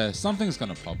 Yeah, something's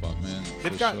gonna pop up, man.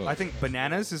 They've for got, sure. I think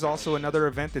Bananas is also another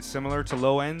event that's similar to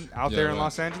Low End out there in right.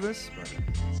 Los Angeles. But,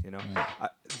 you know,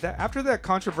 after that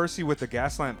controversy with the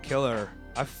Gaslamp Killer,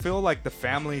 I feel like the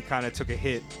family kind of took a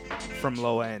hit from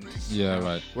Low End. Yeah,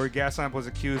 right. Where Gaslamp was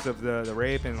accused of the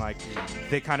rape, and like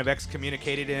they kind of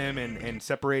excommunicated him and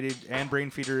separated, and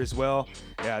Brainfeeder as well.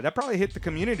 Yeah, that probably hit the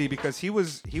community because he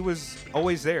was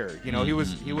always there. You know, he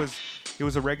was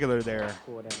a regular there,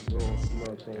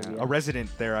 a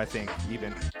resident there, I think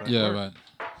even. But Yeah, right.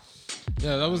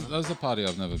 Yeah, that was a party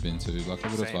I've never been to. Like, I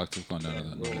would have Same. liked to have gone down to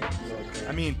that night.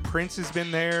 I mean, Prince has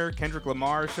been there. Kendrick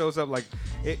Lamar shows up. Like,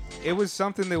 it was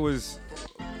something that was,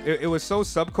 it was so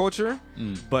subculture,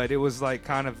 but it was like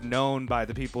kind of known by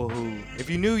the people who, if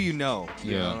you knew, you know,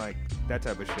 you know, like that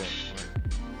type of shit.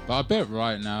 But I bet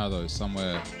right now, though,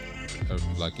 somewhere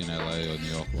like in LA or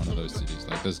New York, one of those cities,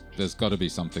 like there's got to be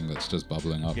something that's just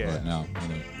bubbling up right now. You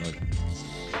know, like.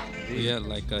 Yeah,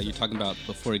 like you're talking about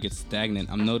before it gets stagnant.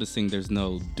 I'm noticing there's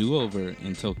no do-over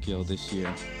in Tokyo this year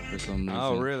for some reason.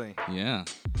 Oh, really? Yeah.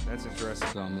 That's interesting.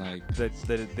 So I'm like, the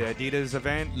Adidas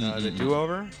event, the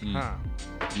do-over? Huh.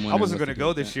 I'm I wasn't wondering going to go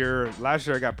what to do this year. Last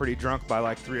year I got pretty drunk by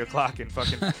like 3 o'clock and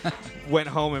fucking went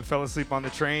home and fell asleep on the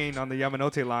train on the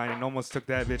Yamanote line and almost took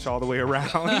that bitch all the way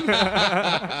around.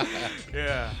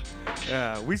 Yeah.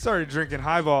 We started drinking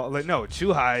highball, like, no,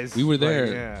 chew highs. We were there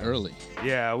like, early.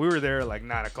 Yeah, we were there like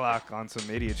 9 o'clock on some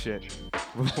idiot shit.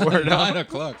 9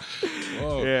 o'clock.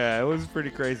 Whoa. Yeah, it was pretty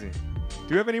crazy.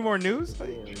 Do you have any more news? No,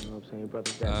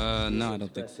 I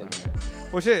don't think so.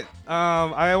 Well, shit.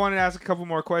 I wanted to ask a couple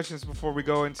more questions before we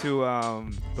go into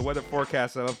the weather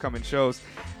forecast of upcoming shows.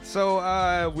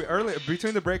 So,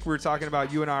 between the break, we were talking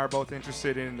about you and I are both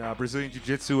interested in Brazilian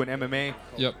Jiu-Jitsu and MMA.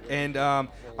 Yep. And I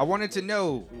wanted to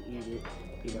know,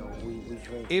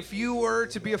 if you were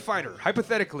to be a fighter,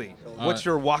 hypothetically, what's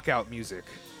your walkout music?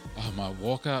 Oh, my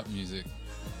walkout music.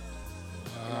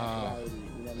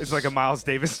 It's like a Miles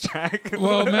Davis track.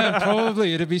 Well, man,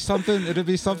 probably it'd be something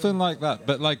like that.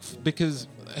 But like, because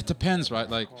it depends, right?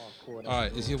 Like, all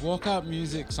right, is your walkout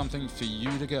music something for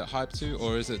you to get hyped to,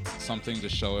 or is it something to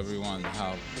show everyone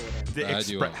how bad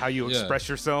you are? How you express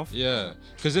yourself? Yeah,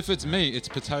 because if it's me, it's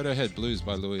Potato Head Blues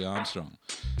by Louis Armstrong,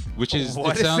 which is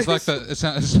What it sounds is like this? the it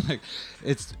sounds like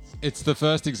it's the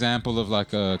first example of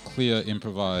like a clear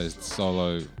improvised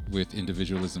solo with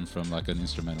individualism from like an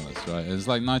instrumentalist, right? It's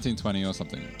like 1920 or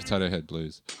something. Potato Head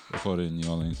Blues, recorded in New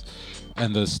Orleans,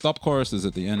 and the stop choruses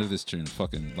at the end of this tune,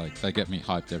 fucking like they get me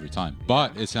hyped every time.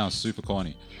 But it sounds super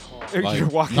corny. Like, You're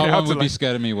walking no out one to would be like-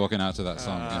 scared of me walking out to that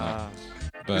song. You know?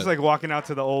 It's like walking out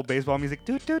to the old baseball music.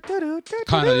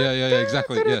 Kind of, yeah,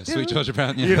 exactly. Yeah, Sweet Georgia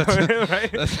Brown. Yeah, you know,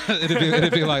 right?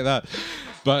 It'd be like that.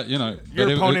 But, you know.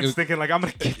 Your opponent's thinking, like, I'm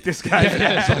going to kick this guy.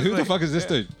 It's like, who the fuck is this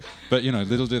dude? But, you know,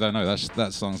 little do they know,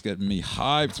 that song's getting me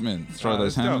hyped, man. Throw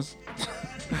those hammers.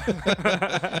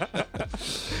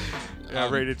 Yeah,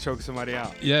 ready to choke somebody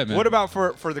out. Yeah, man. What about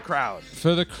for the crowd?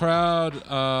 For the crowd,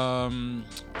 what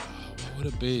would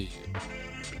it be?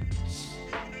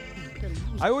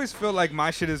 I always feel like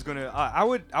my shit is gonna. I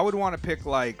would want to pick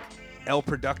like El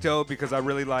Producto because I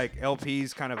really like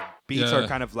LP's kind of beats are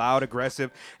kind of loud,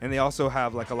 aggressive, and they also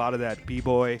have like a lot of that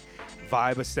b-boy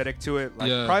vibe aesthetic to it.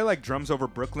 Like probably like Drums Over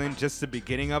Brooklyn, just the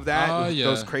beginning of that.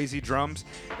 Those crazy drums,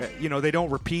 you know, they don't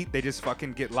repeat. They just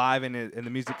fucking get live, and the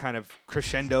music kind of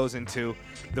crescendos into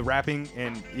the rapping.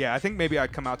 And yeah, I think maybe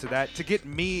I'd come out to that to get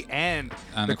me and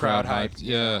the crowd hyped.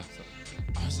 Yeah.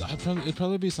 It'd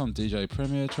probably be some DJ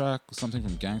Premier track, something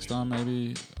from Gangstar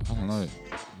maybe. I don't know.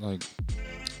 Like,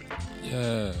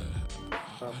 yeah.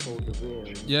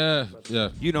 Yeah.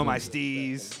 You know my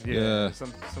steez. Yeah.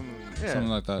 Something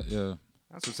like that, yeah.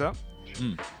 That's what's up.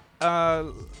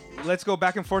 Let's go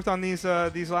back and forth on these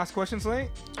last questions, Late.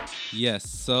 Yes,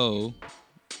 so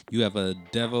you have a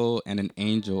devil and an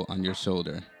angel on your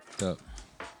shoulder. Yep.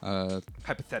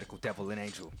 Hypothetical devil and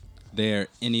angel. There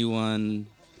anyone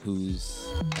who's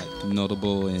like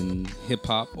notable in hip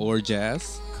hop or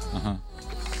jazz?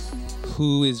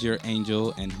 Who is your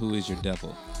angel and who is your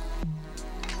devil?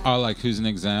 Oh, like who's an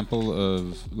example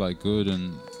of like good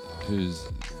and who's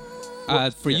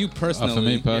for you personally? For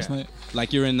me personally,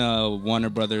 like you're in a Warner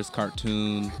Brothers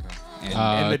cartoon,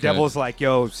 and the devil's like,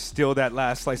 "Yo, steal that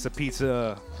last slice of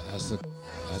pizza." That's a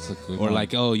good or one.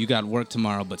 like, "Oh, you got work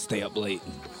tomorrow, but stay up late."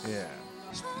 Yeah.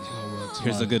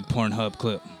 Here's a good Pornhub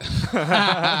clip.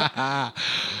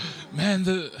 Man,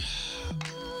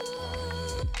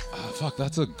 fuck,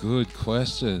 that's a good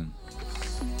question.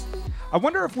 I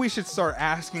wonder if we should start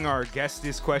asking our guests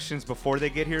these questions before they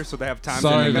get here, so they have time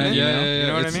Sorry, to think man. of it. Yeah, you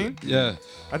know what I mean? Yeah.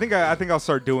 I think I'll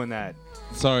start doing that.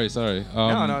 Sorry.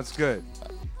 No, it's good.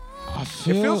 It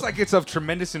feels like it's of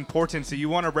tremendous importance, so you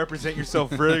want to represent yourself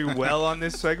very well on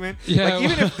this segment. Yeah. Like,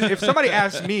 even if somebody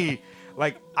asked me,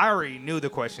 like, I already knew the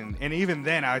question, and even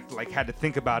then I like had to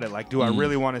think about it. Like, do I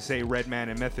really want to say Redman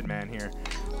and Method Man here?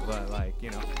 But like, you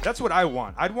know, that's what I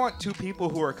want. I'd want two people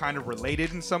who are kind of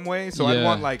related in some way. So I'd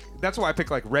want like, that's why I pick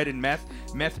like Red and Meth.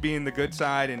 Meth being the good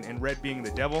side and Red being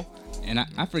the devil. And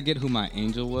I forget who my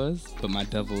angel was, but my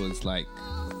devil is like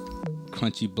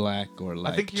Crunchy Black or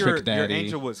like I think Trick Daddy. your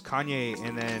angel was Kanye,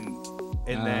 and then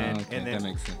that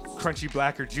makes sense. Crunchy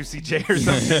Black or Juicy J or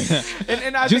something.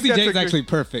 and I Juicy think J is actually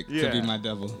perfect to be my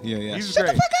devil. Yeah. He's Shut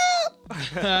great. the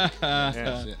fuck up!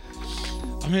 Yeah.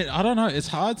 I mean, I don't know. It's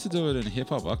hard to do it in hip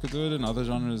hop. I could do it in other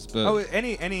genres, but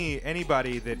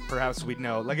anybody that perhaps we'd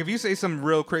know. Like if you say some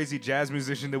real crazy jazz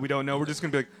musician that we don't know, we're just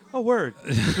gonna be like, oh, word.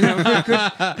 You know,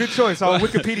 good choice. I'll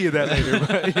Wikipedia that later.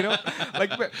 But, you know,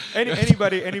 like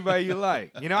anybody you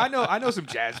like. You know, I know some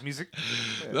jazz music.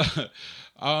 Yeah.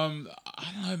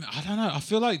 I don't know. I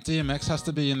feel like DMX has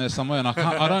to be in there somewhere, and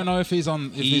I don't know if he's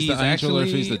the angel or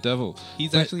if he's the devil.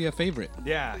 He's actually a favorite.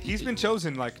 Yeah, he's been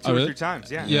chosen like two or three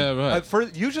times. Yeah. Yeah, right.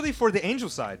 Usually for the angel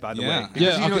side, by the way.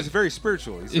 Yeah. Because it's very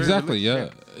spiritual. He's exactly. Very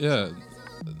yeah.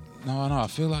 No. I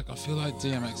feel like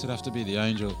DMX would have to be the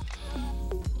angel.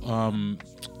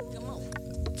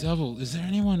 Devil. Is there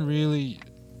anyone really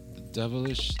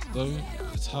devilish though?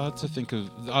 It's hard to think of.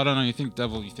 I don't know. You think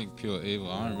devil, you think pure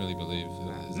evil. I don't really believe.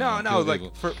 No. Like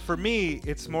for me,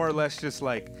 it's more or less just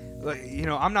like you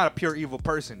know, I'm not a pure evil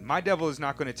person. My devil is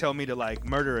not going to tell me to like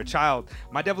murder a child.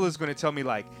 My devil is going to tell me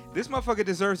like this motherfucker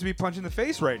deserves to be punched in the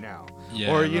face right now.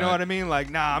 Yeah, or you know what I mean?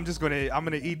 Like nah, I'm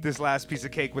gonna eat this last piece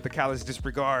of cake with a callous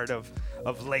disregard of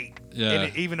late. Yeah.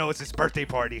 Even though it's his birthday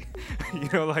party, you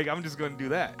know, like I'm just gonna do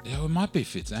that. Yeah, it might be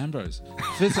Fitz Ambrose. I'm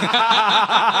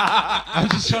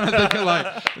just trying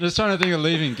to think of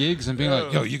leaving gigs and being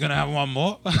like, yo, you gonna have one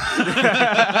more? That's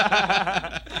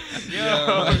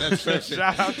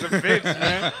shout out to Fitz,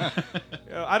 man.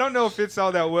 I don't know Fitz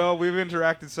all that well. We've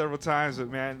interacted several times, but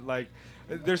man, like,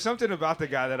 there's something about the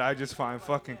guy that I just find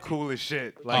fucking cool as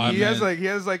shit. Like he has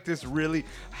this really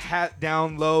hat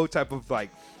down low type of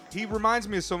like. He reminds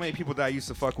me of so many people that I used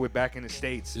to fuck with back in the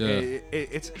States. Yeah.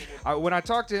 It's when I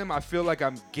talk to him, I feel like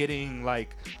I'm getting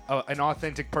like an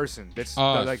authentic person. That's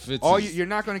like Fitz you're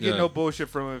not going to get no bullshit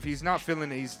from him. If he's not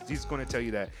feeling it, he's going to tell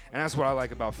you that. And that's what I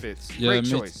like about Fitz. Yeah, Great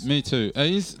choice. Me too.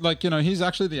 He's like, you know, he's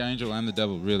actually the angel and the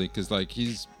devil, really, because like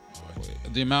he's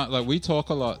the amount, like we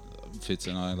talk a lot, Fitz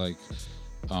and I, like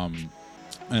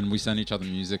and we send each other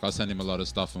music. I send him a lot of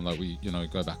stuff, and like we,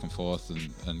 go back and forth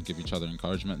and give each other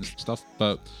encouragement and stuff.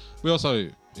 But we also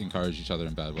encourage each other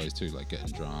in bad ways too, like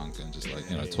getting drunk and just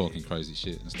like talking crazy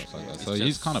shit and stuff like that. So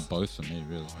he's kind of both for me,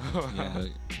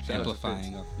 really.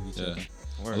 Amplifying off of each other.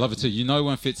 I love it too. You know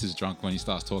when Fitz is drunk when he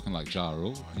starts talking like Ja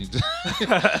Rule.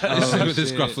 With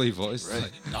his gruffly voice. Right.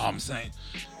 Like, no, I'm saying.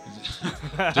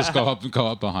 Just go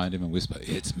up behind him and whisper,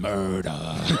 "It's murder."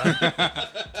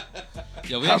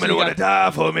 Yo, I'm gonna want to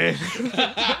die for me.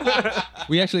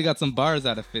 We actually got some bars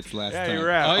out of Fitz last time. Yeah, you're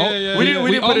right. Oh, yeah. We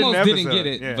didn't put it in the almost didn't episode. get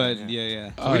it, Yeah, but yeah.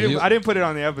 yeah. I didn't put it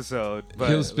on the episode. But,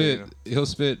 He'll spit. He'll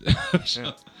spit.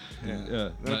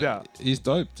 No doubt. He's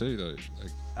dope too, though.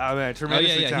 Like, Oh man, Oh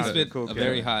tremendously yeah, he talented. spit Cool a kid.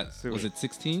 very hot. Super. Was it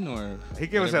 16 or? He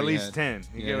gave us whatever at he least had. 10.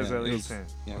 He gave us at least 10.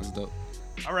 Yeah, it was dope.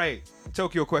 All right,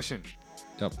 Tokyo question.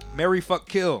 Yep. Marry, fuck,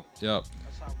 kill. Yep.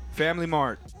 Family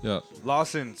Mart. Yep.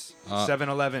 Lawson's.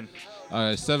 7-Eleven.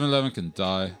 7-Eleven can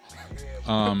die.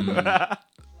 I'd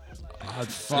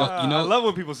fuck. I love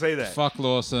when people say that. Fuck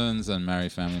Lawson's and marry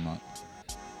Family Mart.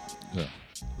 Yeah.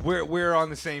 We're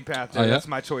on the same path there. Oh, yeah? That's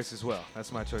my choice as well.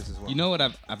 You know what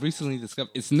I've recently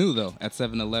discovered? It's new though. At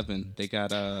 7-Eleven, they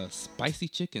got spicy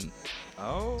chicken.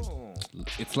 Oh.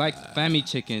 It's like Family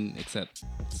Chicken except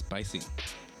spicy.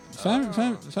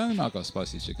 Family Mart got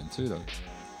spicy chicken too, though.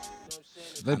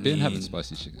 They've been having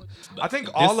spicy chicken. I think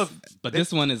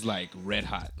this one is like red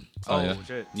hot. Oh, yeah.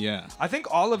 shit. Yeah. I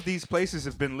think all of these places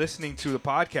have been listening to the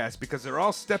podcast because they're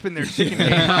all stepping their chicken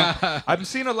game up. I'm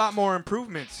seeing a lot more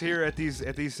improvements here at these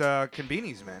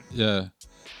convenies, man. Yeah.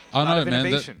 I know,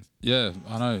 man. Yeah,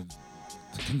 I know.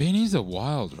 The convenies are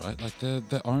wild, right? Like they're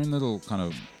their own little kind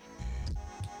of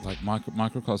like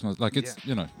microcosmos. Like it's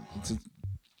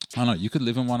I don't know. You could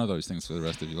live in one of those things for the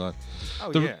rest of your life.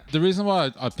 Oh, The reason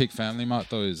why I pick Family Mart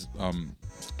though is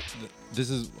this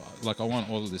is like I want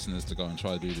all the listeners to go and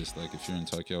try to do this. Like if you're in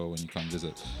Tokyo or when you come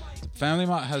visit, Family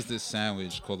Mart has this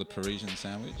sandwich called the Parisian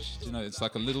sandwich. You know, it's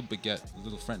like a little baguette,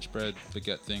 little French bread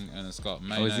baguette thing, and it's got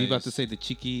mayonnaise. Oh, is he about to say the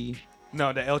cheeky?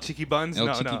 No, the El Chiqui buns.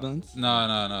 Buns?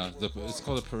 No. It's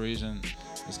called a Parisian.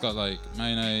 It's got like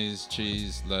mayonnaise,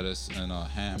 cheese, lettuce, and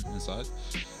ham inside.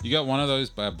 You get one of those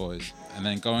bad boys, and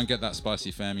then go and get that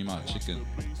spicy Family Mart chicken,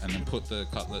 and then put the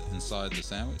cutlet inside the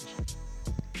sandwich.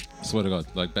 I swear to God,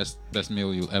 like best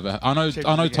meal you'll ever have. I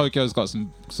know Tokyo's got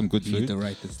some good You need food, to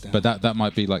write this down. but that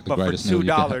might be like the greatest for meal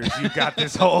you can have. $2, you got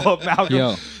this whole amalgam.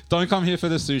 Yo, Don't come here for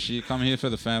the sushi. Come here for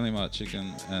the Family Mart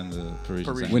chicken and the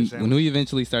Parisian sandwich. when we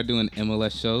eventually start doing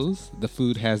MLS shows, the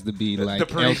food has to be like El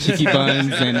Parisian Chiqui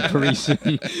buns and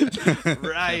Parisian.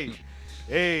 Right.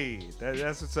 Hey,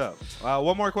 that's what's up.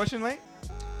 One more question, Lane?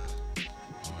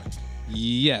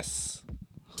 Yes.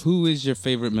 Who is your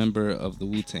favorite member of the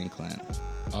Wu-Tang Clan?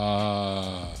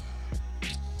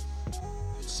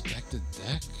 Inspector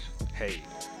Deck? Hey.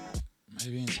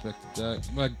 Maybe Inspector Deck.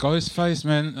 Like Ghostface,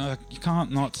 man. You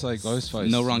can't not say Ghostface.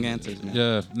 No wrong answers, man.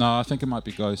 Yeah. No, I think it might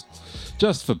be Ghost.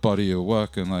 Just for body of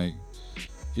work and like,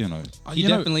 you know. He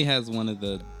definitely has one of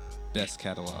the best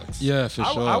catalogs. Yeah, for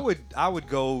sure. I would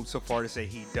go so far to say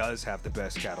he does have the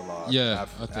best catalog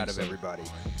out of everybody.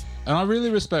 And I really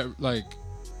respect like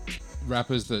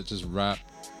rappers that just rap.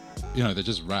 You know, they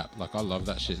just rap. Like, I love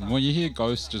that shit. And when you hear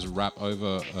Ghost just rap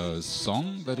over a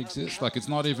song that exists, like, it's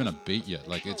not even a beat yet.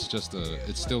 Like, it's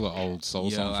still an old soul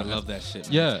song. I love that shit,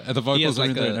 man. Yeah, and the vocals are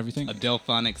like in there and everything. A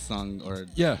Delphonics song or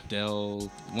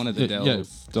one of the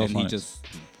Dells. Yeah, and he just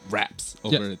raps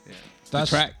over the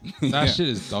track. That shit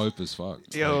is dope as fuck.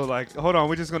 Yo, like, hold on,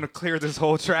 we're just gonna clear this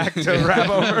whole track to rap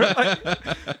over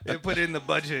and put it in the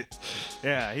budget.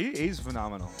 Yeah, he's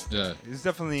phenomenal. Yeah, he's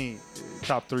definitely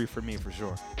top 3 for me for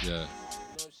sure. Yeah,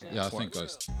 I think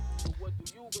Ghost.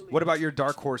 What about your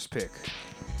dark horse pick?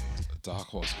 Dark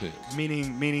horse pick.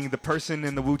 Meaning the person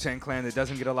in the Wu-Tang Clan that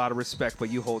doesn't get a lot of respect, but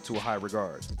you hold to a high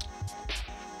regard.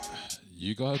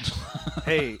 You got?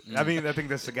 Hey, I think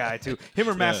that's the guy too. Him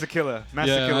or Master Killer?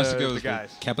 Master Killer are the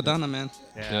guys. Capadonna, man.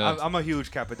 Yeah. I'm a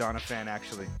huge Capadonna fan,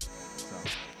 actually. So,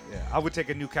 yeah, I would take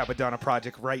a new Capadonna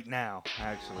project right now.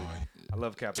 Actually, I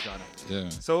love Capadonna. Yeah.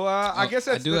 So I guess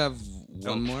that's. I do have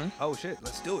one more. Oh shit,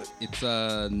 let's do it. It's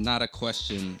not a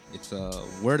question. It's a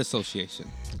word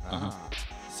association.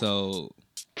 So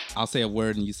I'll say a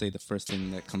word and you say the first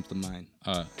thing that comes to mind.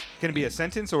 Can it be a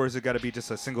sentence or is it got to be just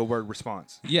a single word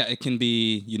response? Yeah, it can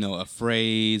be, a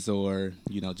phrase or,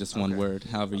 just one word,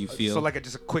 however you feel. So like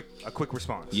just a quick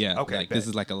response. Yeah. Okay. Like this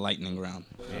is like a lightning round.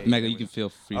 Mega, you can feel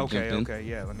free to jump in. Okay.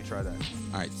 Yeah. Let me try that.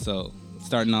 All right. So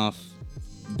starting off,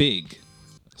 big,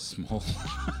 small,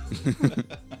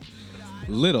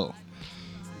 little,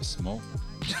 small,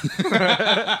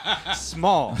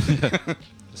 small.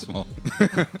 Small.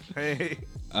 Hey.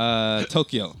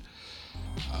 Tokyo.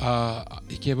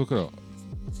 Ikebukuro.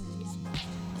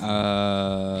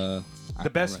 The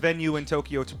best venue in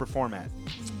Tokyo to perform at.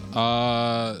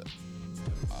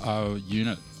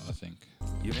 Unit, I think.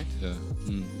 Unit?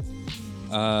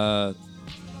 Yeah.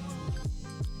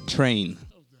 Train.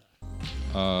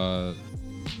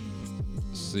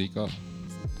 Sika.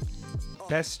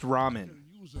 Best ramen.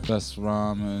 Best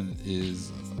ramen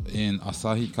is in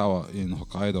Asahikawa in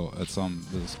Hokkaido at some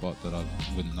little spot that I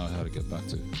wouldn't know how to get back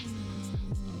to.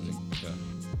 I think, yeah.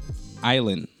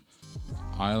 Island.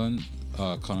 Island,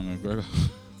 Conor McGregor.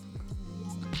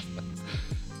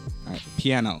 All right.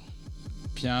 Piano.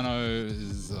 Piano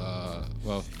is,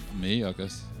 well, me, I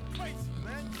guess.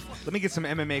 Let me get some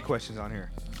MMA questions on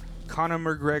here. Conor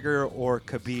McGregor or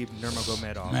Khabib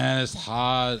Nurmagomedov? Man, it's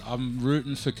hard. I'm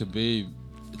rooting for Khabib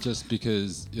just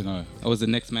because, you know. Oh, was the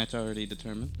next match already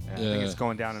determined? I think it's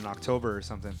going down in October or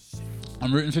something.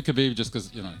 I'm rooting for Khabib just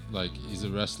because, you know, like, he's a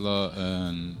wrestler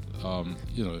and,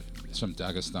 you know, he's from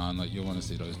Dagestan. Like, you want to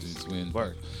see those dudes win.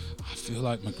 Word. I feel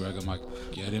like McGregor might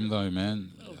get him, though,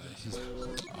 man.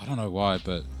 I don't know why,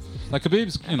 but, like,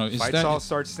 Khabib's, you know, Fights all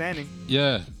start standing.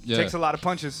 Yeah. Takes a lot of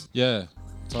punches. Yeah.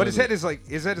 Totally. But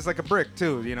his head is like a brick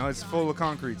too, you know. It's full of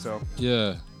concrete, so.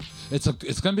 Yeah, it's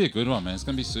gonna be a good one, man. It's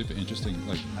gonna be super interesting.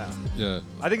 Like, yeah.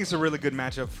 I think it's a really good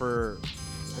matchup for,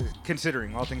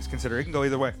 considering all things considered. It can go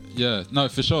either way. Yeah, no,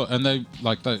 for sure. And they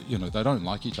you know, they don't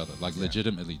like each other. Like,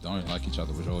 legitimately don't like each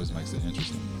other, which always makes it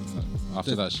interesting.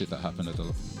 After that shit that happened at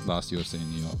the last UFC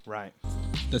in New York. Right.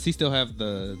 Does he still have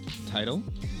the title,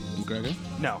 McGregor?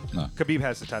 No. No. Khabib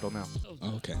has the title now.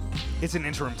 Oh, okay. It's an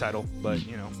interim title, but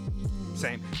you know,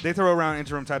 same. They throw around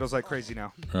interim titles like crazy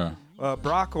now. Yeah.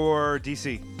 Brock or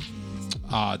DC?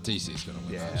 DC's gonna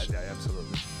win. Yeah, that shit.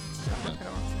 absolutely.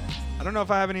 I don't know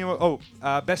if I have any. Oh,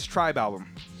 best Tribe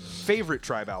album. Favorite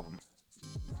Tribe album.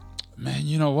 Man,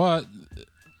 you know what?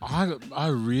 I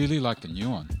really like the new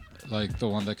one. Like the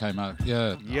one that came out.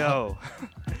 Yeah. Yo.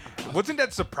 Wasn't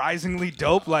that surprisingly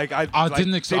dope? Like I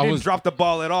didn't they didn't drop the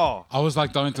ball at all. I was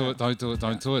like, don't do it.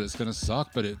 It's gonna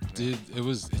suck, but it did.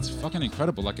 It's fucking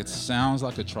incredible. Like, it sounds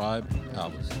like a Tribe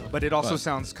album, But it also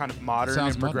sounds kind of modern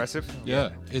and progressive. Yeah,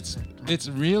 it's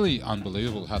really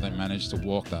unbelievable how they managed to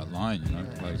walk that line. You know,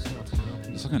 like,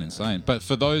 it's fucking insane. But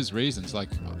for those reasons, like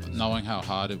knowing how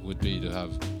hard it would be to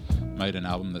have made an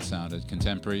album that sounded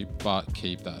contemporary but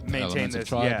keep that elements of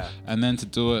Tribe, and then to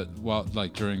do it while,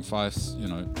 like, during fights, you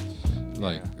know,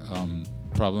 like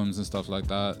problems and stuff like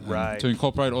that, and to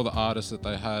incorporate all the artists that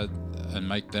they had and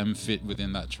make them fit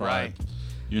within that Tribe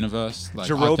universe. Like,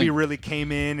 Jarobi really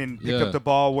came in and picked up the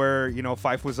ball where, you know,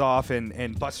 Fife was off, and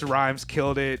Busta Rhymes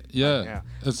killed it.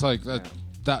 It's like that.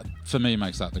 That for me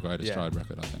makes that the greatest Tribe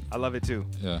record, I think. I love it too.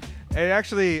 Yeah. And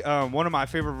actually, one of my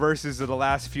favorite verses of the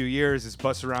last few years is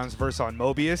Busta Rhymes' verse on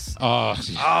Mobius. Oh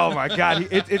my God!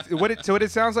 What it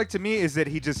sounds like to me is that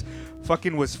he just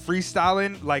fucking was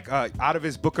freestyling, like, out of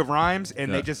his book of rhymes,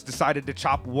 and they just decided to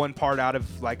chop one part out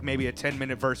of, like, maybe a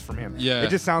 10-minute verse from him. Yeah.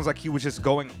 It just sounds like he was just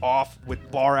going off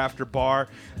with bar after bar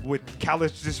with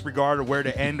callous disregard of where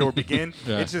to end or begin.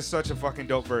 It's just such a fucking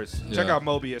dope verse. Check out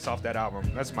Mobius off that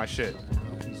album. That's my shit.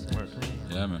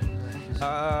 Yeah,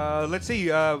 man. Let's see.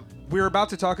 We're about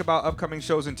to talk about upcoming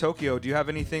shows in Tokyo. Do you have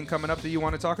anything coming up that you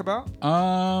want to talk about?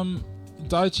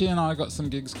 Daichi and I got some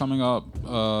gigs coming up.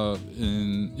 We're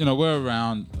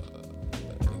around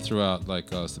throughout, like,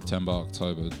 September,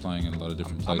 October, playing in a lot of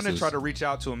different places. I'm gonna try to reach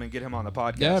out to him and get him on the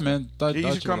podcast. Yeah, man. He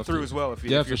should come through as well if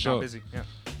you're not busy.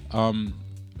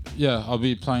 Yeah. I'll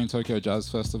be playing Tokyo Jazz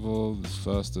Festival the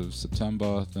 1st of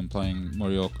September. Then playing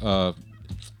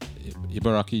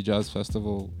Ibaraki Jazz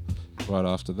Festival right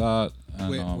after that.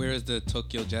 And, where is the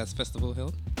Tokyo Jazz Festival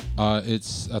held?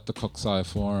 It's at the Kokusai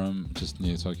Forum, just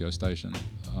near Tokyo Station.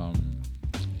 I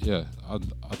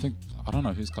think, I don't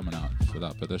know who's coming out for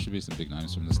that, but there should be some big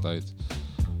names from the States.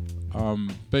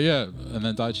 But yeah, and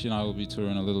then Daichi and I will be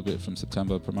touring a little bit from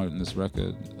September, promoting this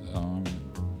record. I'm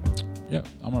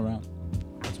around.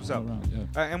 That's what's up. Around,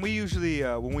 and we usually,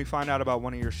 when we find out about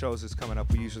one of your shows is coming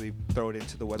up, we usually throw it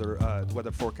into the weather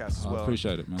forecast as well. I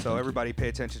appreciate it, man. So everybody pay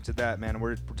attention to that, man.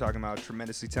 We're talking about a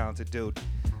tremendously talented dude.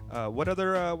 What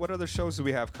other shows do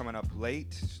we have coming up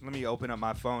late? Let me open up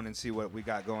my phone and see what we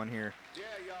got going here.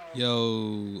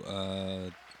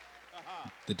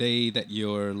 The day that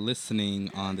you're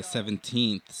listening on the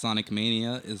 17th, Sonic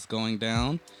Mania is going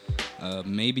down.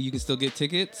 Maybe you can still get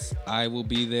tickets. I will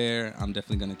be there. I'm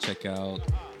definitely going to check out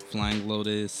Flying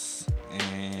Lotus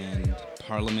and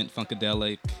Parliament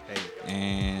Funkadelic.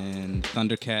 And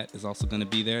Thundercat is also going to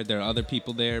be there. There are other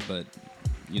people there, but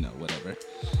whatever.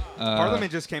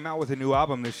 Parliament just came out with a new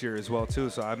album this year as well too,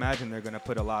 so I imagine they're gonna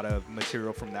put a lot of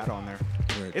material from that on there.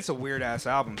 Right. It's a weird ass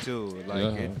album too.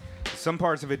 Like some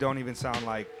parts of it don't even sound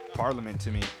like Parliament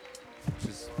to me.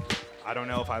 Just, I don't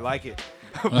know if I like it.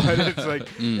 But it's like,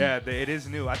 it is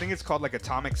new. I think it's called like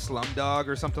Atomic Slumdog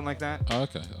or something like that. Oh,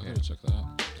 okay, I'll gotta check that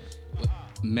out.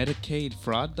 Medicaid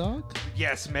Fraud Dog?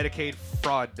 Yes, Medicaid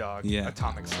Fraud Dog. Yeah.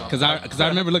 Atomic Slumdog. Because I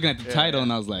remember looking at the title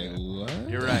and I was like, what?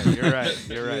 You're right. Yeah.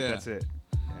 That's it.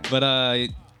 But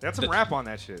That's some rap on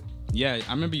that shit. yeah,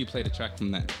 I remember you played a track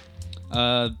from that.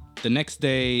 The next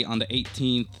day on the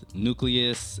 18th,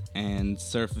 Nucleus and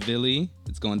Surf Villy.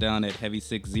 It's going down at Heavy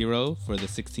 6-0 for the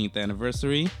 16th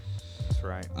anniversary. That's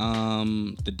right.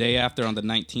 The day after, on the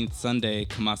 19th, Sunday,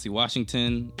 Kamasi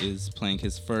Washington is playing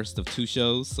his first of 2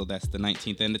 shows. So that's the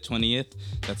 19th and the 20th.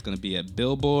 That's going to be at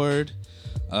Billboard.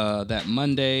 That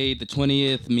Monday, the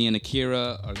 20th, me and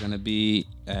Akira are going to be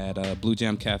at Blue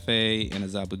Jam Cafe in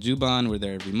Azabu Juban. We're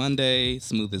there every Monday.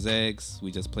 Smooth as eggs.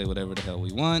 We just play whatever the hell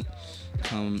we want.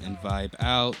 Come and vibe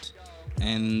out.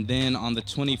 And then on the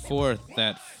 24th,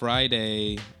 that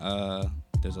Friday,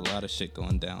 there's a lot of shit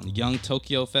going down. Young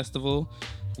Tokyo Festival,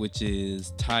 which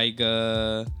is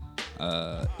Taiga,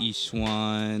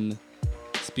 Ishwan,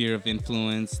 Spear of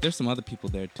Influence. There's some other people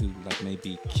there too, like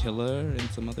maybe Killer and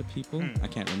some other people. I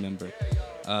can't remember.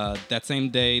 That same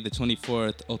day, the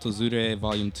 24th, Otozure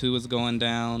Volume 2 is going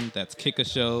down. That's Kika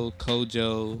Show,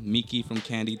 Kojo, Miki from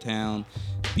Candy Town,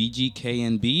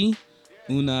 BGKNB,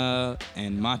 Una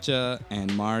and Matcha,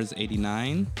 and Mars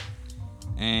 89.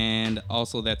 And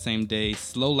also that same day,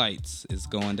 Slow Lights is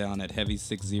going down at Heavy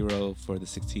 6-0 for the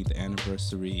 16th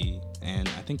anniversary. And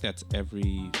I think that's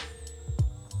every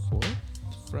 4th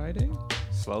Friday?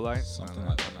 Slow Light? Something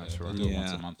like that. I'm not sure. I do it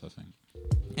once a month, I think.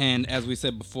 And as we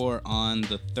said before, on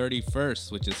the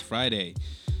 31st, which is Friday,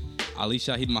 Ali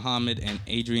Shahid Muhammad and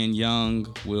Adrian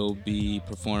Young will be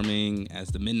performing as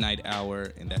the Midnight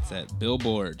Hour, and that's at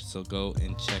Billboard. So go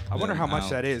and check I wonder how much out.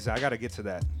 that is. I got to get to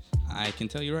that. I can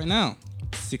tell you right now,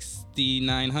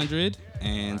 $6,900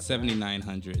 and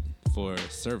 $7,900 for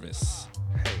service.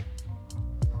 Hey.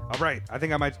 All right. I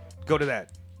think I might go to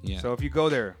that. Yeah. So if you go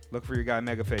there, look for your guy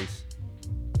Megaface.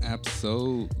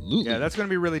 Absolutely. Yeah, that's going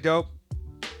to be really dope.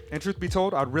 And truth be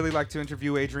told, I'd really like to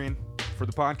interview Adrian for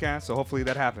the podcast, so hopefully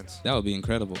that happens. That would be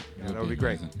incredible. Yeah, that would be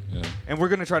great. Yeah. And we're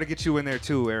going to try to get you in there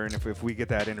too, Aaron, if we get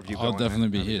that interview going. I'll definitely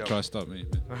be here. Dope. Try to stop me.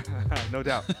 No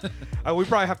doubt. We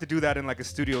probably have to do that in like a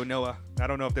Studio Noah. I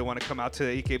don't know if they want to come out to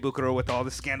Ikebukuro with all the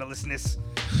scandalousness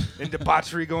and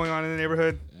debauchery going on in the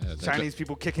neighborhood. Yeah, Chinese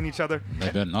people kicking each other. They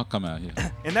better not come out here.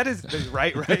 And that is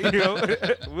right. You know,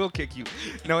 we'll kick you.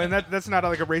 No, and that's not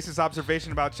like a racist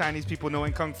observation about Chinese people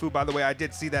knowing kung fu. By the way, I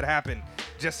did see that happen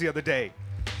just the other day.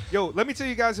 Yo, let me tell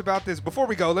you guys about this. Before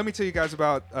we go, let me tell you guys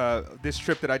about this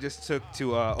trip that I just took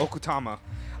to Okutama.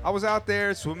 I was out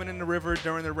there swimming in the river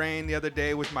during the rain the other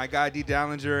day with my guy D.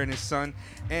 Dallinger and his son,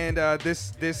 and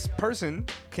this person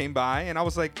came by, and I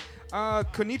was like,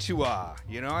 konnichiwa.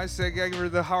 You know, I said, I gave her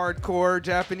the hardcore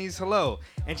Japanese hello.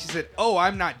 And she said, oh,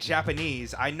 I'm not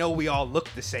Japanese. I know we all look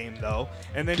the same, though.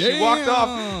 And then she walked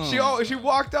off. She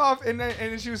walked off, and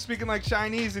then she was speaking like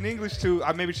Chinese and English to,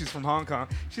 maybe she's from Hong Kong.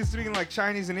 She was speaking like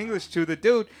Chinese and English to the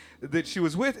dude that she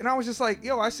was with. And I was just like,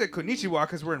 yo, I said konnichiwa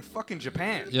because we're in fucking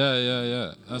Japan.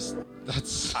 Yeah.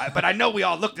 That's. But I know we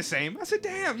all look the same. I said,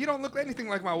 damn, you don't look anything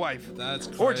like my wife. That's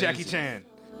crazy. Or Jackie Chan.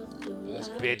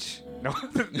 Bitch. No,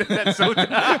 that's so.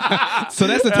 So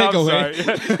that's the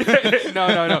takeaway.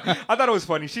 No. I thought it was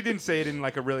funny. She didn't say it in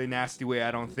like a really nasty way, I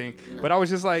don't think. But I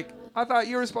was just like, I thought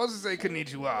you were supposed to say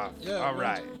konnichiwa. Yeah. All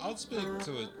right. I'll speak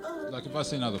to it. Like if I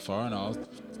see another foreigner, I'll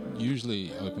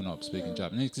usually open up speaking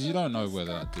Japanese because you don't know where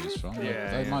that dude's from.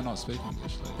 They might not speak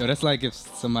English. Yo, that's like if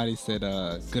somebody said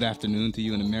good afternoon to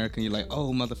you in America, and you're like,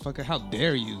 oh, motherfucker, how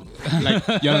dare you?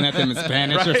 Like yelling at them in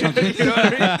Spanish or something. You know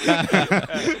what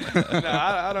I mean?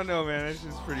 I don't know, man. It's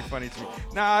just pretty funny to me.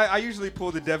 I usually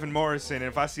pull the Devin Morrison, and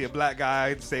if I see a black guy,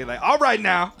 I'd say like, all right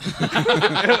now.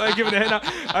 Like give it a head nod.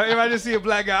 If I just see a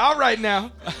black guy, all right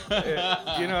now.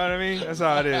 You know what I mean? That's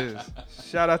how it is.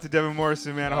 Shout out to Devin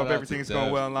Morrison, man. I hope everything's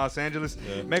going well in Los Angeles.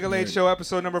 Yeah. Mega Late Show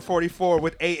episode number 44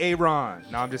 with A.A. Ron.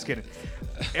 No, I'm just kidding.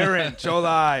 Aaron,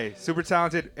 Cholai, super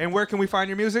talented. And where can we find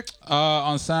your music?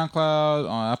 On SoundCloud,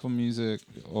 on Apple Music,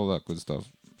 all that good stuff.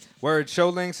 Word, show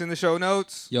links in the show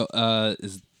notes. Yo,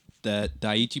 is that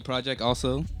Daiichi project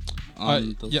also?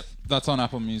 Yep, that's on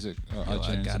Apple Music. I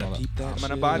gotta peep that. I'm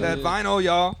going to buy that vinyl,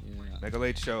 y'all. Yeah. Mega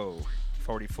Late Show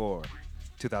 44,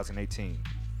 2018.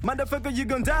 Motherfucker, you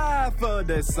gon' die for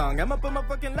this song. I'ma put my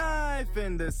fucking life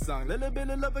in this song. Little bit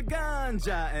of love of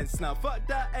ganja and snuff. Fuck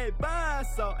that, a bar,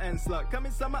 salt and slut.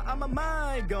 Coming summer, I'm a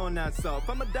mind going out soft.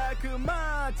 I'm a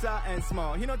dakumata and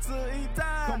small. He no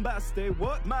tsuita. Combaste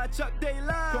what? My chuck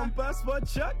daylight. Compass for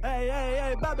chuck. Hey, hey,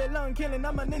 hey, Babylon killing.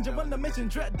 I'm a ninja on the mission.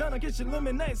 Dread done. Get you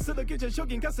illuminate. So the kitchen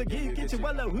shocking. Kasagi. Get you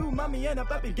wallow. Who mommy and a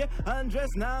puppy get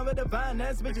undressed now with the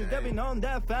finest. Bitches devin on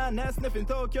that finance. Sniffing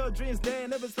Tokyo dreams. They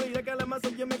never sleep. I got my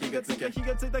soul. You make it to he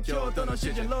got to the Kyoto no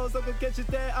shit. Lows over catch it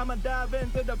there. I'ma dive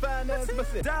into the finance.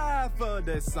 But die for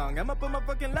this song. I'ma put my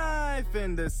fucking life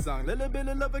in this song. Little bit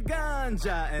of love of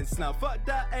ganja and snuff. Fuck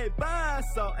that, a bar,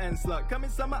 salt and slut. Coming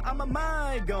summer, I'm a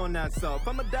mind going out soft.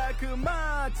 I'm a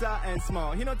dakumata and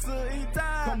small. He no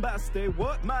tsuita. Combaste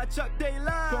what? My chuck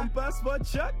daylight. Compass for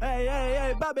chuck. Hey, hey,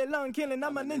 hey, Babylon killing.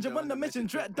 I'm a ninja on the mission.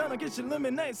 Dread done. Get you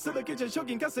illuminate. So the kitchen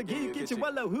shocking. Kasagi. Get you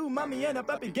wallow. Who mommy and a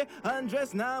puppy get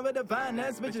undressed now with the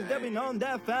finance. Bitches devin on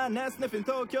that finance. Sniffing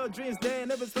Tokyo dreams. They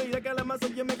never sleep. I got my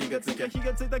soul. You make it to he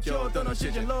got to the Kyoto no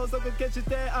shit. Lows over catch it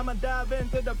there. I'ma dive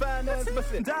into the finance.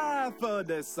 But die for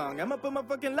this song. I'ma put my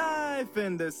fucking life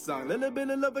in this song. Little bit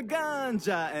of love of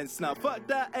ganja and snuff. Fuck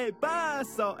that, a bar,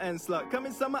 salt and slut.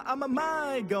 Coming summer, I'm a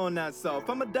mind going out soft.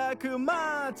 I'm a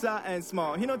dakumata and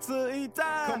small. He no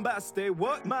tsuita. Combaste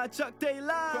what? My chuck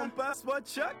daylight. Compass what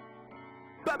chuck?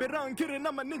 Babylon killing,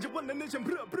 I'm a ninja, one the nation.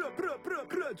 Bruh, bruh, bruh, bruh,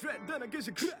 bruh. Dread done, I get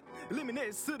you crap.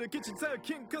 Eliminate, so the kitchen tell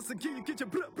king, cause the key, get you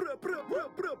bruh, bruh, bruh, bruh,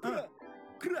 bruh, bruh.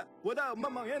 Crap. Without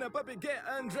mama and a puppy get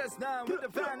undressed now with the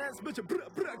finance, bitch, bruh,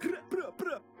 bruh, bruh, bruh,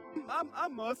 bruh.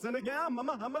 I'm a son again, I'm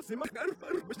a sim.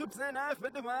 Which looks and I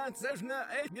fit the man, says no,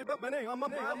 hey, give up my name, I'm a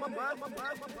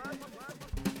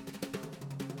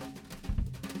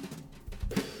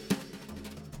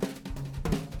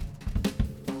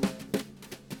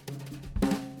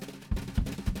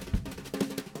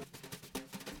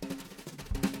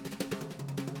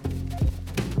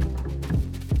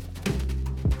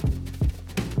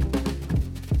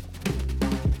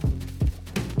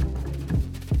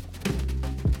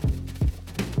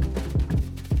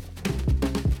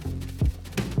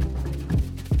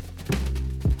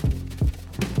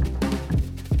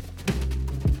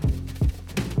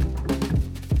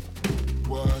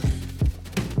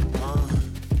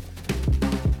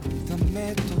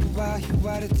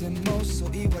言われてもそ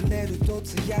う言われると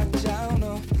つやっちゃう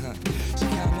のし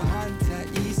かも反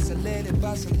対されれ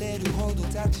ばされるほど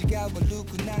立ちが悪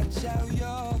くなっちゃう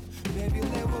よ Baby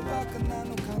俺はバカな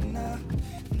のかな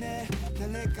ねえ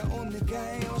誰かお願い教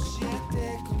えて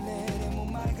くれでも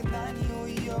前が何を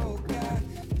言おうか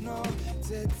No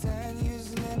絶対に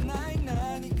譲れない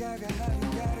何かがある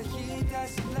からひた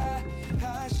すら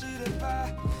走れば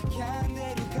病んで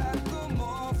る過去も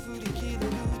振り切れる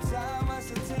歌わ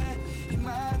せて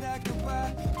今だけは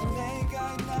これ以外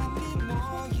何も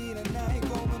いらない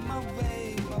Going my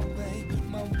way, my way,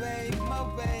 my way, my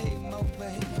way, my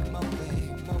way, my way,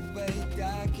 my way だ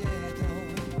けど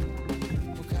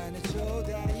お金ちょう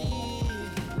だい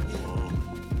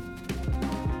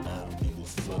I don't give a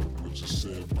fuck what you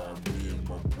say about me and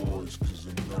my boys, cause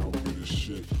I'm now with this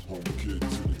shit. Home kid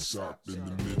to the top in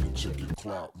the minute, check your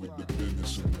clock with the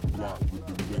business in the block with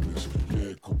the winners.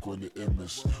 Yeah, Coco the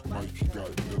MS, Mikey got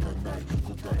it la night,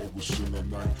 Coca it was still a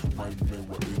night. My man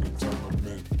were anytime I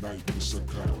meant night, it's a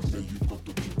kind of day you got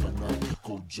to keep a night.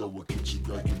 Cold Joe, a kitchen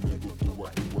guy can never do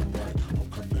what he one night. I'm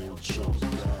Caneo Joe's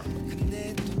guy.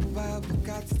 金とは分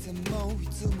かっててもい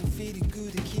つもフィーリン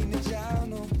グで決めちゃう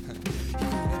のいくら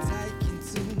大金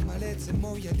積まれて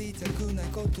もやりたくない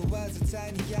ことは絶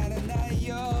対にやらない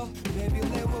よ Baby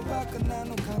俺はバカな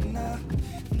のかな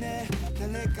ねえ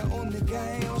誰かお願い教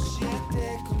えて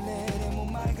くれでも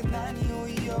前が何を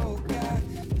言おうか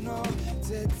No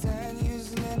絶対に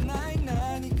譲れない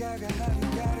何かがある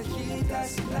からひた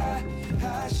すら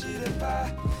走れば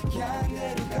病んで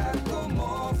る過去も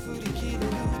振り切れる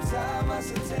歌わ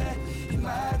せて今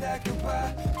だけ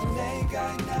はこれ以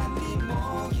外何も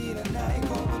いらない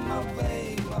Going my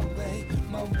way, my way,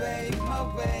 my way, my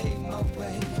way, my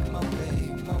way, my way,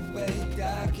 my way だ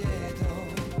けど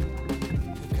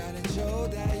お金ちょう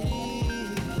だい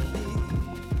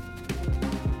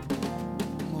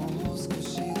もう少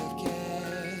しだけ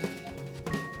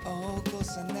起こ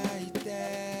さないで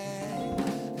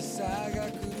朝が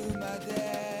来るまで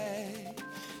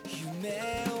夢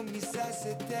を見さ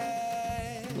せて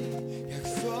約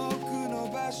束の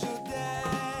場所で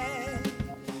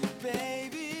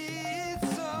Baby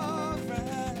it's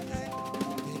alright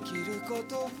できるこ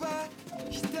とは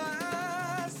ひた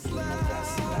すら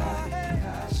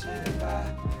走れば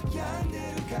病んで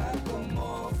る過去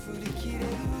も振り切れる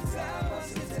歌わ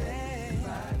せて今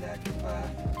だけは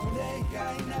これ以外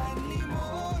何も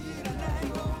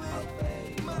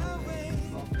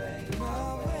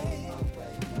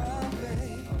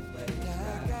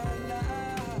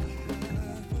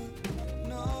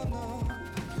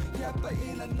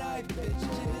night,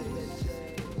 bitches.